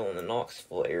you're still in the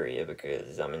Knoxville area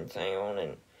because I'm in town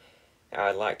and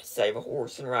I'd like to save a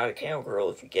horse and ride a cowgirl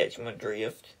if you catch my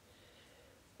drift.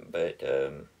 But,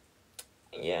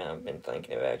 yeah, I've been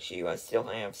thinking about you. I still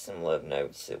have some love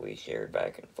notes that we shared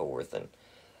back and forth, and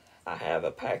I have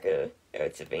a pack of,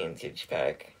 it's a vintage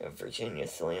pack of Virginia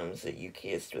Slims that you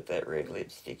kissed with that red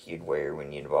lipstick you'd wear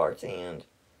when you'd bartend.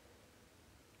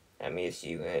 I miss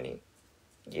you, honey.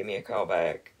 Give me a call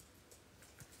back.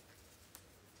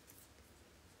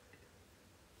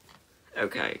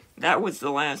 Okay, that was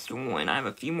the last one. I have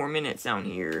a few more minutes on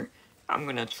here. I'm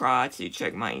gonna try to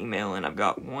check my email, and I've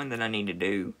got one that I need to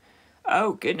do.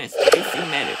 Oh, goodness, Casey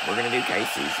met it. We're gonna do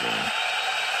Casey's then.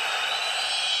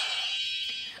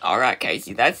 Alright,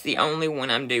 Casey, that's the only one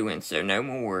I'm doing, so no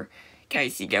more.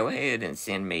 Casey, go ahead and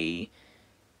send me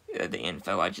the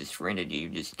info I just rented you.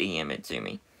 Just DM it to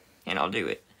me, and I'll do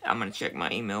it. I'm gonna check my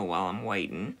email while I'm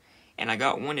waiting, and I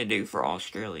got one to do for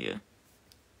Australia.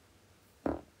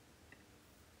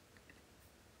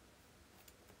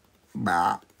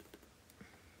 Bah.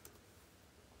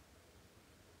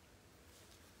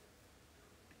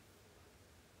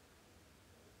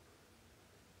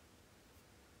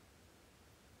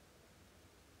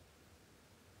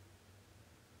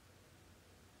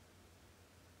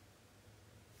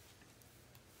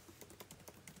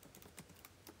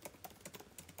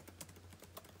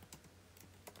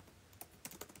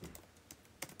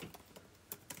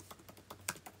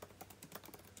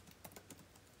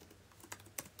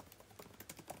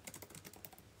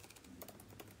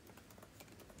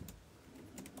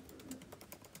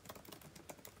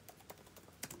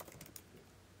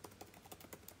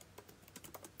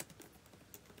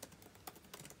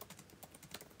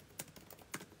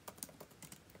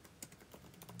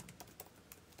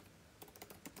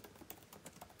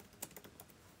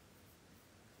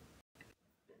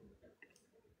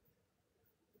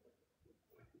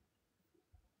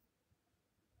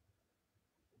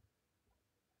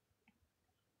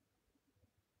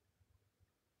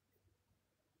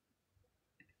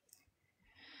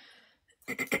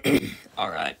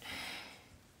 Alright.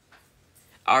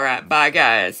 Alright, bye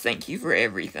guys. Thank you for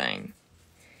everything.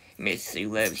 Miss Sue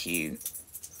loves you.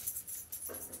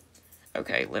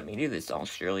 Okay, let me do this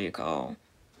Australia call.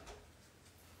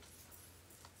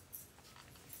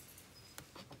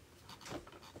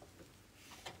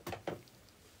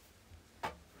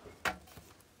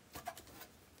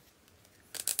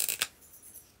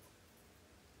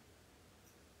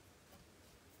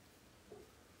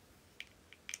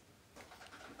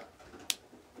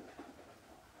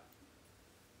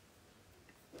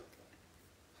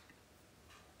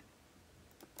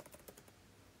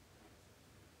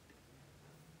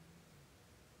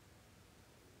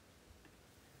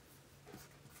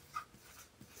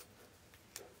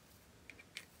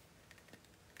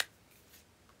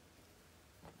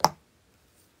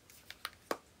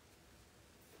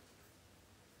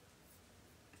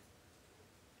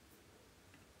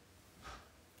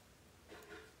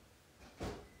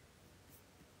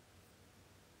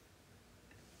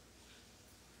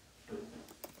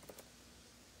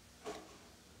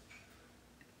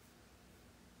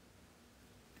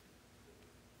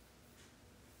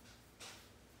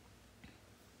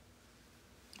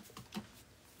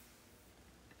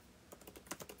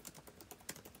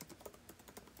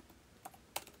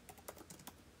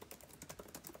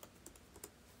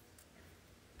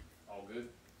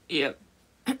 Yep.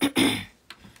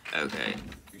 Okay.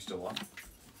 You still on?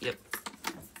 Yep.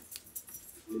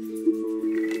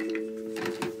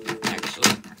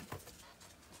 Actually.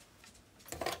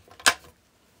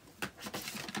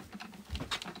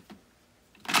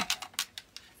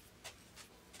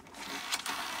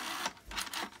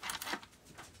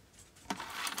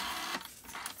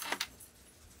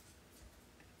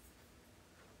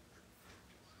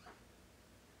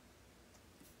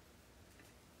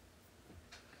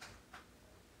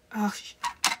 Oh, shit.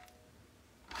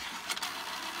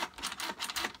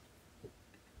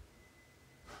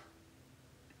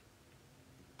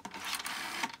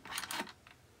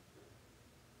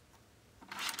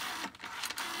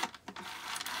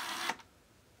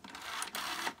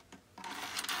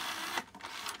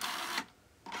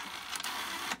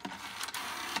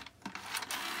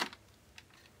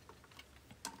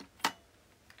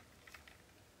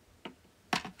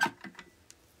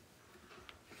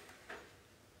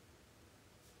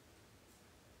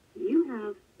 You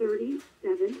have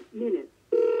 37 minutes.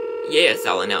 Yes,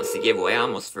 I'll announce the giveaway. I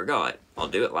almost forgot. I'll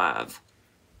do it live.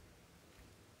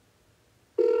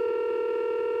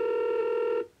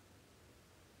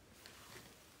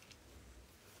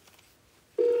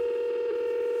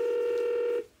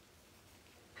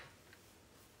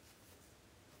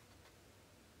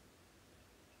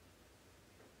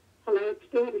 Hello, it's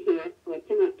Dawn here. I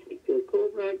cannot take your call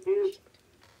right now.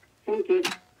 Thank you.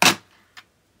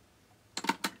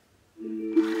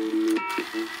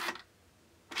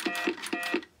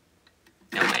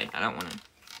 No, man, I don't want to.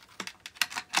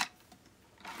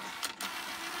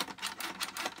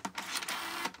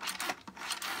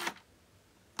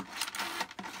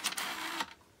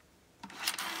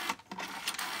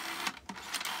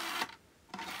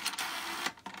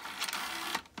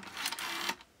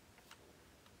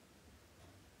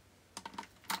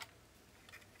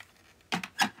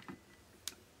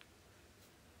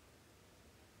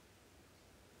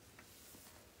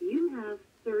 You have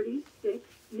 36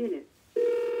 minutes.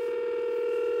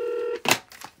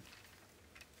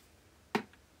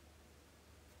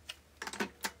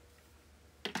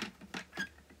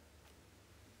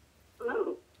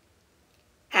 Hello.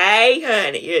 Hey,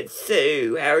 honey, it's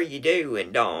Sue. How are you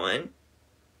doing, Dawn?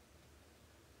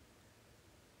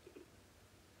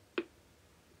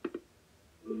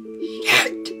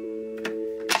 Shit.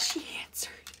 She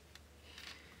answered.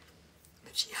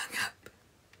 She hung up.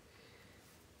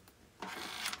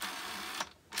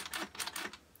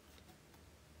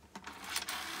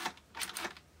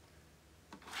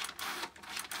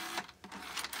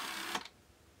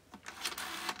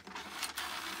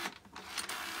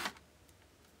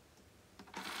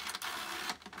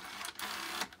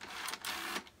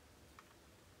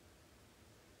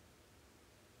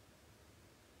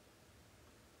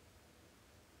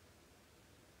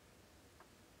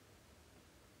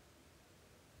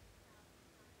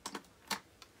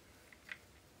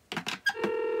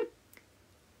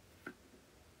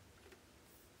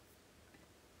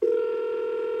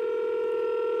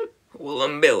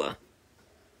 Woollambilla.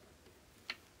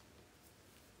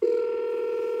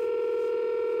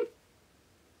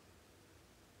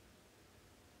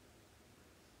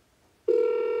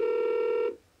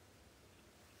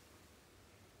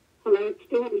 Hello, it's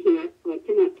Dawn here. I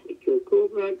cannot take your call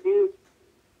right now.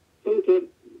 Thank you.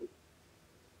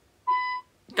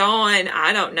 Dawn,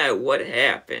 I don't know what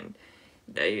happened.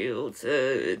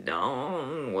 Delta,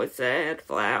 Dawn, what's that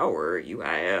flower you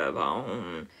have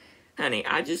on? Honey,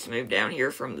 I just moved down here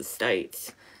from the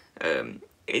States.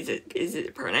 Is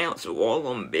it pronounced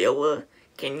Woollambilla?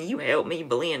 Can you help me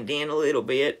blend in a little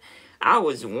bit? I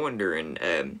was wondering,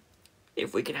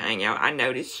 if we could hang out. I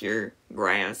noticed your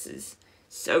grass is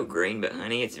so green, but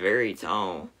honey, it's very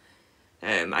tall.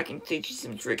 I can teach you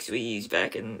some tricks we use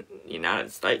back in the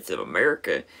United States of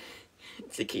America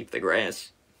to keep the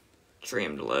grass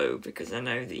trimmed low, because I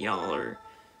know that y'all are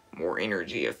more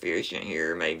energy efficient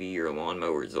here. Maybe your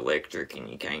lawnmower's electric and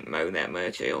you can't mow that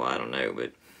much. Hell, I don't know,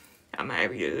 but I'm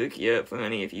happy to hook you up,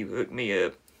 honey, if you hook me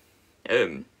up.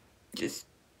 Just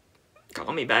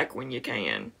call me back when you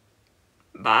can.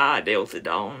 Bye, Delta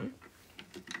Dawn.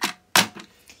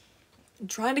 I'm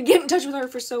trying to get in touch with her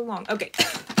for so long. Okay.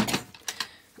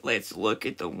 Let's look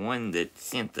at the one that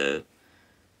sent the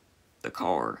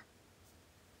car.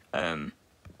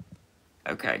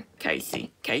 Okay,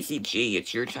 Casey. Casey G,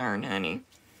 it's your turn, honey.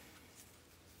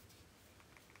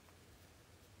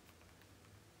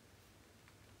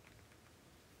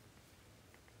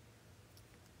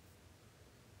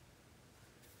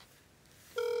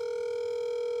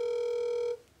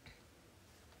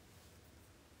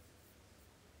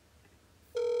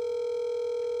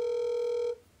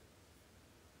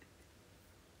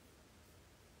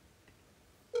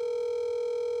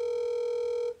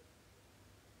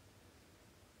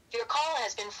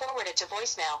 has been forwarded to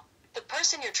voicemail. The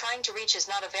person you're trying to reach is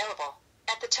not available.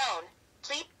 At the tone,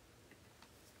 please...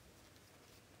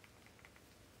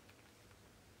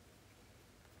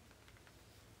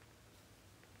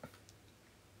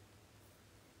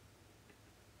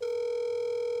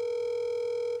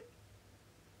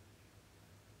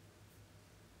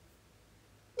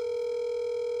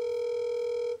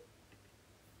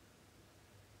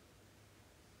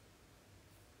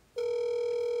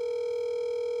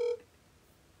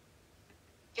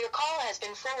 Your call has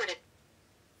been forwarded.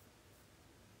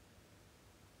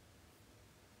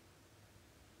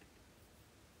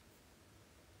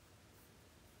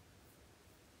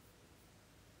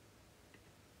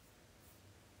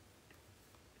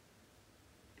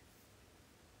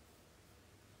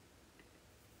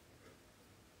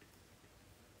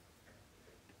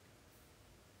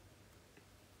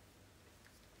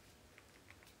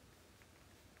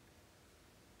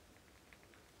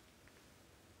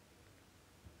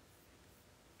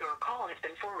 Your call has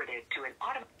been forwarded to an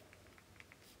automatic.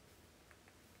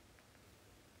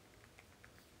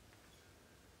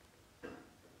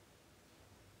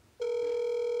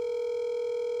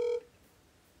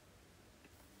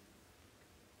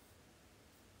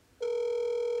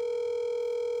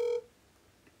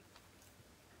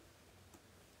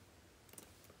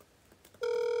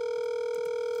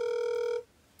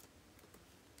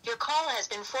 Your call has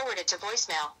been forwarded to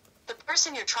voicemail. The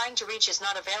person you're trying to reach is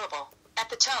not available. At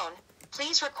the tone,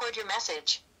 please record your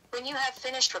message. When you have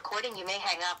finished recording, you may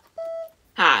hang up.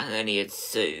 Hi, honey, it's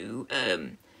Sue.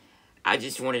 I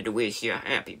just wanted to wish you a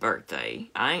happy birthday.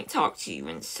 I ain't talked to you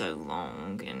in so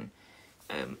long, and,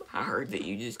 I heard that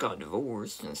you just got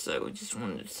divorced, and so I just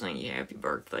wanted to sing you happy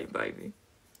birthday, baby.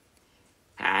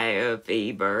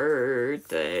 Happy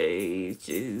birthday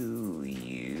to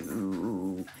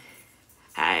you.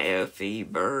 Happy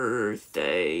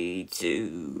birthday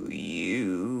to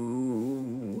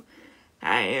you.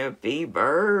 Happy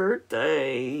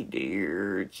birthday,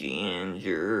 dear Ginger.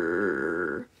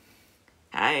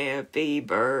 Happy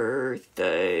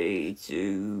birthday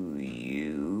to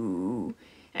you.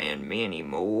 And many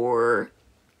more.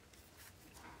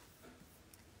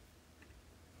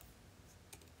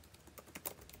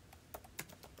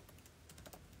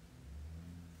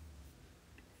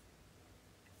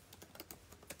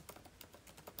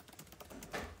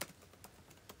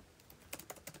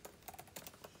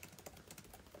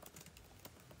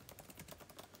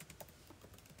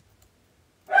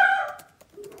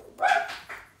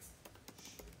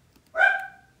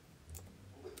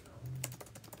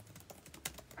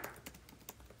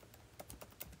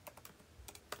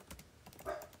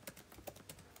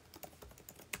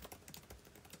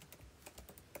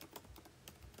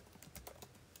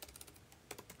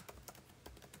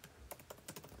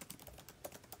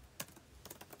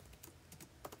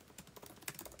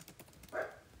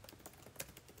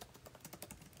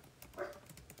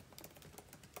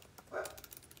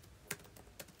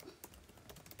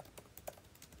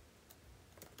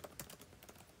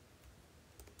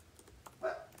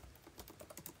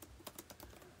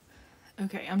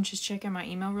 Okay, I'm just checking my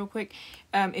email real quick.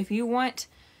 If you want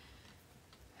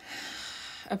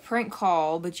a prank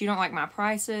call, but you don't like my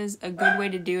prices, a good way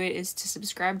to do it is to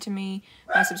subscribe to me.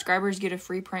 My subscribers get a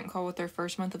free prank call with their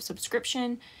first month of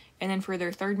subscription. And then for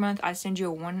their third month, I send you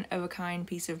a one-of-a-kind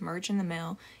piece of merch in the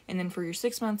mail. And then for your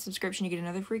 6-month subscription, you get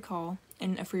another free call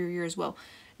and a free year as well.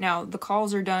 Now, the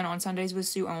calls are done on Sundays with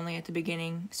Sue only at the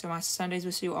beginning. So my Sundays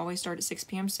with Sue always start at 6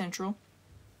 p.m. Central.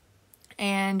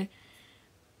 And...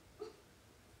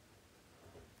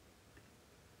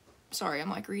 sorry, I'm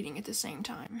like reading at the same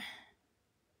time.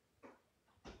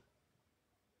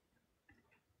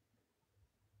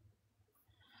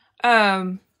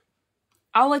 I'll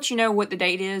let you know what the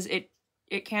date is. It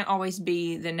can't always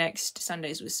be the next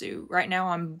Sundays with Sue. Right now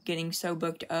I'm getting so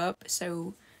booked up,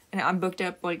 and I'm booked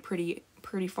up like pretty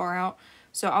far out.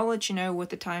 So I'll let you know what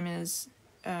the time is.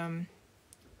 And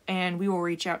we will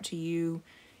reach out to you.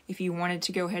 If you wanted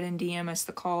to go ahead and DM us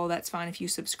the call, that's fine if you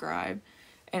subscribe.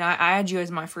 And I add you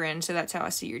as my friend, so that's how I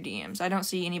see your DMs. I don't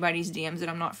see anybody's DMs that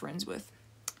I'm not friends with.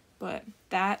 But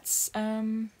that's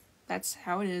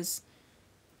how it is.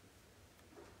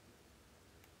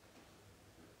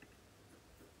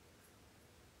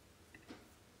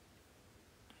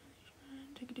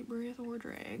 Take a deep breath or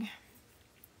drag.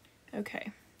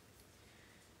 Okay.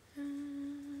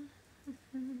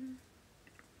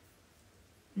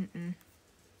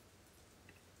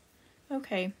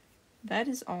 Okay. That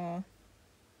is all.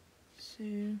 So,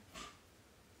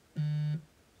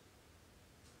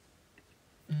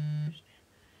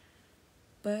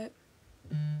 but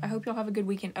I hope y'all have a good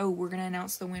weekend. Oh, we're gonna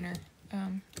announce the winner.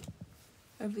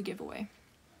 of the giveaway.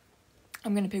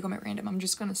 I'm going to pick them at random. I'm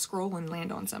just going to scroll and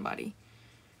land on somebody.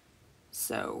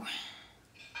 So,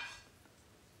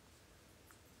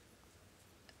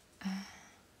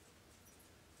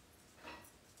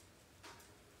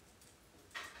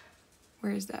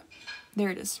 where is that? There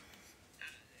it is.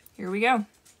 Here we go.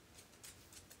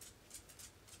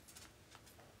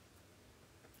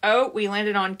 Oh, we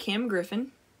landed on Kim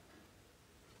Griffin.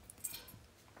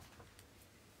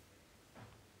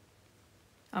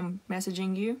 I'm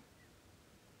messaging you.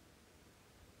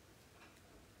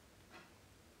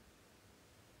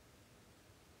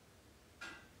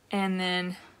 And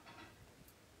then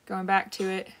going back to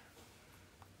it.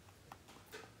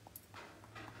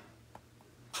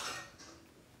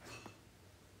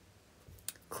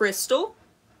 Crystal.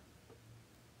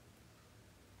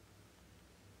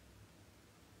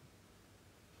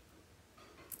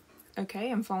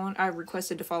 Okay, I'm following. I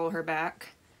requested to follow her back,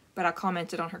 but I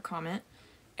commented on her comment.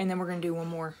 And then we're going to do one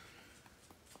more.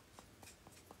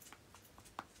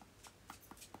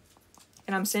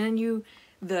 And I'm sending you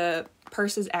the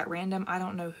purses at random. I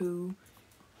don't know who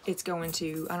it's going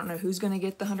to. I don't know who's going to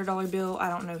get the $100 bill. I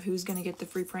don't know who's going to get the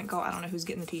free prank call. I don't know who's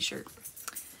getting the t-shirt.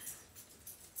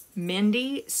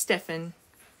 Mindy Stephan.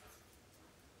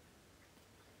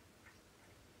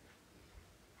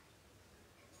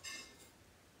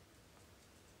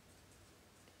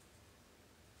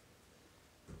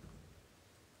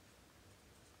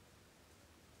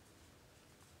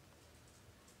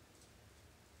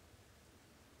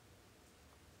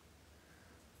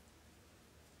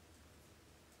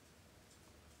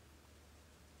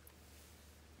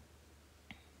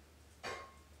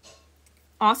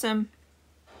 Awesome.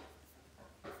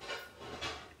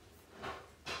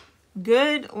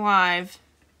 Good live.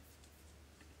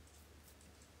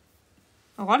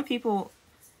 A lot of people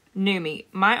knew me.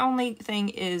 My only thing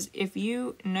is, if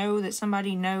you know that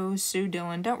somebody knows Sue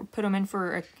Dillon, don't put them in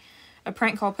for a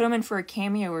prank call. Put them in for a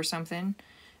cameo or something.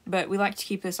 But we like to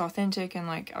keep this authentic, and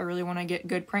like, I really want to get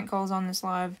good prank calls on this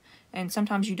live. And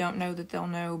sometimes you don't know that they'll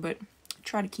know, but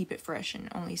try to keep it fresh and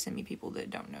only send me people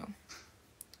that don't know.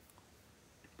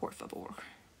 Por favor.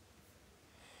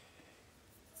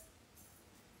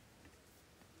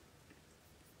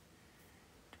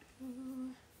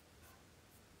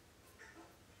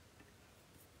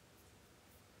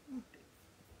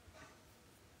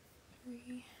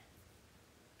 Three.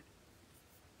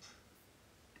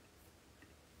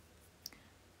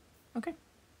 Okay.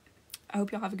 I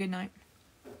hope y'all have a good night.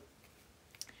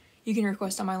 You can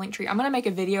request on my Linktree. I'm going to make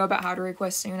a video about how to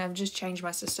request soon. I've just changed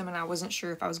my system, and I wasn't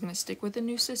sure if I was going to stick with the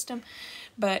new system.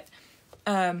 But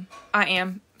I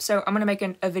am. So I'm going to make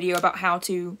a video about how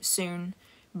to soon.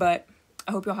 But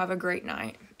I hope y'all have a great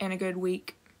night and a good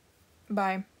week.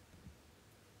 Bye.